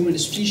as a human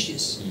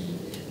species,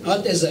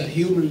 not as a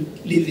human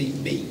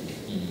living being.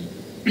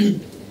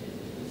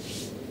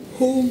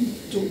 Whom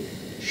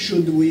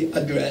should we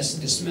address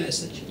this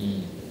message?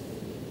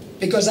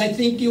 Because I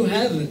think you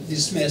have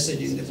this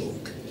message in the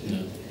book.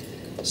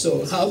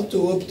 So how to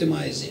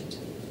optimize it?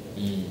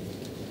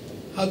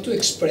 How to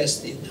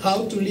express it?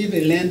 How to leave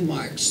a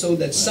landmark so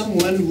that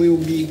someone will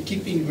be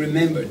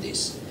remember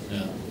this?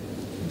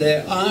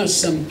 There are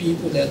some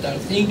people that are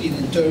thinking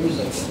in terms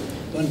of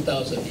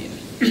 1,000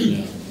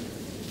 years.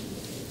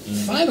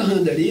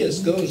 500 years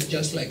goes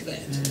just like that.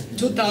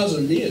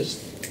 2,000 years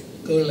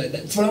goes like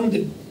that. From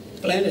the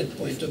planet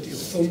point of view,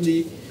 from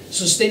the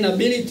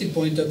sustainability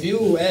point of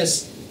view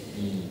as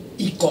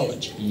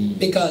ecology.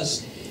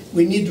 Because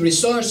we need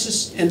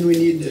resources and we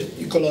need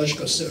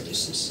ecological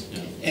services.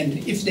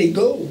 And if they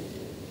go,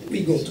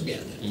 we go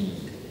together.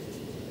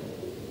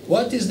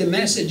 What is the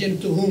message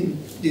and to whom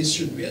this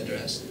should be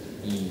addressed?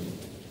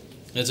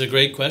 It's a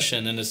great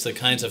question, and it's the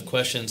kinds of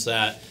questions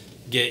that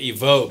get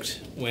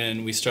evoked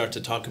when we start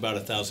to talk about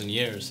 1,000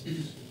 years.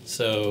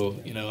 So,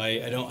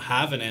 I don't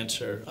have an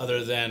answer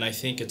other than I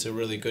think it's a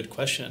really good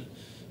question,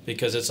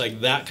 because it's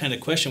like that kind of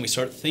question we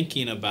start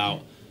thinking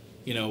about,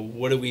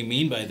 what do we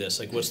mean by this?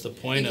 Like, what's the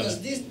point of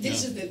it?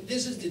 Because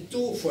this is the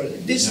tool for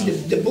it.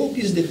 The book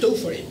is the tool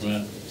for it.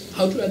 Right.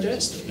 How to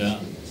address it. Yeah.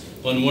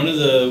 Well, and one of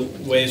the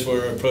ways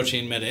we're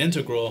approaching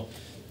Meta-Integral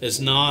is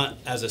not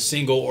as a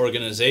single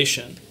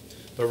organization,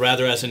 but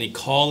rather as an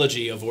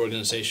ecology of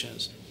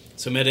organizations.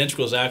 So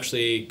Meta-Integral is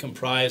actually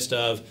comprised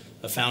of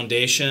a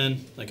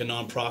foundation, like a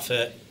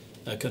nonprofit,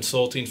 a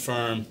consulting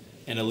firm,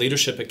 and a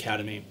leadership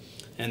academy.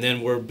 And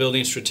then we're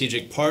building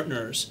strategic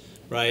partners,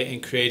 right,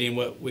 and creating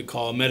what we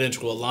call a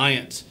Meta-Integral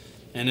Alliance.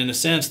 And in a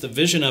sense, the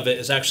vision of it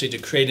is actually to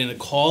create an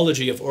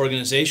ecology of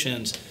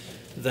organizations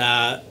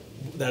that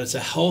that it's a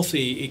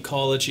healthy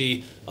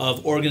ecology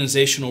of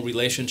organizational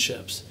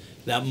relationships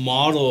that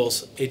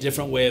models a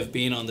different way of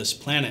being on this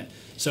planet.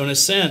 So in a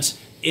sense,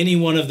 any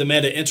one of the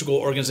meta-integral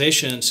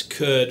organizations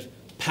could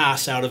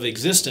pass out of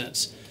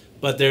existence,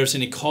 but there's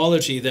an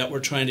ecology that we're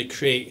trying to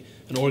create,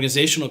 an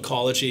organizational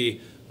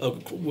ecology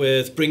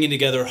with bringing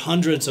together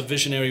hundreds of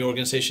visionary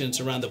organizations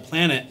around the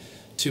planet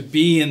to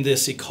be in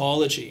this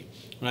ecology,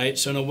 right?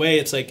 So in a way,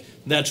 it's like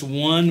that's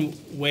one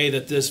way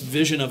that this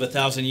vision of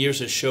 1,000 years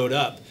has showed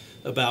up,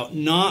 about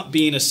not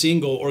being a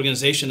single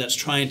organization that's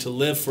trying to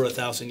live for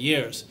 1,000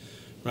 years,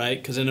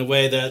 right? Because in a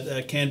way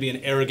that can be an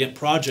arrogant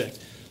project,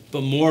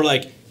 but more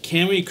like,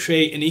 can we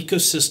create an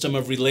ecosystem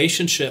of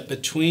relationship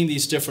between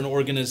these different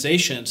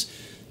organizations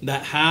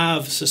that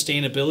have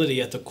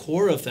sustainability at the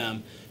core of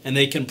them, and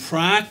they can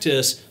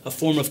practice a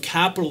form of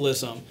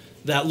capitalism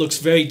that looks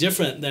very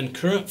different than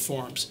current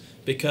forms,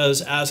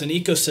 because as an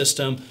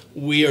ecosystem,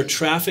 we are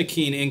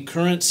trafficking in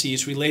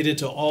currencies related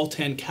to all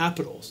 10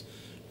 capitals,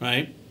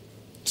 right?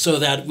 So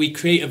that we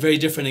create a very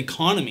different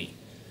economy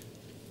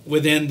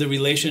within the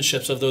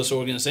relationships of those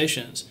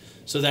organizations.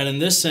 So that in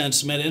this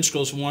sense,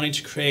 Meta-Integral is wanting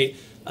to create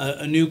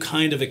a new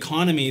kind of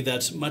economy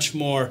that's much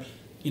more,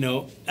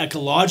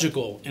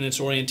 ecological in its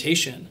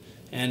orientation,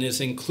 and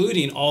is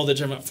including all the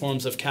different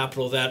forms of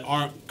capital that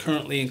aren't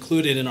currently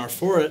included in our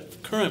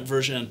current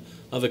version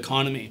of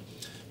economy,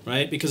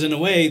 right? Because in a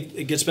way,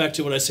 it gets back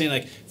to what I was saying,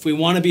 like, if we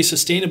want to be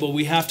sustainable,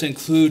 we have to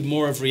include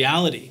more of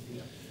reality.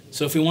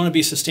 So if we want to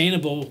be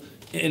sustainable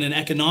in an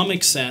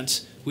economic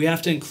sense, we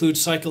have to include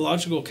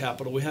psychological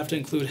capital, we have to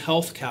include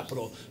health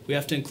capital, we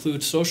have to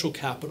include social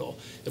capital.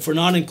 If we're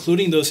not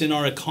including those in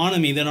our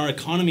economy, then our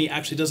economy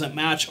actually doesn't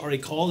match our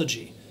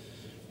ecology,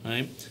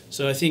 right?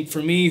 So I think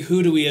for me,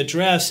 who do we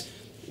address?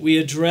 We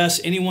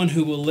address anyone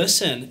who will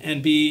listen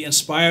and be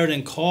inspired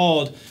and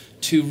called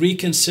to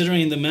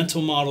reconsidering the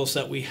mental models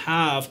that we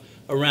have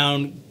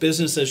around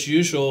business as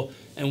usual,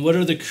 and what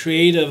are the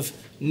creative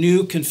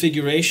new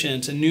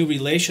configurations and new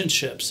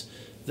relationships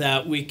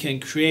that we can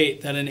create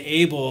that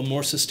enable a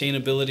more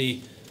sustainability,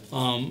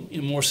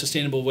 a more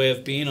sustainable way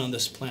of being on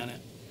this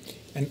planet.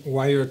 And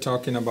while you're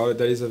talking about it,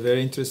 there is a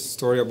very interesting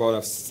story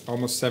about a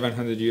almost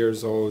 700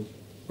 years old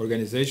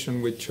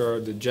organization, which are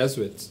the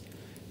Jesuits.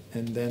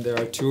 And then there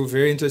are two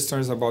very interesting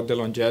stories about the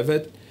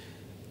longevity,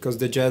 because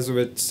the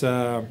Jesuits,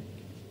 they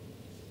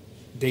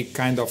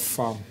kind of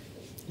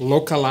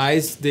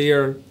localized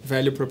their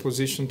value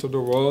proposition to the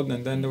world.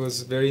 And then there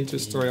was a very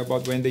interesting story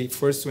about when they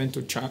first went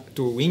to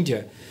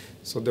India.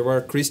 So there were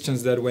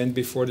Christians that went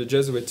before the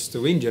Jesuits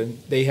to India.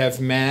 They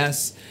have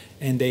Mass,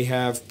 and they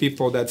have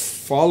people that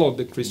follow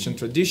the Christian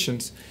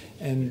traditions,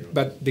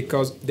 but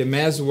because the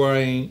Mass were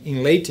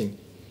in Latin.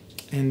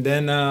 And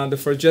then the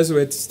first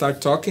Jesuits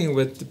start talking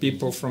with the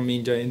people from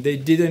India, and they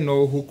didn't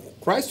know who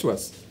Christ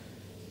was,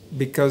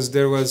 because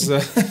there was...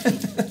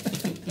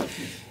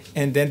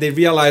 and then they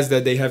realized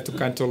that they have to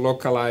kind of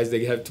localize,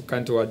 they have to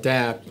kind of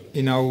adapt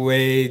in a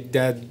way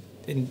that...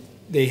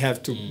 they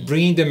have to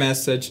bring the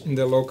message in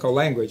the local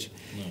language.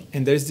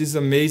 And there's this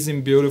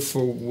amazing,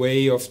 beautiful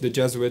way of the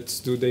Jesuits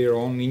do their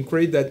own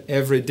inquiry, that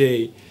every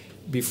day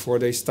before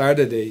they start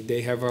the day,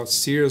 they have a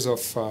series of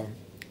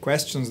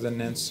questions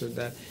and answers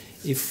that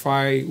if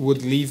I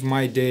would live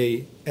my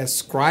day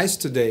as Christ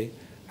today,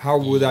 how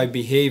would I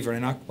behave,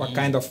 and what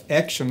kind of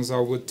actions I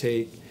would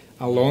take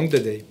along the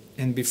day.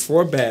 And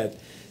before bed,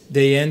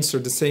 they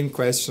answered the same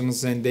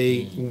questions, and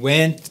they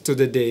went to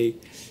the day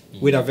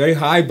with a very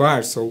high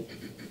bar. So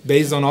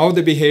based on all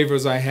the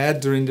behaviors I had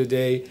during the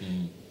day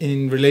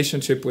in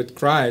relationship with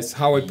Christ,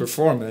 how I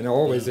perform. And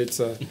always it's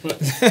a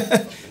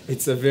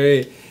it's a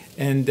very,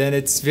 and then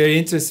it's very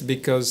interesting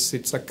because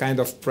it's a kind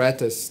of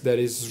practice that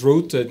is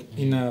rooted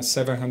in a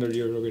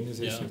 700-year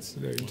organization. It's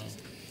very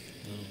interesting.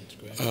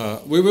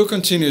 We will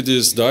continue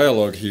this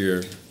dialogue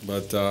here,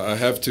 but I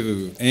have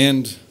to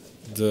end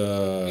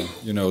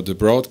the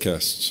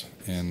broadcast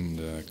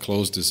and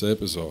close this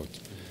episode.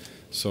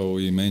 So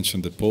we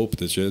mentioned the Pope,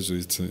 the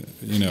Jesuits,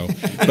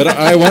 But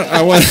I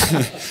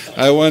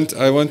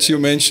want you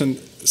to mention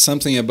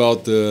something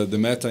about the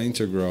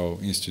Meta-Integral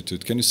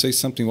Institute. Can you say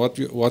something?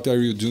 What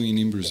are you doing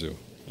in Brazil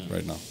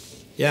right now?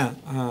 Yeah,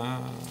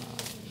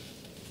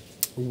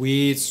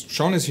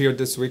 Sean is here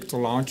this week to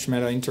launch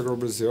Meta-Integral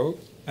Brazil,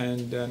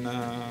 and then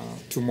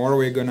tomorrow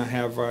we're going to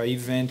have an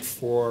event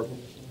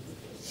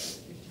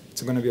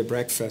it's going to be a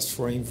breakfast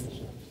for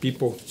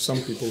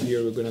some people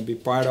here we're going to be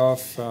part of,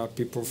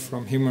 people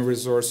from human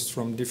resources,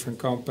 from different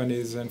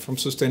companies, and from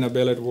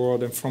sustainability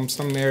world, and from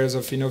some areas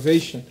of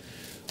innovation,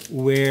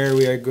 where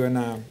we are going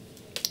to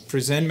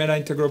present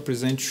Meta-Integral,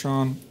 present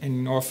Sean,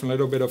 and offer a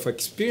little bit of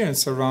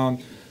experience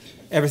around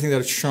everything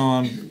that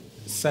Sean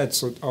said.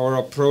 So our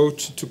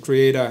approach to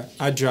create an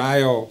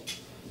agile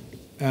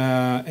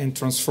and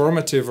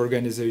transformative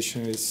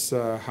organization is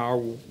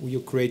how you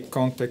create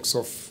context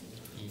of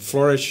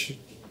flourish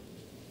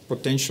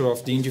potential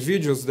of the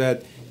individuals,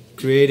 that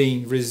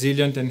creating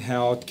resilient and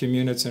healthy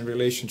communities and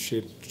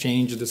relationships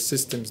change the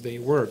systems they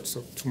work.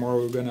 So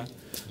tomorrow we're going to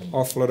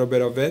offer a little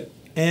bit of it.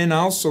 And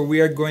also we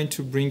are going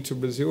to bring to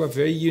Brazil a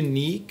very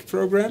unique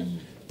program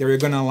that we're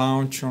going to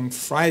launch on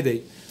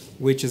Friday,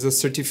 which is a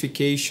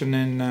certification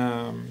in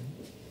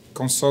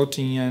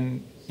consulting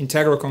and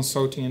integral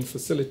consulting and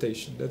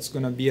facilitation. That's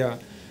going to be a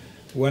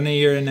 1.5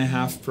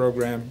 year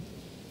program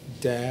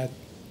that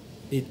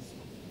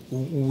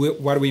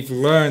what we've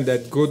learned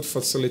that good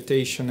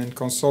facilitation and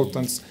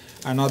consultants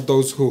are not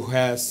those who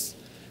has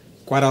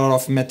quite a lot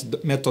of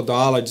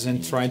methodologies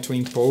and try to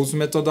impose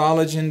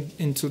methodology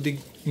into the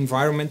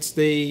environments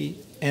they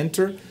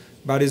enter,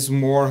 but it's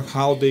more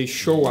how they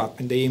show up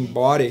and they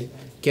embody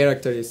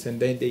characteristics, and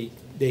then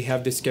they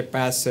have this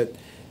capacity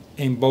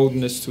and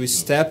boldness to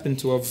step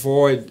into a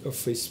void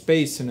of a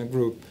space in a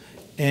group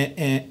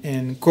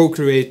and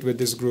co-create with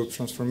this group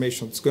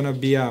transformation. It's going to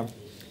be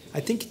I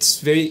think it's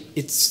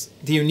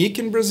the unique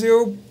in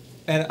Brazil,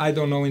 and I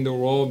don't know in the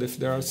world if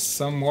there are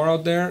some more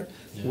out there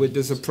with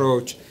this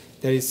approach.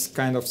 There is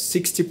kind of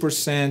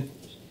 60%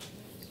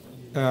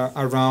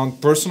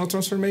 around personal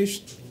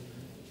transformation,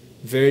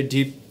 very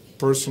deep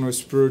personal,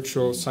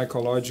 spiritual,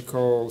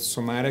 psychological,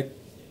 somatic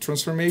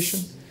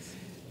transformation,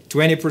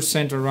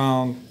 20%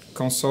 around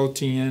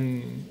consulting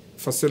and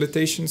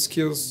facilitation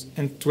skills,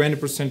 and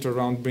 20%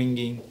 around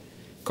bringing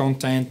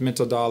content,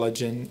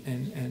 methodology,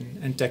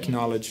 and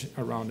technology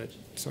around it.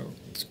 So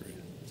that's great.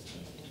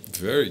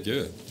 Very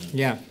good.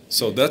 Yeah.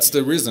 So that's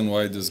the reason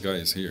why this guy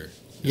is here.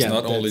 It's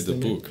not only the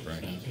book,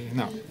 right?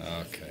 No.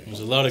 Okay. There's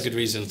a lot of good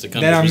reasons to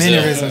come there to Brazil. There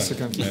are many reasons to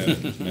come.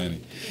 Many.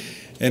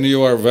 And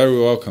you are very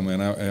welcome,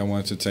 and I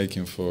want to thank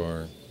you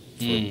for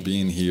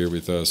being here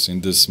with us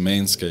in this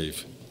man's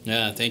cave.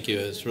 Yeah, thank you.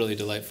 It's really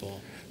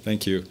delightful.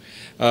 Thank you.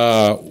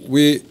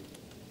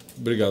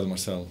 Obrigado,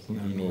 Marcelo.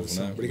 De novo,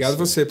 né? Obrigado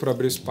você por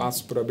abrir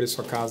espaço, por abrir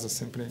sua casa,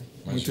 sempre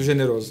muito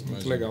generoso,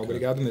 muito legal.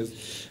 Obrigado mesmo.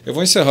 Eu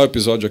vou encerrar o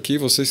episódio aqui,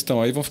 vocês que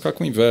estão aí vão ficar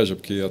com inveja,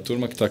 porque a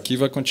turma que está aqui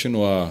vai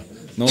continuar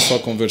não só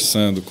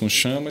conversando com o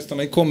Chan, mas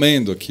também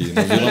comendo aqui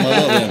na Vila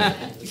Madalena,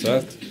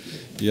 certo?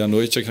 E à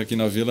noite aqui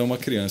na Vila é uma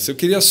criança. Eu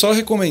queria só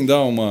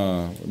recomendar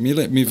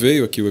me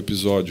veio aqui o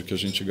episódio que a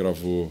gente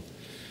gravou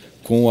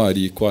com o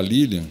Ari e com a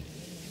Lilian.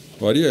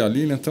 O Ari e a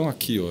Lilian estão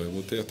aqui, ó. Eu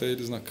botei até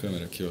eles na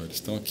câmera aqui, ó. Eles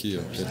estão aqui,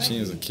 ó,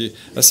 quietinhos aqui.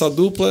 Essa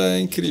dupla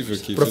é incrível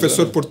aqui. O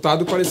professor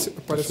Purtado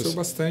apareceu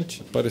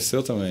bastante.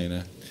 Apareceu também,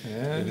 né?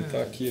 Ele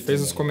tá aqui. Fez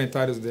também os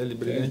comentários dele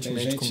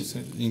brilhantemente, como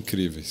sempre.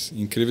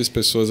 Incríveis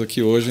pessoas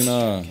aqui hoje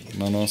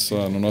no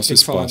nosso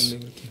espaço.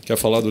 Quer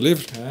falar do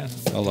livro?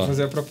 Vou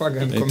fazer a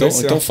propaganda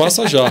então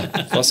faça já.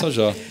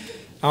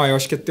 Eu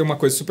acho que tem uma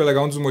coisa super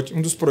legal.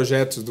 Um dos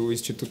projetos do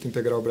Instituto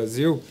Integral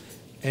Brasil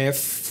é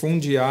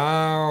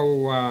fundiar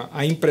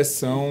a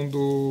impressão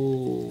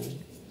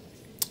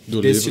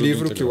desse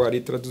livro que o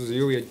Ari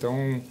traduziu. E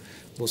então,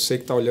 você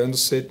que está olhando,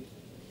 você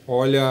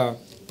olha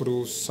para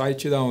o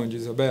site da onde,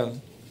 Isabela?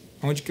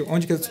 Onde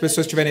que as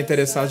pessoas estiverem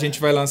interessadas, a gente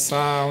vai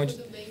lançar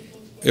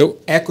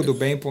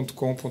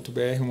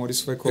ecodobem.com.br. O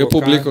Maurício vai colocar. Eu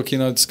publico aqui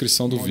na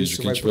descrição do vídeo,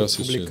 quem estiver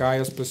assistindo. Publicar,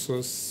 e as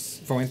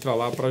pessoas vão entrar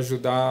lá para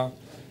ajudar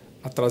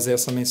a trazer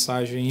essa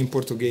mensagem em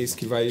português,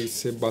 que vai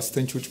ser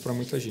bastante útil para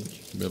muita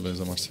gente.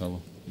 Beleza, Marcelo.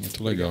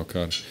 Muito legal,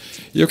 cara.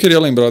 E eu queria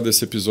lembrar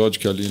desse episódio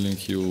que a Lilian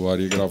e o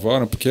Ari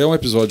gravaram, porque é um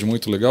episódio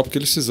muito legal, porque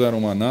eles fizeram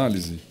uma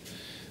análise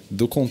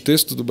do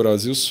contexto do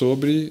Brasil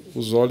sobre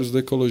os olhos da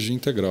ecologia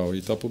integral. E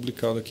está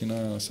publicado aqui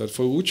na série.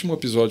 Foi o último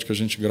episódio que a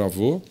gente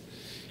gravou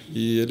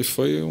e ele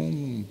foi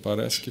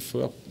parece que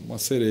foi uma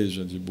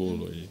cereja de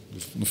bolo aí,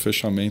 no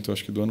fechamento,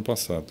 acho que do ano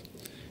passado.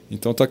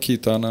 Então está aqui,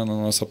 está na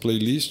nossa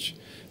playlist,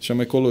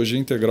 chama Ecologia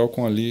Integral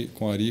com a Ari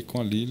e com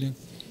a Lilian,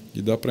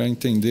 e dá para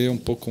entender um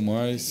pouco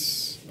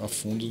mais a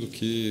fundo do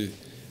que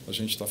a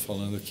gente está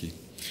falando aqui.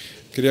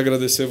 Queria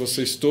agradecer a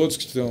vocês todos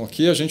que estão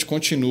aqui. A gente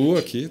continua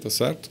aqui, tá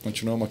certo?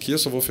 Continuamos aqui. Eu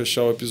só vou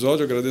fechar o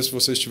episódio. Eu agradeço que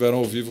vocês estiveram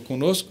ao vivo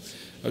conosco.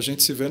 A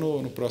gente se vê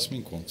no próximo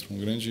encontro. Um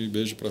grande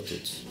beijo para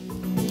todos.